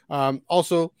it.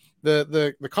 Also,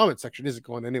 the comment section isn't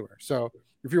going anywhere. So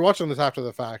if you're watching this after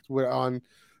the fact, we're on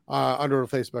Underworld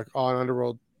Facebook, on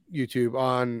Underworld YouTube,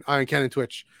 on Ion Cannon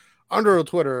Twitch, Underworld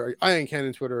Twitter, Ion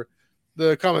Cannon Twitter.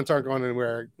 The comments aren't going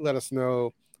anywhere. Let us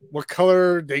know what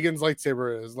color Dagon's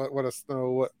lightsaber is. Let us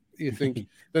know what you think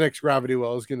the next gravity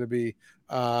well is going to be.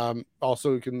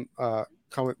 Also, you can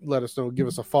comment, let us know, give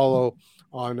us a follow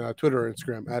on Twitter or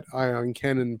Instagram at Ion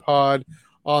Cannon Pod,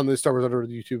 on the Star Wars Underworld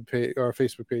YouTube page or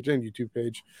Facebook page and YouTube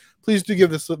page. Please do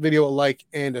give this video a like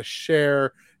and a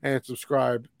share, and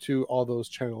subscribe to all those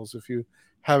channels if you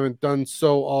haven't done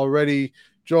so already.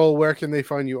 Joel, where can they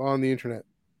find you on the internet?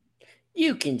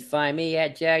 You can find me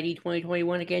at GID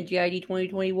 2021, again, GID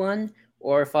 2021,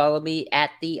 or follow me at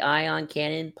the Ion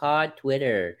Cannon Pod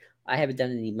Twitter. I haven't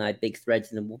done any of my big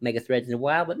threads and mega threads in a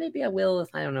while, but maybe I will.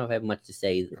 I don't know if I have much to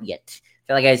say yet. I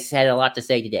feel like I had a lot to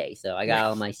say today, so I got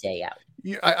all my say out.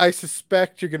 I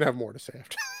suspect you're going to have more to say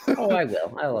after. Oh, I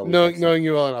will. I'll knowing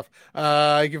you well enough.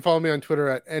 You can follow me on Twitter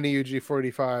at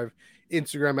NEUG45.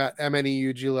 Instagram at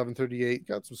MNEUG1138.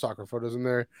 Got some soccer photos in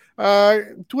there.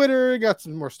 Twitter, got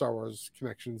some more Star Wars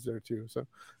connections there too. So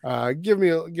give me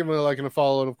a like and a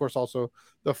follow, and of course also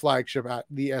the flagship at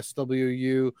the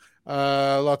SWU.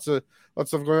 Lots of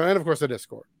stuff going on, and of course the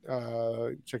Discord.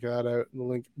 Check that out. The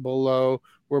link below.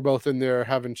 We're both in there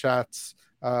having chats,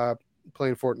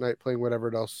 playing Fortnite, playing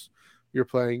whatever else you're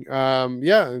playing.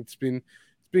 It's been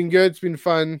good. It's been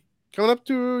fun. Coming up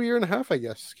to a year and a half, I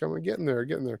guess. Getting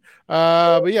there.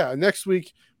 But yeah, next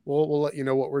week we'll let you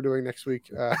know what we're doing next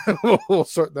week. We'll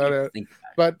sort that out.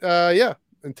 But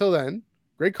until then,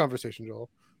 great conversation, Joel.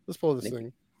 Let's pull this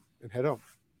thing and head home.